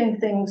keeping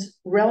things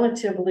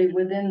relatively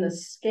within the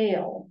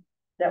scale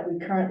that we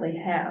currently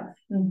have.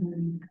 I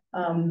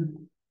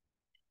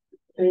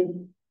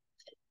mean,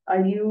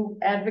 are you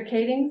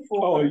advocating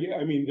for? Oh, yeah,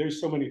 I mean,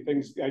 there's so many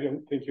things, I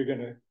don't think you're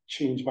gonna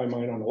change my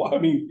mind on a lot. I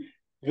mean,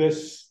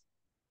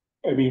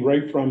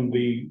 right from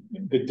the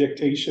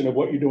dictation of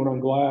what you're doing on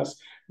glass,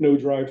 no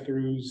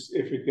drive-throughs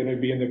if you're gonna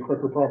be in the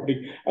Crooker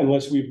property,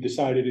 unless we've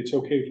decided it's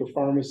okay for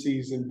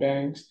pharmacies and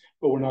banks,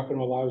 but we're not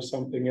gonna allow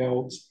something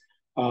else.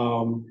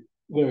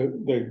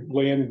 the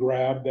land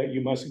grab that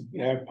you must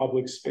have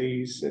public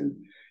space and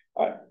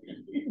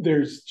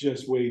there's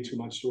just way too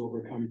much to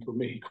overcome for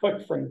me,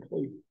 quite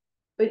frankly.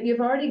 But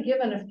you've already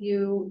given a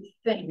few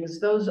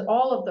things.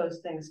 All of those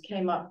things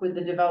came up with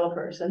the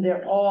developers and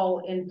they're all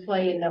in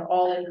play and they're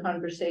all in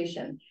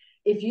conversation.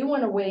 If you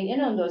want to weigh in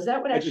on those,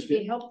 that would actually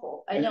be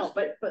helpful. I know,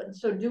 but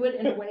so do it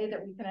in a way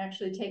that we can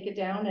actually take it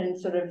down and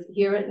sort of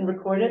hear it and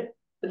record it.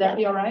 Would that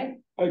be all right?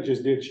 I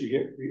just did.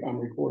 I'm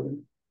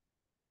recording.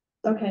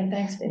 Okay,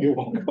 thanks, Dave. You're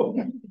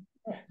welcome.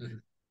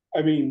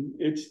 I mean,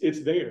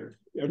 it's there.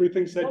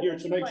 Everything said here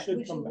tonight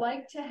should come back. Would you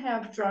like to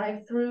have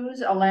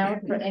drive-throughs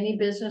allowed for any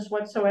business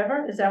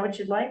whatsoever? Is that what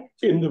you'd like?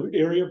 In the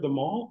area of the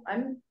mall?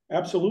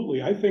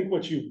 Absolutely. I think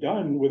what you've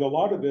done with a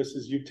lot of this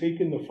is you've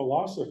taken the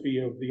philosophy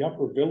of the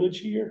upper village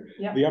here,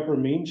 the upper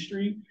Main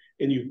Street,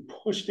 and you've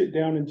pushed it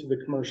down into the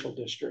commercial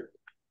district.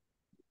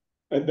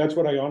 That's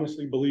what I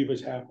honestly believe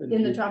has happened.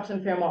 In the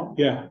Topsham Fair Mall?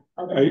 Yeah,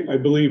 okay. I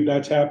believe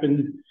that's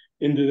happened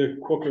into the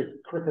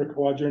quicker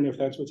quadrant, if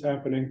that's what's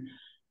happening.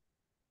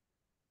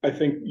 I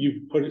think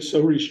you put it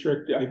so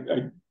restricted.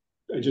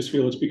 I just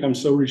feel it's become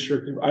so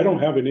restrictive. I don't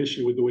have an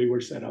issue with the way we're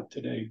set up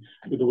today,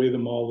 with the way the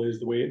mall is,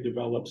 the way it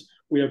develops.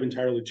 We have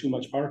entirely too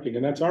much parking,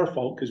 and that's our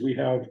fault because we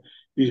have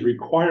these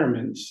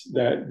requirements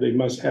that they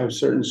must have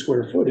certain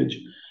square footage.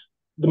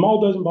 The mall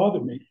doesn't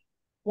bother me.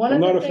 I'm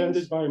not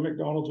offended by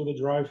McDonald's with a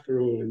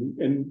drive-through,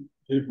 and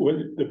what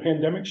the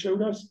pandemic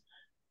showed us,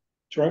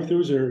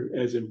 drive-throughs are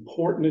as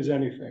important as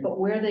anything. But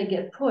where they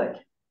get put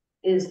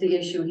is the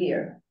issue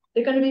here.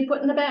 They're going to be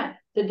put in the back.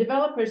 The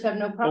developers have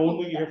no problem.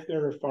 Only if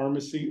they're a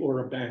pharmacy or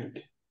a bank.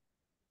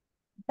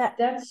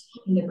 That's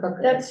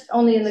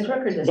only in the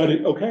Crooker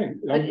district.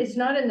 But it's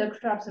not in the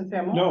Topsham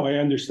Fair Mall. No, I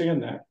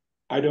understand that.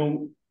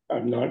 I'm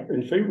not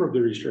in favor of the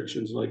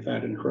restrictions like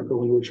that in Crooker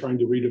when we're trying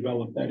to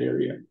redevelop that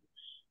area.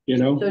 You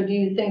know? So do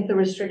you think the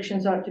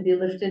restrictions ought to be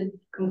lifted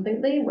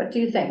completely? What do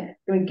you think?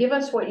 I mean, give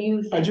us what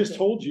you think. I just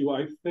told you,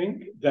 I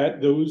think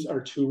that those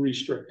are too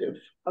restrictive.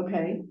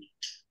 Okay.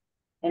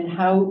 And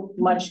how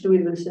much do we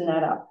loosen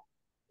that up?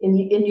 In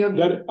your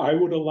that I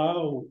would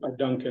allow a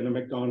Dunkin', a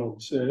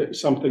McDonald's,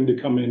 something to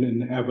come in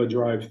and have a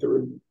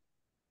drive-through.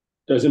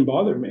 Doesn't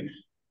bother me.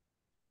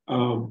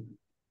 And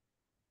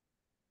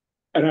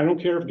I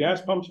don't care if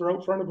gas pumps are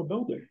out front of a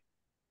building.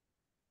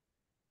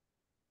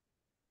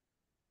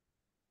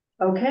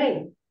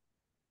 Okay.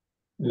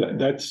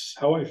 That's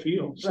how I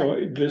feel. So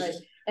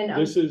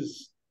this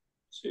is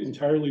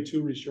entirely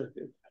too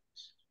restrictive.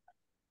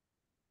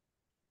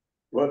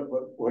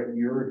 What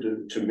you're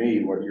to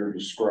me, what you're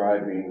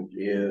describing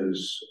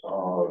is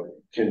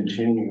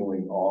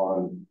continuing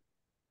on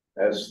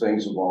as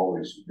things have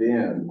always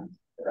been,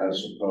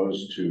 as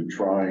opposed to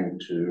trying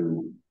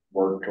to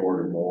work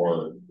toward a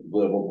more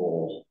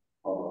livable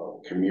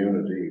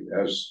community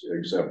as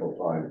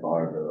exemplified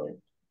by the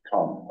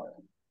comp plan.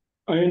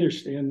 I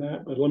understand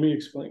that, but let me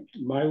explain.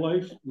 My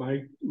life,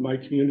 my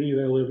community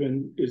that I live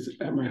in is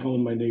at my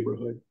home, my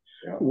neighborhood.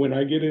 Yeah. When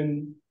I get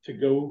in to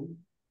go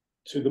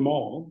to the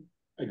mall,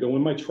 I go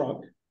in my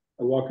truck,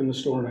 I walk in the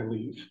store and I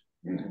leave.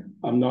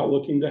 Mm-hmm. I'm not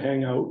looking to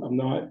hang out.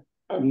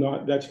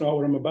 That's not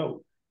what I'm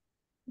about.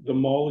 The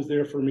mall is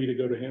there for me to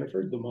go to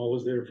Hannaford. The mall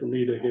is there for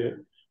me to hit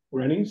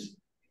Rennie's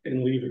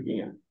and leave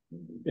again.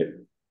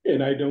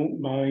 And I don't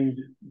mind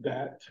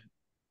that.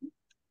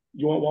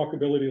 You want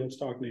walkability? Let's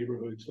talk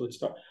neighborhoods. Let's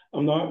talk.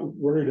 I'm not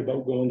worried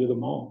about going to the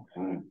mall.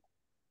 I'm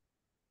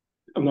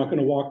not going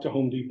to walk to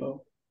Home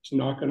Depot. It's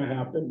not going to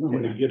happen. I'm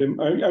going to get him.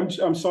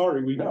 I'm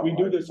sorry. We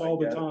do this all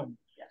the time.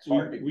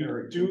 We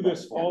do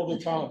this all the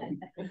time.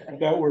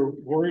 That we're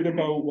worried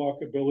about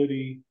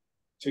walkability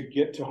to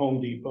get to Home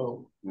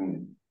Depot.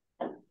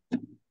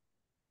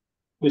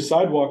 The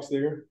sidewalks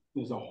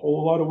there's a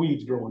whole lot of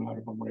weeds growing out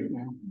of them right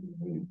now.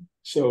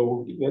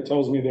 So that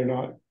tells me they're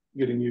not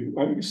getting you.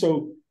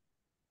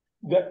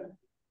 That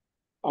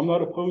I'm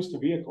not opposed to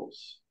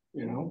vehicles,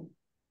 you know.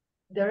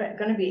 There are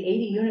going to be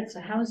 80 units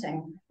of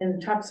housing in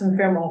the Topsham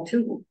Fair Mall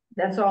too.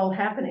 That's all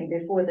happening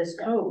before this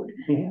code.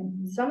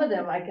 Mm-hmm. Some of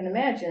them I can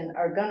imagine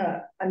are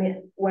gonna, I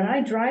mean, when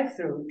I drive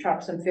through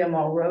Topsham Fair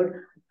Mall Road,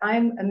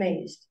 I'm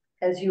amazed,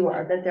 as you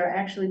are, that there are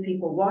actually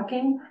people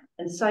walking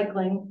and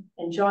cycling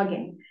and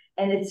jogging.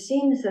 And it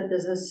seems that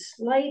there's a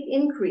slight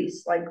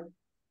increase, like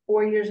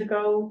 4 years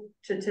ago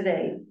to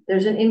today,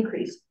 there's an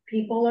increase.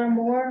 People are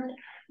more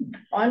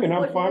on and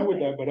foot. I'm fine with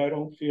that, but I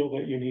don't feel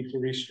that you need to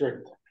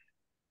restrict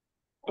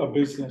a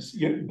business.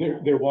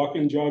 They're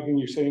walking, jogging,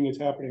 you're saying it's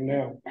happening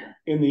now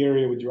in the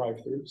area with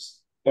drive-throughs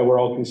that we're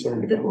all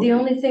concerned about. The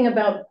only thing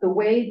about the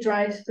way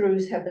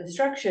drive-throughs have been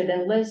structured,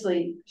 and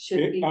Leslie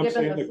should be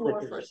given the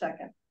floor for a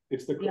second.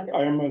 It's the, yeah.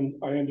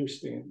 I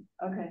understand.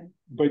 Okay.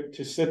 But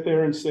to sit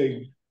there and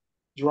say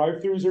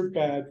drive-throughs are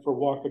bad for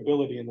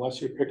walkability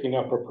unless you're picking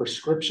up a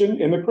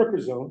prescription in the Crooker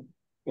zone,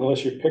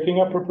 unless you're picking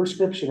up a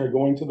prescription or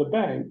going to the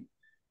bank,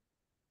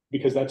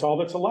 because that's all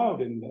that's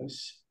allowed in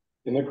this,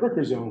 in the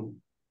Crooker zone.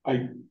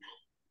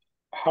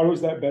 How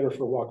is that better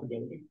for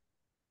walkability?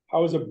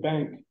 How is a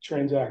bank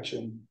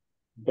transaction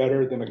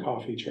better than a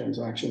coffee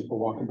transaction for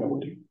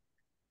walkability?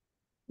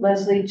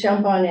 Leslie,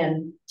 jump on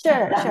in.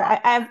 Sure. I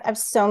have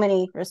so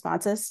many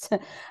responses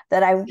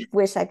that I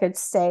wish I could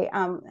say.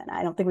 And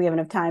I don't think we have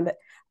enough time, but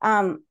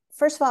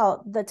first of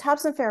all, the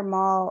Topsham Fair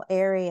Mall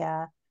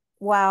area,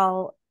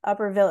 while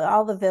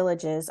all the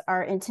villages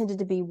are intended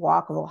to be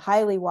walkable,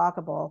 highly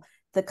walkable,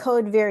 the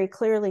code very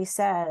clearly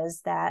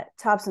says that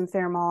Topsham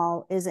Fair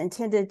Mall is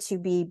intended to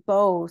be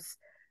both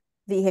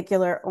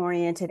vehicular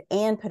oriented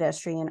and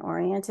pedestrian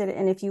oriented.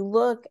 And if you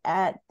look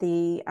at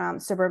the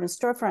suburban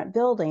storefront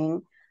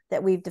building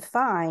that we've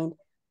defined,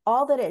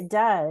 all that it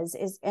does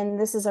is, and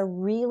this is a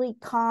really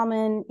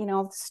common,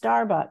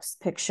 Starbucks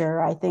picture,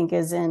 I think,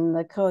 is in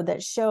the code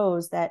that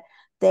shows that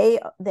they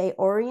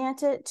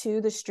orient it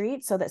to the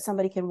street so that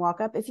somebody can walk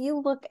up. If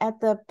you look at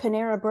the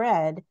Panera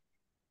Bread,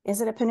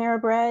 is it a Panera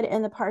Bread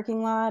in the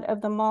parking lot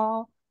of the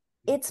mall?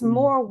 It's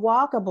more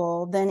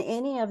walkable than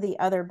any of the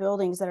other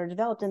buildings that are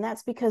developed. And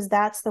that's because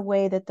that's the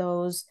way that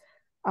those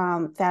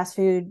fast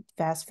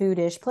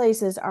food-ish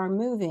places are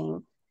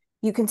moving.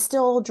 You can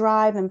still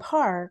drive and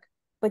park,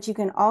 but you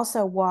can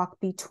also walk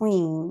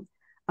between.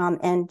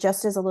 And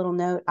just as a little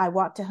note, I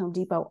walk to Home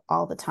Depot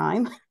all the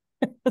time.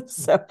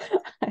 So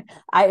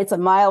it's a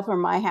mile from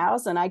my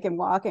house, and I can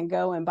walk and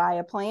go and buy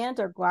a plant,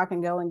 or walk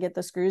and go and get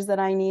the screws that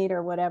I need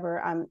or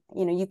whatever.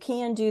 You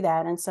can do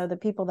that. And so the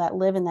people that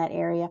live in that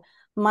area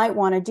might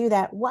want to do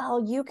that.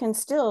 Well, you can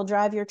still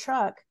drive your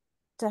truck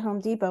to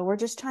Home Depot. We're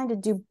just trying to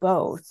do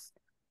both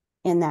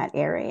in that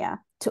area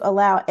to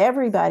allow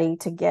everybody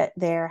to get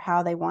there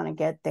how they want to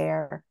get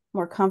there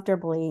more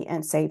comfortably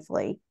and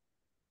safely.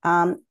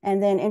 And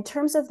then in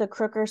terms of the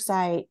Crooker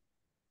site,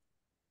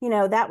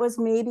 that was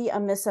maybe a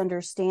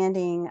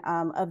misunderstanding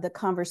of the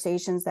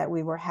conversations that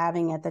we were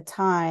having at the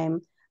time.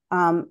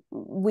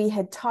 We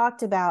had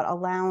talked about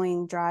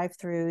allowing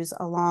drive-throughs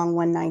along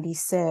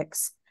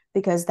 196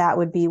 because that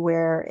would be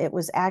where it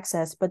was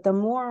accessed. But the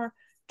more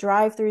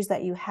drive-throughs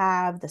that you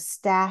have, the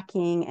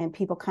stacking and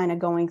people kind of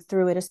going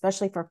through it,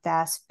 especially for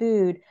fast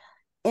food,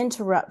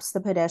 interrupts the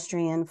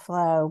pedestrian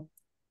flow.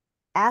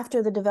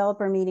 After the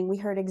developer meeting, we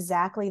heard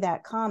exactly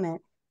that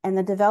comment. And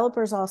the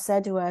developers all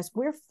said to us,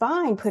 we're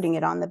fine putting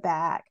it on the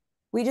back.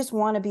 We just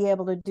want to be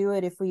able to do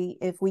it if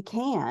we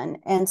can.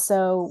 And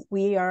so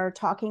we are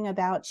talking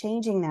about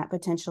changing that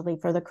potentially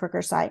for the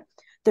Crooker site.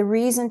 The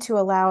reason to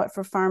allow it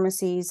for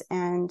pharmacies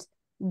and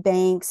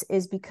banks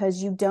is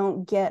because you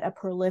don't get a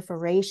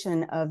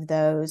proliferation of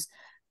those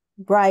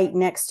right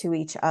next to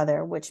each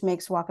other, which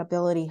makes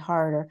walkability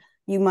harder.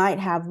 You might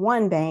have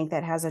one bank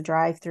that has a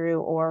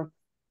drive-through or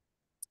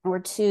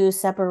two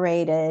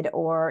separated,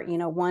 or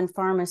one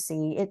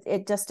pharmacy.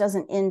 It just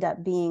doesn't end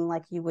up being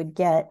like you would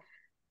get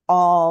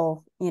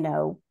all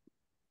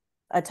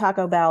a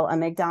Taco Bell, a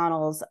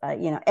McDonald's,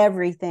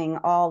 everything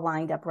all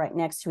lined up right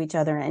next to each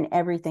other, and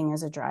everything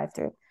is a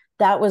drive-through.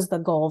 That was the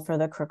goal for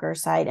the Crooker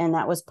site, and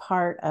that was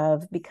part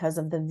of, because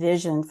of the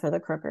vision for the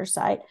Crooker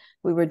site,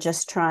 we were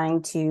just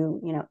trying to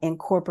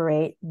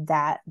incorporate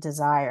that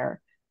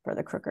desire for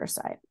the Crooker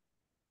site.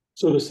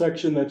 So the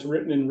section that's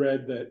written in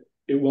red that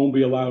it won't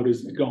be allowed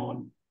is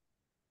gone,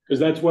 because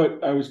that's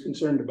what I was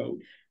concerned about.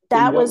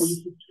 That was what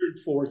we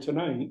prepared for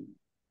tonight.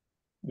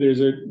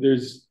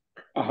 There's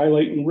a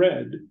highlight in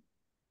red.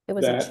 It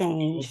was a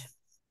change.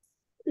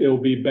 It'll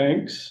be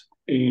banks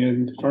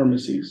and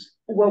pharmacies.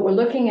 What we're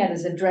looking at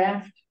is a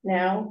draft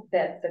now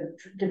that the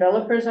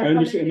developers are. I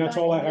understand, and that's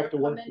all I have to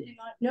work with.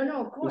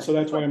 No, of course. And so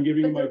that's why I'm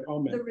giving you my the,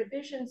 comment. The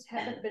revisions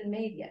haven't been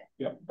made yet.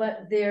 Yep.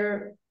 But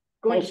they're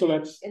going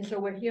to, and so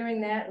we're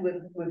hearing that,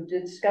 we've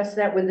discussed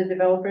that with the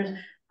developers.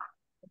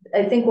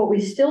 I think what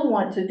we still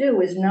want to do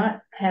is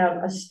not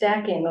have a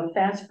stacking of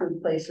fast food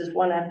places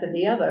one after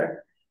the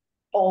other,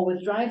 all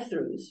with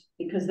drive-throughs,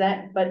 because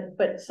that,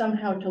 but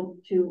somehow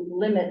to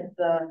limit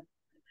the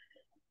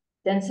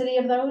density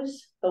of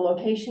those, the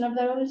location of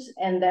those,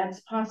 and that's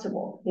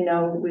possible,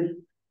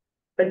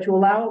 but to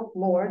allow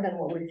more than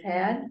what we've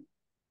had,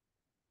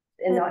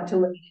 and not to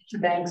limit it to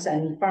banks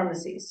and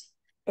pharmacies.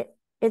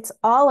 It's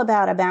all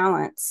about a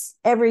balance.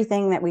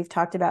 Everything that we've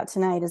talked about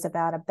tonight is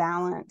about a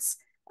balance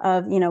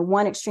of,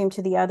 one extreme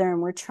to the other.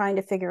 And we're trying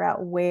to figure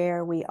out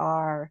where we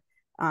are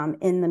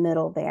in the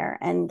middle there.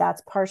 And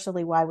that's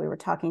partially why we were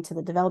talking to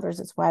the developers.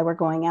 It's why we're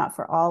going out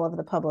for all of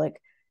the public,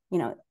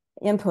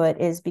 input,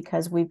 is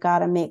because we've got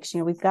to make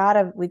sure we've got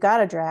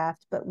a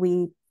draft, but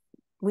we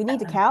need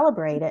to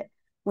calibrate it.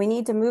 We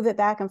need to move it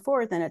back and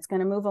forth, and it's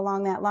going to move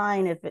along that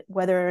line.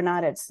 Whether or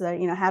not it's,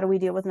 how do we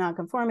deal with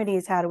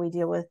nonconformities? How do we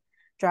deal with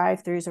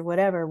drive-throughs or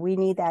whatever? We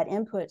need that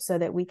input so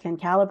that we can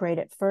calibrate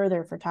it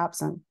further for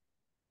Topsham.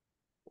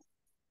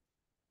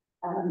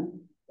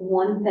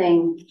 One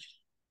thing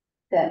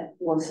that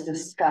was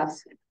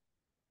discussed 3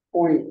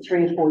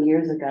 or 4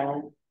 years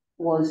ago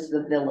was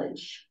the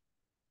village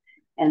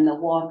and the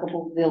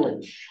walkable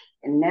village.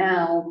 And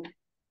now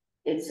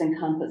it's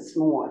encompassed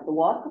more. The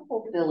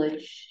walkable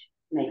village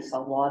makes a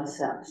lot of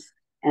sense.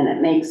 And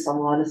it makes a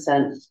lot of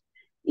sense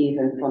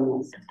even from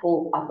the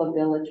full upper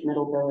village,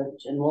 middle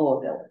village, and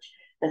lower village.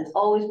 That's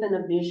always been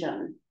a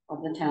vision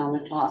of the town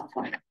of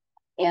Topsham.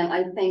 And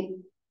I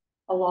think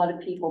a lot of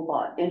people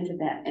bought into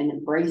that and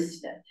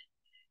embraced it.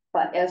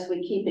 But as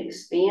we keep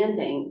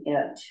expanding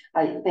it,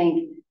 I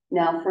think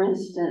now, for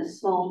instance,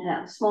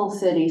 small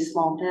cities,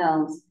 small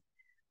towns,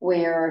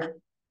 where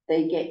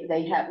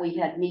we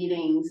had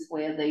meetings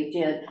where they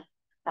did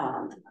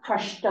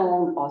crushed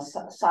stone or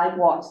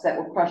sidewalks that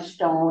were crushed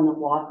stone,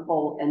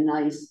 walkable and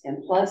nice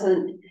and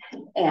pleasant.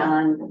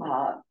 And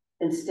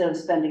instead of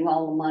spending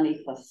all the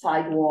money for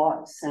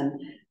sidewalks and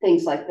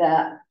things like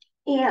that.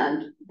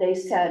 And they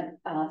said,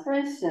 for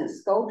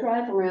instance, go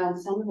drive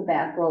around some of the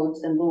back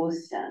roads in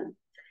Lewiston,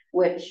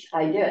 which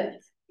I did.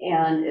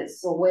 And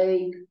it's a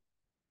way,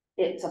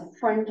 it's a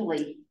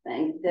friendly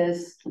thing.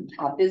 There's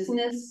a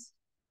business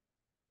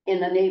in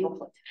the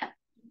neighborhood.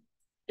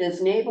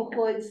 There's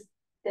neighborhoods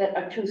that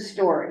are 2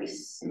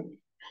 stories.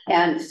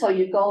 And so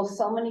you go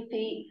so many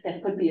feet,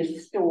 there could be a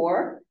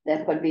store,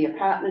 there could be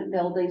apartment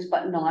buildings,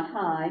 but not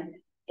high.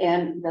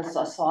 And there's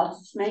a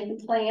sausage making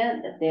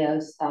plant,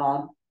 there's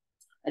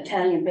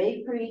Italian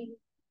bakery.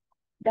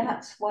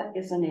 That's what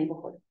is a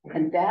neighborhood.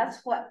 And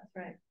that's what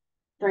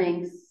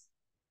brings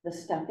the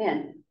stuff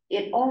in.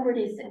 It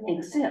already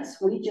exists.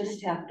 We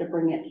just have to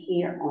bring it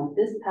here on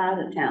this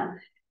part of town.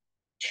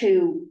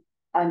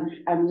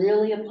 I'm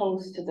really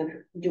opposed to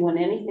doing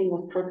anything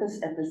with purpose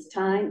at this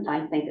time.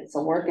 I think it's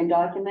a working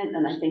document,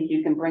 and I think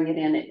you can bring it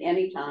in at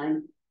any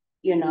time,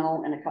 you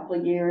know, in a couple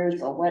of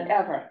years or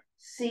whatever.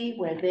 See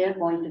where they're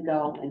going to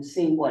go and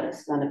see what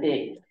it's going to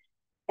be.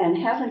 And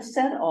having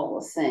said all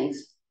those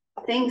things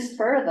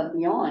further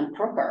beyond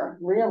Crooker,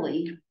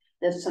 really,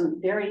 there's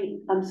some very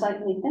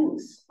unsightly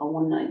things on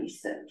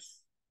 196.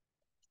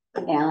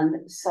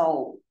 And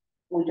so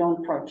we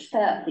don't approach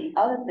that. The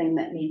other thing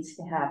that needs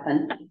to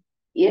happen,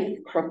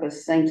 if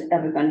Crooker's thing's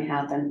ever going to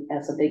happen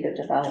as a bigger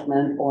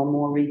development or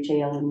more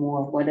retail and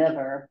more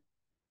whatever,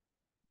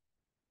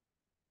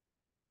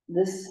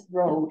 this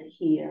road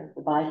here,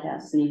 the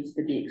bypass, needs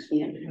to be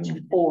expanded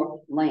to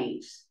 4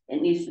 lanes.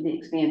 It needs to be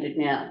expanded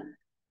now.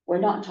 We're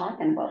not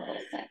talking about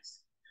those things.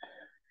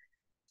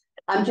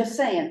 I'm just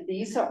saying,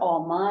 these are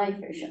all my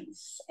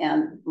visions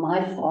and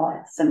my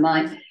thoughts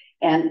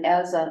and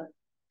as a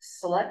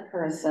select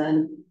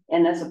person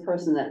and as a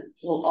person that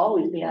will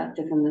always be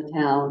active in the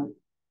town,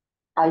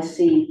 I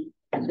see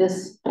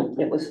this,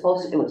 it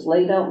was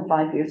laid out, and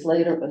 5 years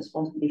later, it was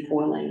supposed to be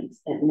 4 lanes.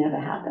 It never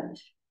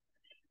happened.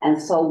 And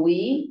so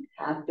we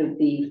have to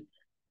be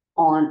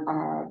on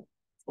our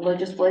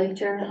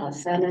legislature, our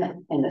Senate,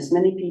 and as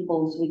many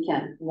people as we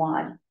can.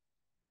 Why?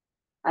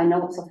 I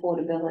know it's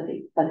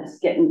affordability, but it's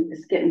getting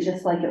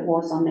just like it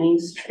was on Main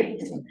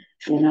Street,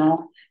 you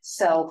know?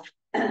 So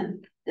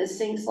there's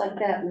things like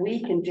that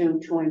we can do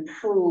to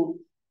improve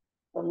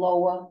the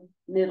lower,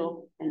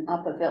 middle, and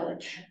upper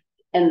village.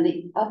 And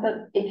the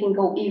upper, it can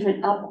go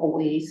even up a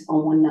ways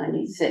on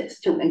 196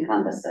 to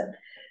encompass it.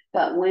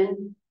 But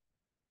when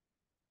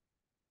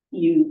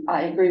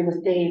I agree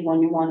with Dave,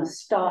 when you want to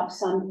stop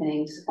some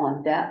things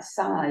on that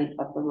side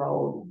of the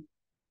road,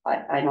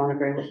 I don't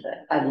agree with it.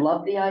 I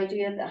love the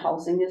idea that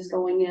housing is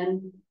going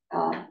in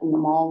the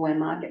mall where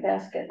Market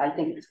Basket. I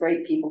think it's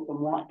great, people can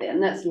walk there,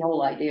 and that's the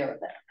whole idea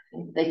of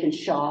it. They can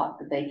shop,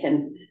 they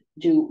can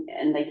do,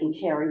 and they can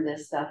carry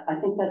this stuff. I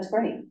think that's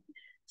great.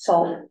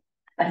 So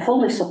I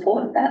fully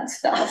support that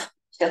stuff.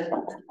 Just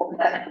don't support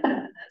that.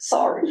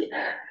 Sorry.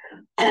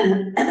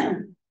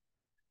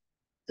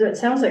 So it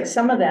sounds like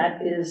some of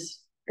that is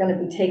going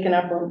to be taken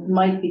up or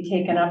might be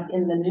taken up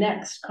in the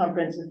next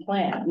comprehensive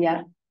plan.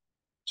 Yeah.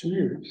 2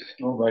 years.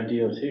 Oh, by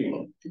DOT.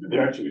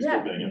 They're actually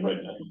still paying it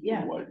right now.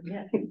 Yeah,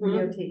 yeah,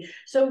 DOT.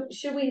 So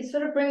should we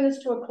sort of bring this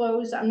to a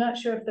close? I'm not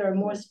sure if there are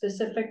more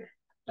specific.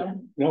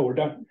 No, we're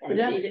done. We're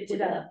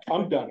done.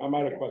 I'm done. I'm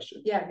out of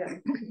questions. Yeah,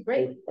 good.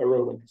 Great. I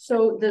wrote them.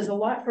 So there's a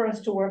lot for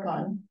us to work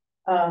on.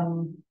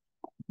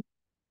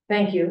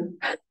 Thank you.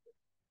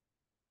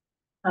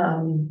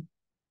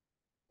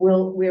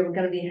 We're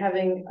going to be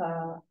having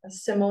a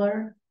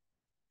similar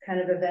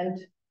kind of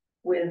event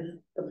with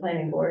the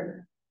planning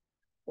board.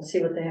 We'll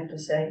see what they have to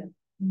say.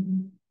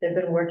 They've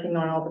been working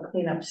on all the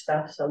cleanup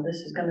stuff, so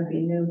this is going to be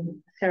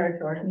new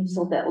territory.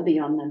 So that will be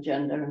on the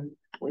agenda and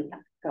we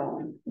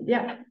going.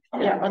 Yeah,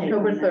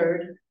 October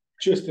 3rd.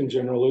 Just in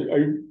general,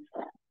 and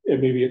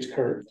maybe it's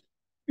Kurt.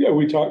 Yeah,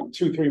 we talked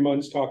 2-3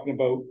 months talking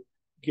about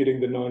getting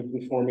the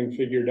non-conforming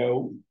figured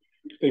out.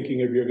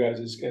 Thinking of your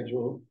guys'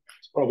 schedule,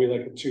 it's probably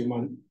like a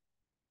 2-month.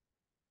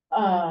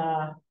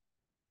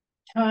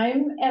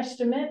 Time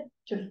estimate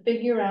to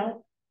figure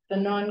out the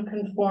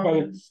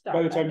non-conforming stuff.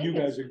 By the time you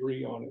guys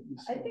agree on it.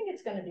 I think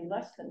it's going to be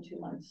less than 2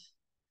 months.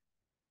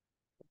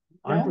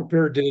 I'm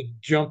prepared to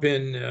jump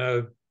in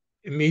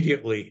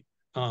immediately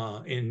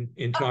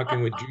in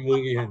talking with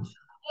Julie and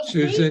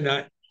Susan.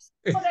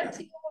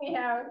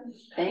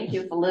 Thank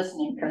you for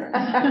listening, Kurt.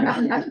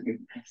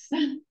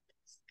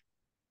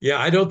 Yeah,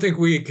 I don't think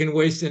we can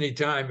waste any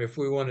time if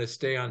we want to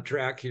stay on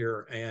track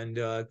here and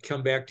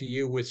come back to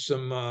you with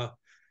some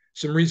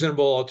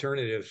reasonable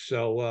alternatives.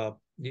 So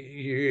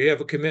you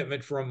have a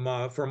commitment from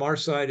our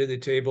side of the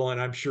table,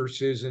 and I'm sure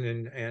Susan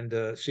and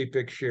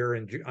CPIC share,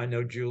 and I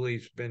know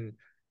Julie's been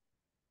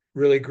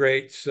really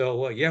great.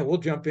 So yeah, we'll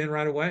jump in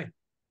right away.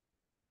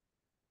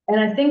 And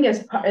I think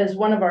as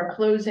one of our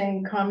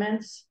closing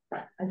comments,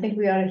 I think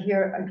we ought to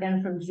hear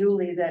again from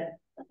Julie that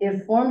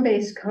if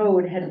form-based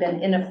code had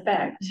been in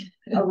effect,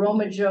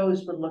 Aroma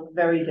Joe's would look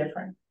very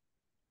different.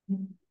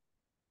 And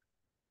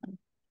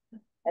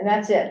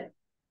that's it.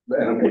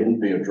 And it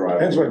wouldn't be a drive.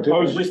 That's what I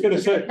was just gonna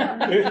say,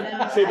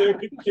 say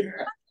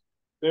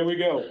there we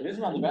go. It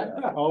isn't on the back.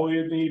 All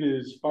we need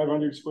is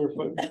 500 square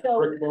foot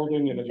brick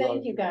building and a drive.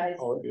 Thank you, guys.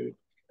 All it is.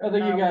 I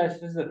think you guys,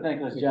 this is a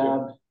thankless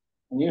job.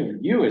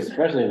 And you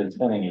especially have been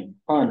spending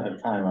a ton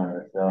of time on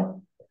this,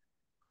 so.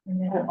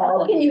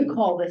 What can you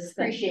call this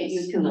thing? Appreciate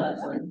you too,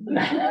 Leslie.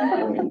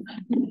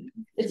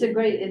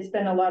 It's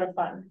been a lot of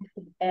fun,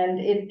 and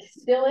it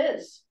still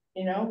is,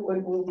 you know,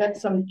 we've got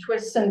some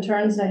twists and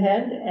turns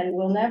ahead and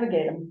we'll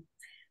navigate them.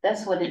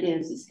 That's what it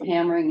is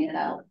hammering it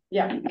out.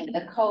 Yeah, And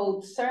the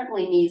code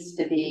certainly needs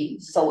to be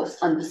so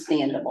it's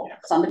understandable.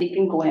 Somebody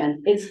can go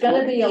in. it's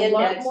gonna be a look at the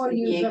lot index more and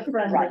be user able-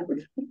 friendly, right,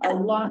 a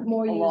lot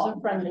more A lot. user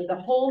friendly. The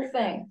whole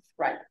thing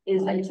Right.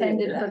 is I agree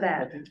intended with for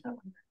that.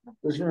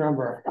 Just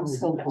remember,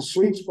 the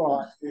sweet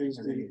spot is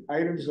the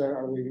items that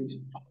are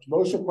the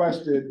most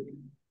requested,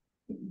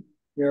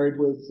 married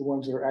with the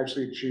ones that are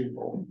actually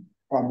achievable,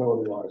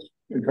 probability wise,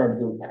 in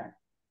terms of,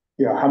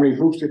 yeah, how many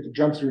hoops you have to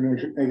jump through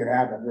to make it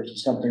happen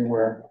versus something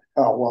where,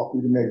 oh, well,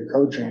 we can make a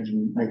code change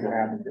and make it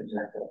happen, for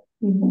example,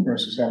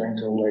 versus having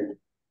to like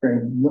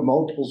bring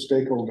multiple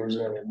stakeholders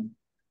in and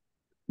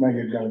make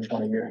it done in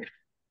 20 years.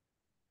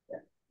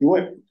 You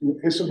what?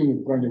 Here's something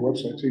you put on your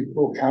website, see, a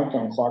little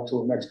countdown clock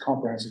till the next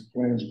comprehensive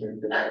plan is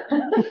being developed.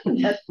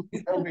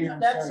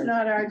 That's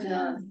not our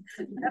job.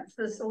 That's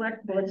the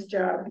select board's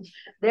job.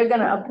 They're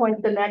gonna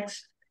appoint the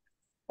next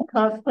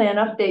comp plan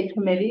update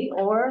committee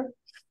or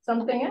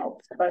something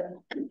else, but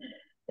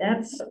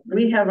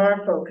we have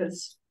our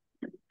focus.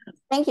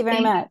 Thank you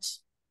very much.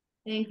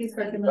 Thank you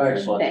for.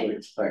 Thanks, Leslie.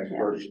 Thanks,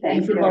 Bert.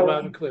 Thank you.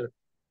 Loud and clear.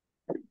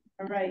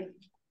 All right,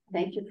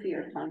 Thank you for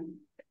your time.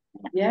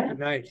 yeah. Good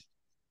night.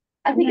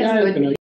 I think it's Yeah, good.